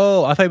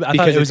 I thought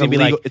it was going to be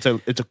like,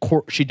 it's a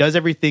court. She does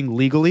everything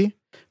legally,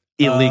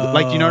 illegal.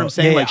 Like, you know what I'm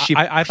saying? Yeah, like she,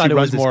 I thought she it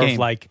was runs this more game. of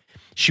like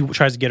she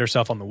tries to get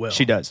herself on the will.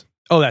 She does.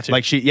 Oh, that's it.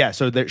 Like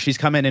so she's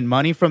coming in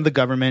money from the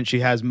government. She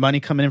has money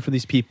coming in from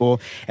these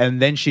people,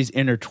 and then she's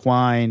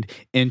intertwined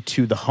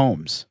into the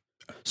homes.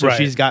 So Right.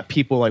 she's got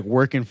people like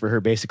working for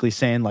her, basically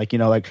saying like,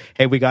 like,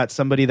 hey, we got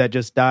somebody that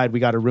just died. We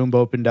got a room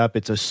opened up.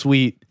 It's a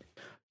suite.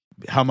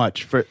 How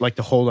much for like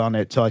to hold on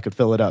it till I could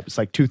fill it up? It's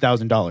like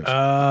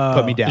 $2,000.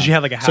 Put me down. Does she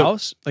have like a So-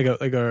 house? No,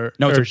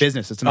 it's a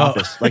business. It's an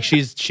office. Like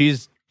she's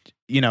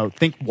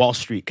think Wall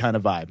Street kind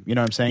of vibe. You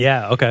know what I'm saying?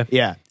 Yeah. Okay.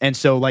 Yeah. And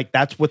so like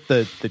that's what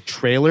the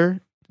trailer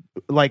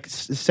like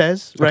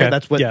says, right?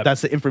 Okay.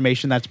 That's the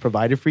information that's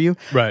provided for you.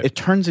 Right. It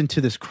turns into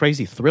this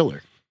crazy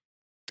thriller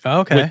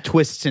Okay. with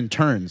twists and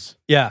turns.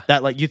 Yeah.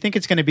 That like you think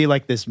it's going to be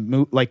like this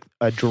like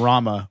a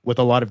drama with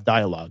a lot of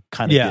dialogue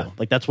kind of Yeah. deal.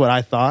 Like that's what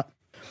I thought.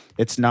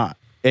 It's not.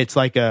 It's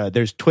like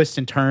there's twists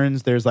and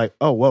turns. There's like,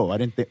 oh whoa, I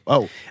didn't think.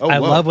 I I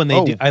love when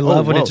they do. I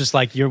love when whoa. it's just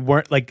like you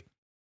weren't like,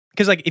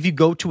 because like if you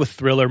go to a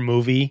thriller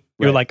movie,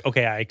 you're Right. like,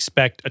 okay, I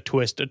expect a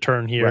twist, a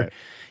turn here. Right.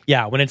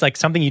 Yeah. When it's like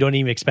something you don't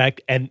even expect,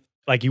 and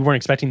like you weren't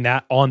expecting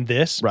that on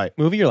this Right.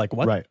 movie, you're like,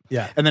 what? Right.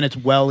 Yeah. And then it's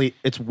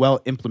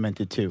well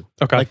implemented too.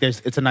 Okay. Like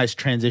it's a nice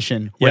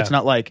transition where Yeah. it's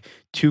not like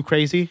too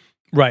crazy.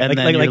 Right. And Like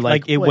then you're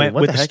like it wait, went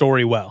what with the the heck?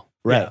 story well.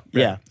 Right.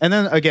 Yeah. And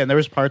then again, there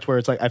was parts where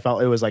it's like I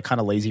felt it was like kind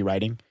of lazy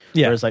writing.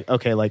 Yeah. Where it's like,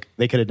 okay, like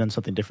they could have done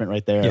something different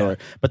right there. Yeah.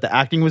 But the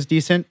acting was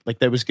decent. Like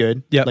that was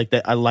good. Yep. Like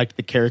I liked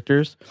the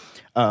characters.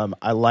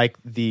 I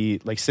liked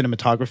the like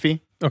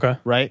cinematography. Okay.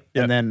 Right.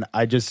 Yep. And then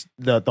I just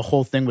the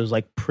whole thing was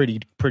like pretty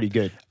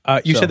good.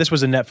 You So- said this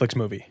was a Netflix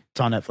movie.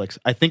 It's on Netflix.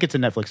 I think it's a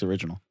Netflix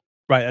original.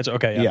 Right. That's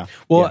okay. Yeah. Yeah.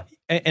 Well,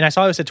 and I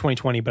saw it said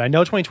 2020, but I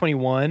know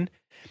 2021.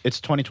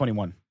 It's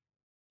 2021.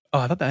 Oh,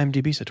 I thought the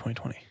IMDb said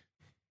 2020.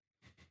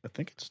 I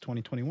think it's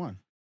 2021.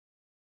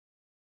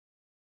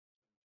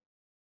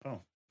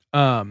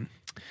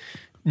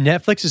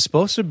 Netflix is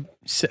supposed to.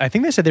 I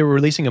think they said they were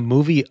releasing a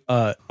movie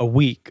a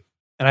week,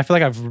 and I feel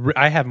like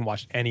I haven't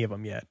watched any of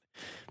them yet.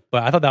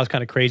 But I thought that was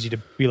kind of crazy to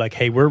be like,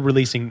 hey,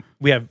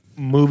 we have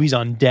movies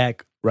on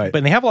deck, Right.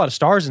 But they have a lot of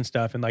stars and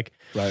stuff, and like,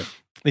 Right.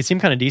 they seem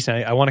kind of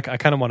decent. I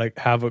kind of want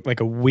to have like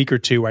a week or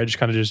two where I just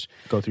kind of just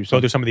Go through go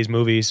through some of these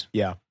movies.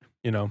 Yeah.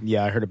 You know.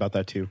 Yeah, I heard about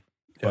that too.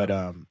 Yeah.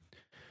 But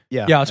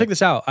yeah. Yeah, I'll check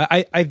this out.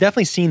 I've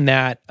definitely seen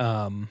that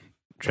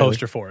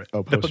poster for it.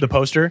 Oh, The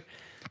poster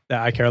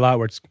that I Care a Lot,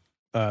 where it's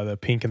the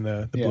pink and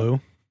the Yeah.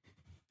 blue.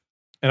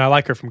 And I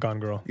like her from Gone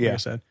Girl. Like Yeah. I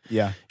said.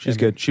 Yeah, she's And-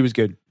 good. She was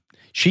good.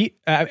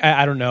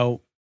 I don't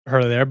know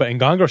her there, but in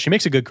Gone Girl, she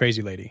makes a good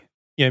crazy lady.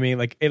 You know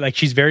what I mean? Like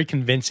she's very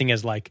convincing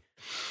as like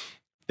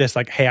this,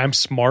 like, hey, I'm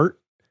smart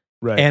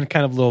Right. and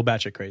kind of a little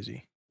batshit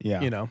crazy.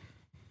 yeah. You know?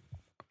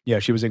 Yeah,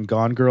 she was in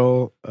Gone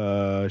Girl.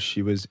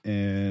 She was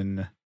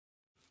in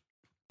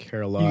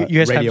Carola. You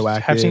guys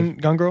Radioactive. have seen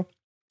Gone Girl?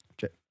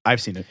 I've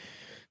seen it.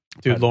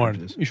 Dude, I've Lauren,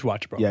 heard this. you should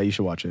watch it, bro. Yeah, you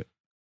should watch it.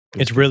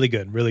 It's really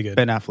good. Really good.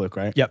 Ben Affleck,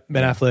 right? Yep.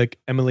 Ben Affleck,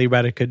 Emily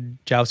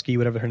Ratajkowski,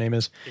 whatever her name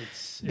is.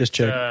 This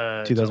chick.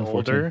 It's 2014.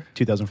 older.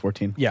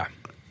 2014. Yeah.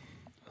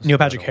 Neil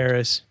Patrick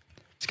Harris.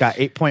 It's got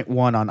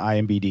 8.1 on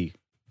IMDb.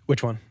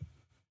 Which one?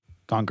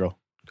 Gone Girl.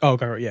 Oh,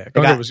 Gone Girl. Yeah. It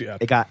Gone Girl got, was, yeah.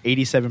 it got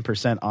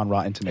 87% on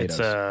Rotten Tomatoes.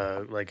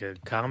 It's like a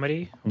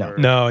comedy. No. Or-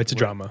 No, it's a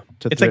drama.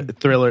 It's it's like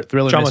thriller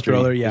drama mystery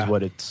thriller, yeah. is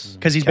what it's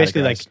because he's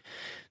basically like, categorized.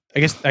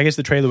 I guess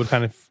the trailer would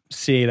kind of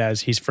see it as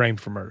he's framed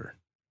for murder,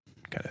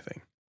 kind of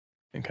thing,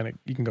 and kind of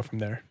you can go from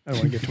there. I don't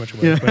want to give too much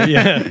away, but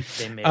yeah.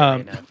 They may,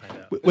 Um, or may not find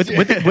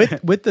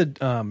out. With the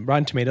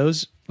Rotten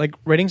Tomatoes like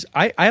ratings,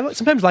 I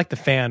sometimes like the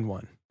fan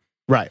one,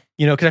 right.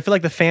 you know, because I feel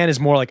like the fan is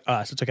more like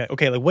us. It's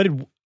okay, like what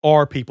did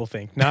our people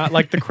think, not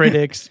like the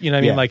critics, you know what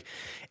I mean? Yeah. Like,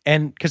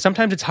 and because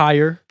sometimes it's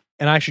higher,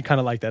 and I should kind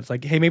of like that. It's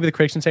like, hey, maybe the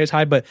critics can say it's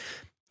high, but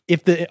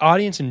if the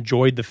audience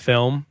enjoyed the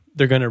film,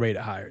 they're gonna rate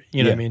it higher.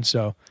 You know what I Yeah. mean?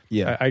 So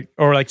Yeah. I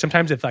or like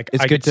sometimes if like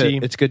It's I good could see,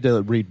 it's good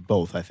to read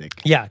both, I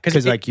think. yeah,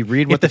 Because like you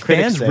read if what the, the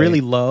critics fans say.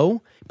 really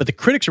low, but the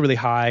critics are really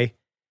high,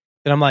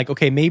 then I'm like,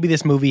 okay, maybe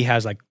this movie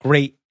has like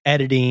great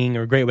editing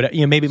or great whatever.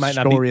 You know, maybe it might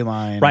not be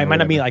storyline. right. or It might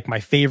not be whatever. like my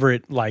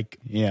favorite like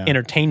yeah.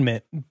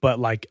 entertainment, but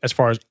like as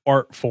far as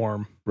art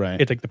form, right.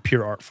 it's like the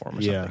pure art form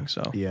or Yeah. something.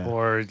 So yeah.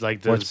 Or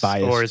like Or it's this,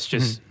 biased. or it's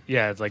just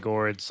it's like,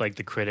 or it's like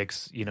the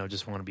critics,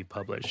 just want to be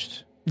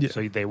published. Yeah.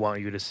 So they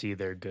want you to see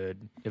they're good.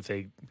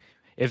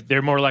 If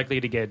they're more likely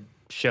to get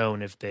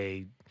shown if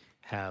they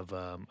have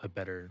a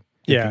better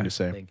yeah, thing to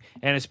say. thing,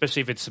 and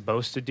especially if it's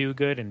supposed to do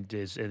good and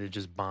it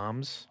just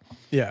bombs,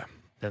 yeah,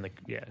 then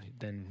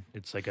then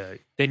it's like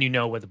then you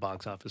know what the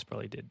box office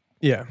probably did.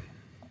 yeah.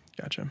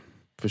 Gotcha.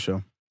 For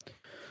sure.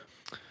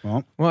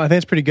 Well, Well, I think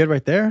it's pretty good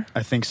right there.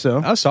 I think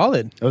so. That was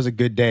solid. That was a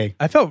good day.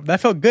 That felt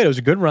good. It was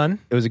a good run.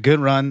 It was a good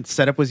run.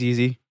 Setup was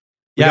easy.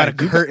 We got a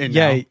curtain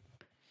Yeah. now.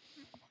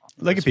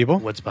 Look at people.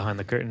 What's behind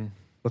the curtain?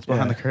 What's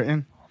behind Yeah. the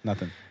curtain?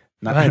 Nothing.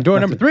 Door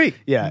number 3.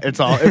 Yeah, it's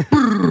all it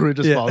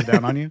just Yeah. falls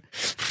down on you.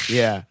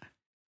 Yeah.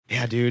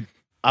 Yeah, dude.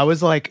 I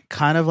was like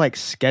kind of like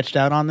sketched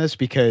out on this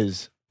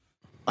because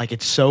like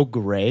it's so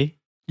gray.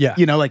 Yeah.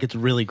 Like it's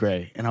really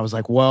gray. And I was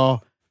like,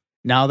 well,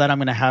 now that I'm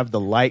gonna have the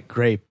light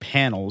gray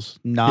panels,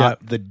 not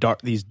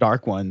these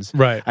dark ones,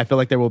 Right. I feel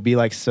like there will be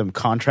like some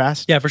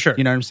contrast. Yeah, for sure.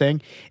 You know what I'm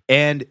saying?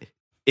 And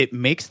it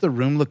makes the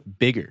room look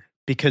bigger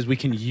because we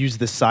can use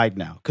the side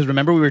now. Because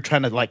remember, we were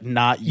trying to like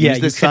not use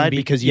you this couldn't side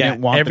because you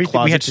didn't want the everything.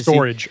 closet We had to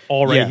storage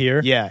all right yeah,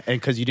 here. Yeah, and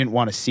because you didn't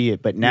want to see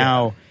it, but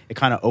now it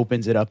kind of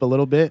opens it up a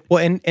little bit. Well,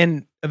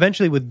 and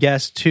eventually with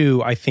guests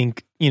too, I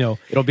think It'll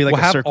be like we'll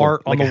a have circle,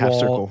 art like on a the half wall.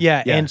 circle.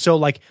 Yeah, and so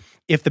like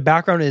if the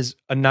background is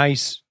a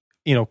nice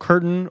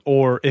curtain,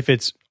 or if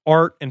it's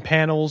art and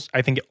panels,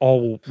 I think it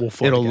all will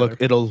flow together.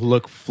 it'll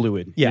look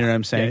fluid. Yeah. You know what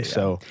I'm saying? Yeah.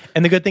 So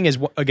And the good thing is,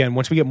 again,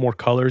 once we get more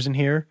colors in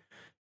here,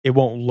 it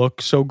won't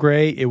look so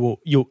gray. It'll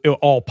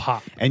all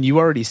pop. and you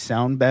already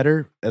sound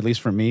better, at least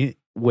for me,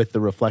 with the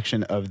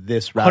reflection of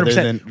this rather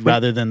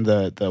 100%. than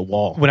the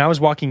wall. When I was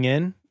walking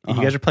in, and you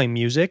Uh-huh. guys are playing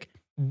music,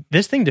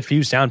 this thing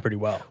diffused sound pretty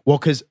well. Well,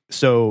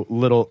 so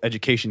little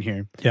education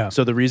here. Yeah.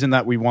 So the reason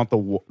that we want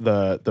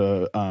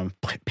the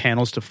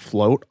panels to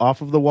float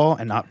off of the wall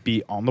and not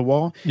be on the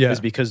wall Yeah. is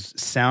because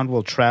sound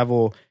will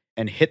travel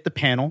and hit the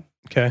panel.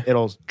 Okay.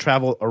 It'll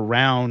travel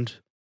around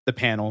the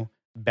panel,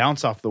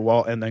 bounce off the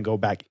wall, and then go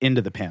back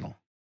into the panel.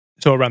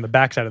 So around the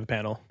back side of the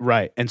panel.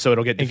 Right. And so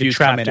it'll get And get diffused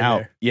trapped coming in out.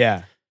 there.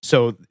 Yeah.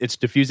 So it's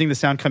diffusing the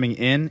sound coming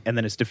in and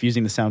then it's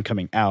diffusing the sound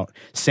coming out.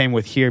 Same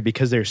with here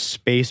because there's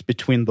space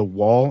between the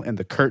wall and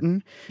the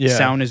curtain. Yeah.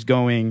 Sound is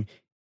going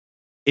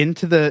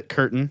into the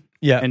curtain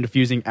Yeah. and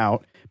diffusing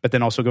out, but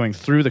then also going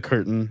through the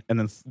curtain and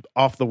then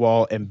off the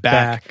wall and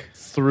back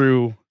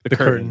through the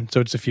curtain.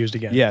 So it's diffused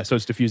again. Yeah. So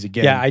it's diffused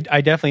again. Yeah.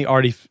 I definitely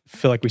already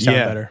feel like we sound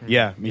yeah. better.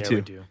 Yeah. Me too.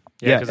 We do.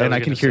 Yeah. 'cause And was I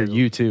can gonna hear say,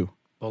 you too.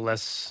 well,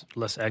 less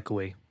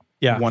echoey.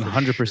 Yeah.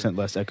 100%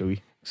 less echoey.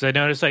 Because I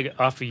noticed like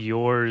off of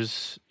your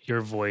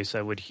voice,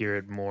 I would hear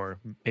it more.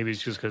 Maybe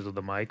it's just because of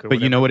the mic. Or But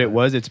you know what whatever, it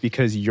was? It's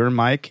because your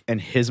mic and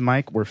his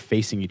mic were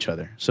facing each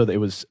other. So it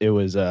was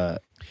Yeah,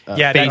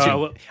 that-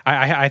 phasing.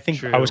 I think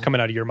True. I was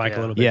coming out of your mic a Yeah.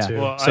 little bit Yeah. too.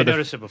 Well, So I the-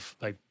 noticed it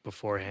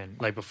beforehand,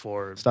 like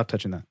before. Stop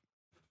touching that.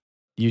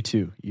 You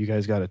too. You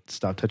guys got to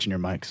stop touching your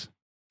mics.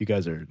 You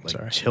guys are like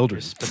Sorry.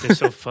 children. But they're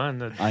so fun.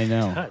 To I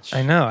know. touch.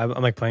 I know.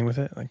 I'm like playing with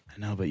it. Like, I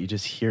know, but you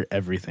just hear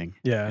everything.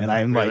 yeah. And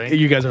I'm Really? like,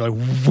 you guys are like,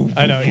 woof,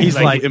 I know. He's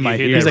Like, like, you in my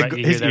hear ears. he's that like, right-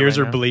 you his hear that ears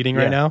right are now? bleeding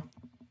Yeah. right now.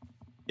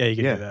 Yeah, you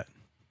can Yeah. do that.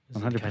 Is it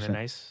 100%. Kind of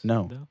nice.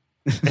 No. though?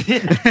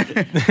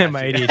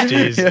 My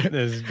ADHD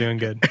is doing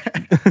good.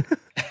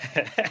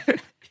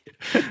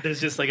 There's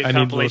just like I a need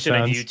little compilation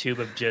on sounds. YouTube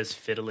of just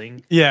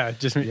fiddling. Yeah,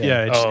 just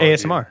yeah, just Oh,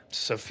 ASMR. dude.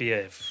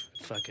 Sophia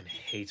fucking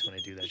hates when I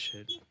do that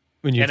shit.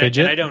 When you And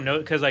fidget. I don't know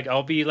because like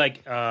I'll be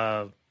like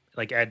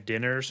at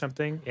dinner or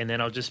something, and then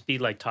I'll just be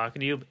like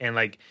talking to you and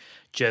like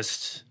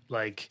just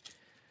like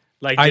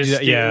I do just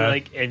that, yeah.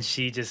 like, and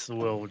she just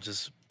will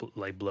just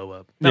like blow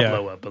up, not Yeah.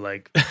 blow up, but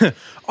like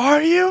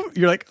Are you?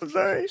 You're like, I'm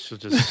sorry. she'll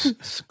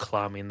just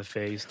claw me in the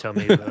face, tell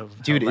me how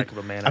Dude, lack of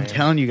a man I'm I am.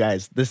 telling you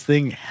guys, this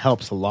thing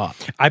helps a lot.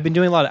 I've been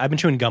doing a lot. I've been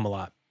chewing gum a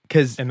lot.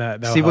 Because And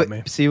that'll see help what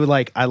me. see what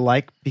like I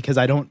like because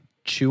I don't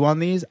chew on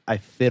these. I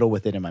fiddle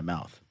with it in my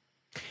mouth.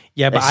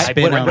 Yeah, but I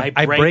spin 'em.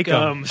 I break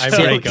them. I So-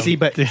 break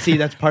them. See,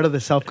 that's part of the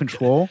self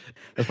control.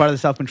 That's part of the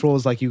self control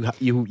is like you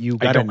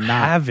gotta don't not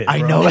have it, I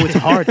bro. know it's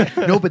hard.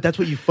 No, but that's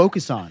what you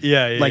focus on.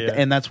 Yeah, yeah, like yeah.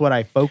 and that's what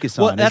I focus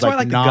on. Well, that's is why I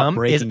like the not gum is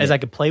breaking it. I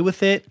could play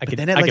with it. I But could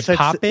then it I like could starts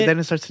pop to, it. Then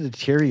it starts to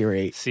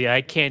deteriorate. See,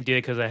 I can't do it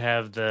because I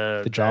have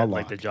the jaw like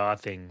lock. the jaw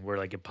thing where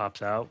like it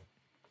pops out.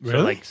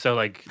 Really? So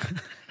like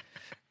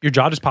Your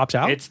jaw just pops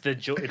out. it's the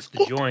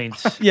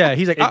joints. Yeah,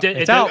 he's like, It,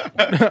 it's it,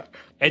 out.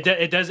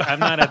 it does. I'm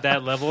not at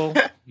that level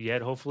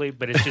yet, hopefully,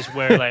 but it's just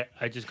where like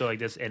I just go like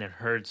this and it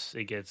hurts.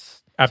 It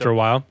gets After a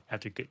while.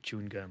 after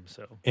chewing gum.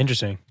 So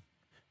Interesting.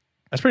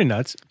 That's pretty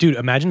nuts, dude.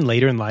 Imagine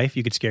later in life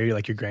you could scare your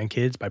your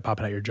grandkids by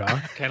popping out your jaw.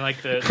 kind of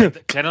like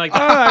the kind of like Oh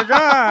my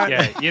god!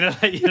 yeah, you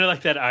know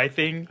like that eye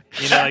thing.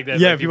 You know like that.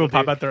 Yeah, like people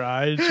pop do. out their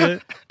eye and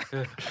shit.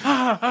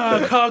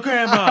 Call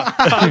grandma.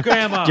 Call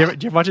grandma. Do you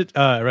ever watch it?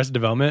 Arrested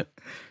Development,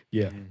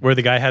 Yeah. where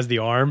the guy has the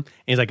arm and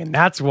he's like, and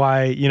that's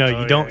why you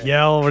don't yeah.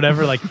 yell or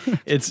whatever. Like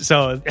it's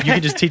so you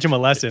can just teach them a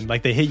lesson.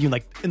 Like they hit you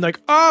and like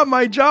oh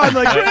my jaw, and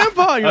like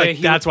grandpa. You're Oh, like yeah,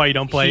 he- that's why you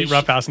don't play he-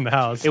 Rough House in the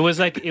House. It was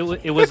like it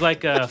was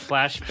like a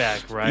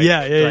flashback, right?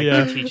 Yeah, yeah, like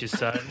yeah. To teach his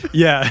son.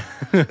 Yeah.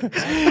 That's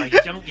why you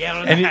don't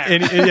yell in the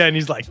And, house. yeah, and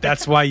he's like,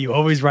 that's why you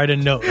always write a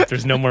note if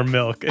there's no more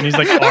milk. And he's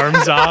like,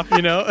 arms off,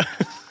 you know?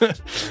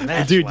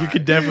 That's Dude, why. you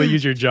could definitely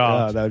use your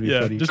jaw. Oh, that would be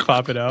yeah, funny. just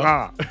pop it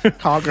out.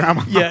 Call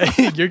grandma. Yeah,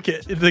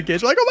 the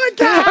kids are like, oh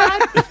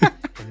my God.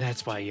 And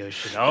that's why you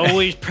should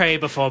always pray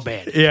before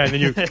bed. Yeah, and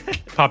then you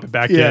pop it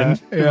back Yeah, in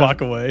and yeah.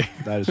 walk away.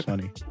 That is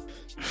funny.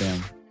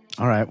 Damn.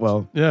 All right.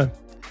 Well, Yeah.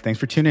 thanks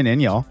for tuning in,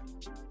 y'all.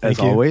 As Thank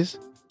you. always,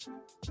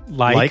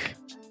 Like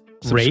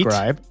rate.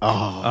 subscribe.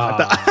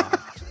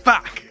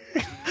 Fuck.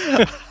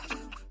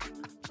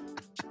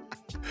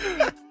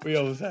 We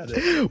almost had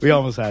it. We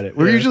almost had it.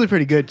 We're Yeah. usually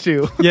pretty good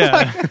too.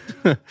 Yeah.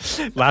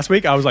 Last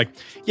week, I was like,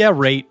 yeah,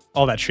 rate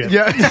all that shit.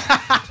 Yeah.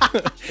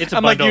 It's a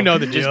I'm like, bundle. you know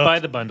the Just deal. buy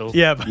the bundle.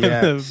 Yeah. Buy,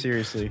 Yeah. the,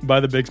 Seriously. buy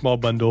the big, small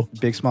bundle.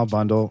 Big small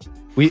bundle.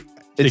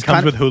 It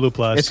comes with Hulu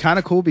Plus. It's kind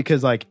of cool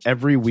because like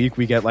every week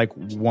we get like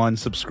one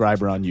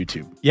subscriber on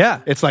YouTube. yeah.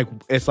 It's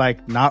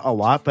like not a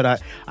lot,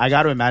 but I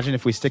got to imagine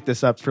if we stick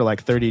this up for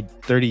like 30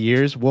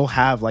 years, we'll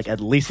have like at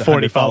least 40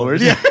 100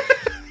 followers. Yeah.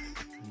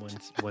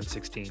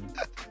 116.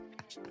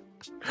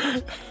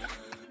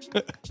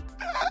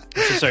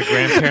 It's just our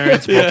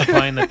grandparents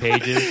multiplying the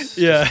pages.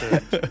 Yeah.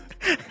 Just,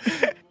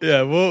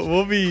 Yeah,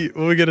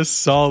 we'll get a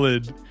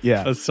solid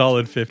Yeah.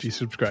 50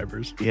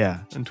 subscribers Yeah.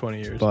 in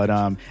 20 years. But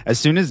as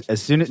soon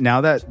as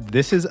now that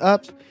this is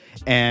up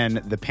and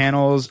the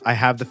panels, I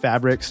have the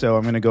fabric, so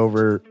I'm gonna go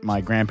over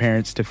my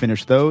grandparents to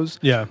finish those.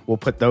 Yeah. We'll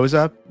put those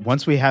up.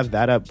 Once we have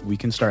that up, we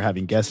can start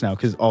having guests now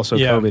because also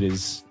Yeah. COVID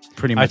is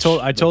pretty much.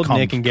 I told calm-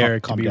 Nick and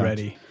Garrett calm to be down.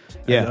 ready.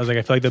 Yeah. I was like,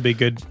 I feel like they'll be a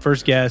good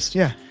first guest.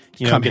 Yeah.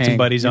 You know, Come get some hang,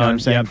 buddies you know on. what I'm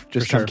saying? Yep,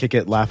 Just for come sure. kick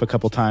it, laugh a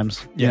couple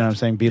times. You Yeah. know what I'm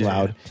saying? Be Yeah,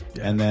 loud.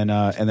 yeah. And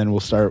then we'll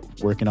start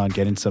working on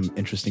getting some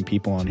interesting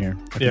people on here.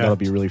 I think Yeah. that'll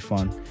be really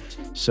fun.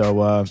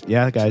 So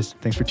yeah, guys,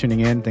 thanks for tuning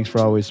in. Thanks for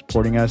always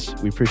supporting us.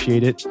 We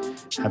appreciate it.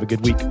 Have a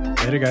good week.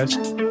 Later, guys.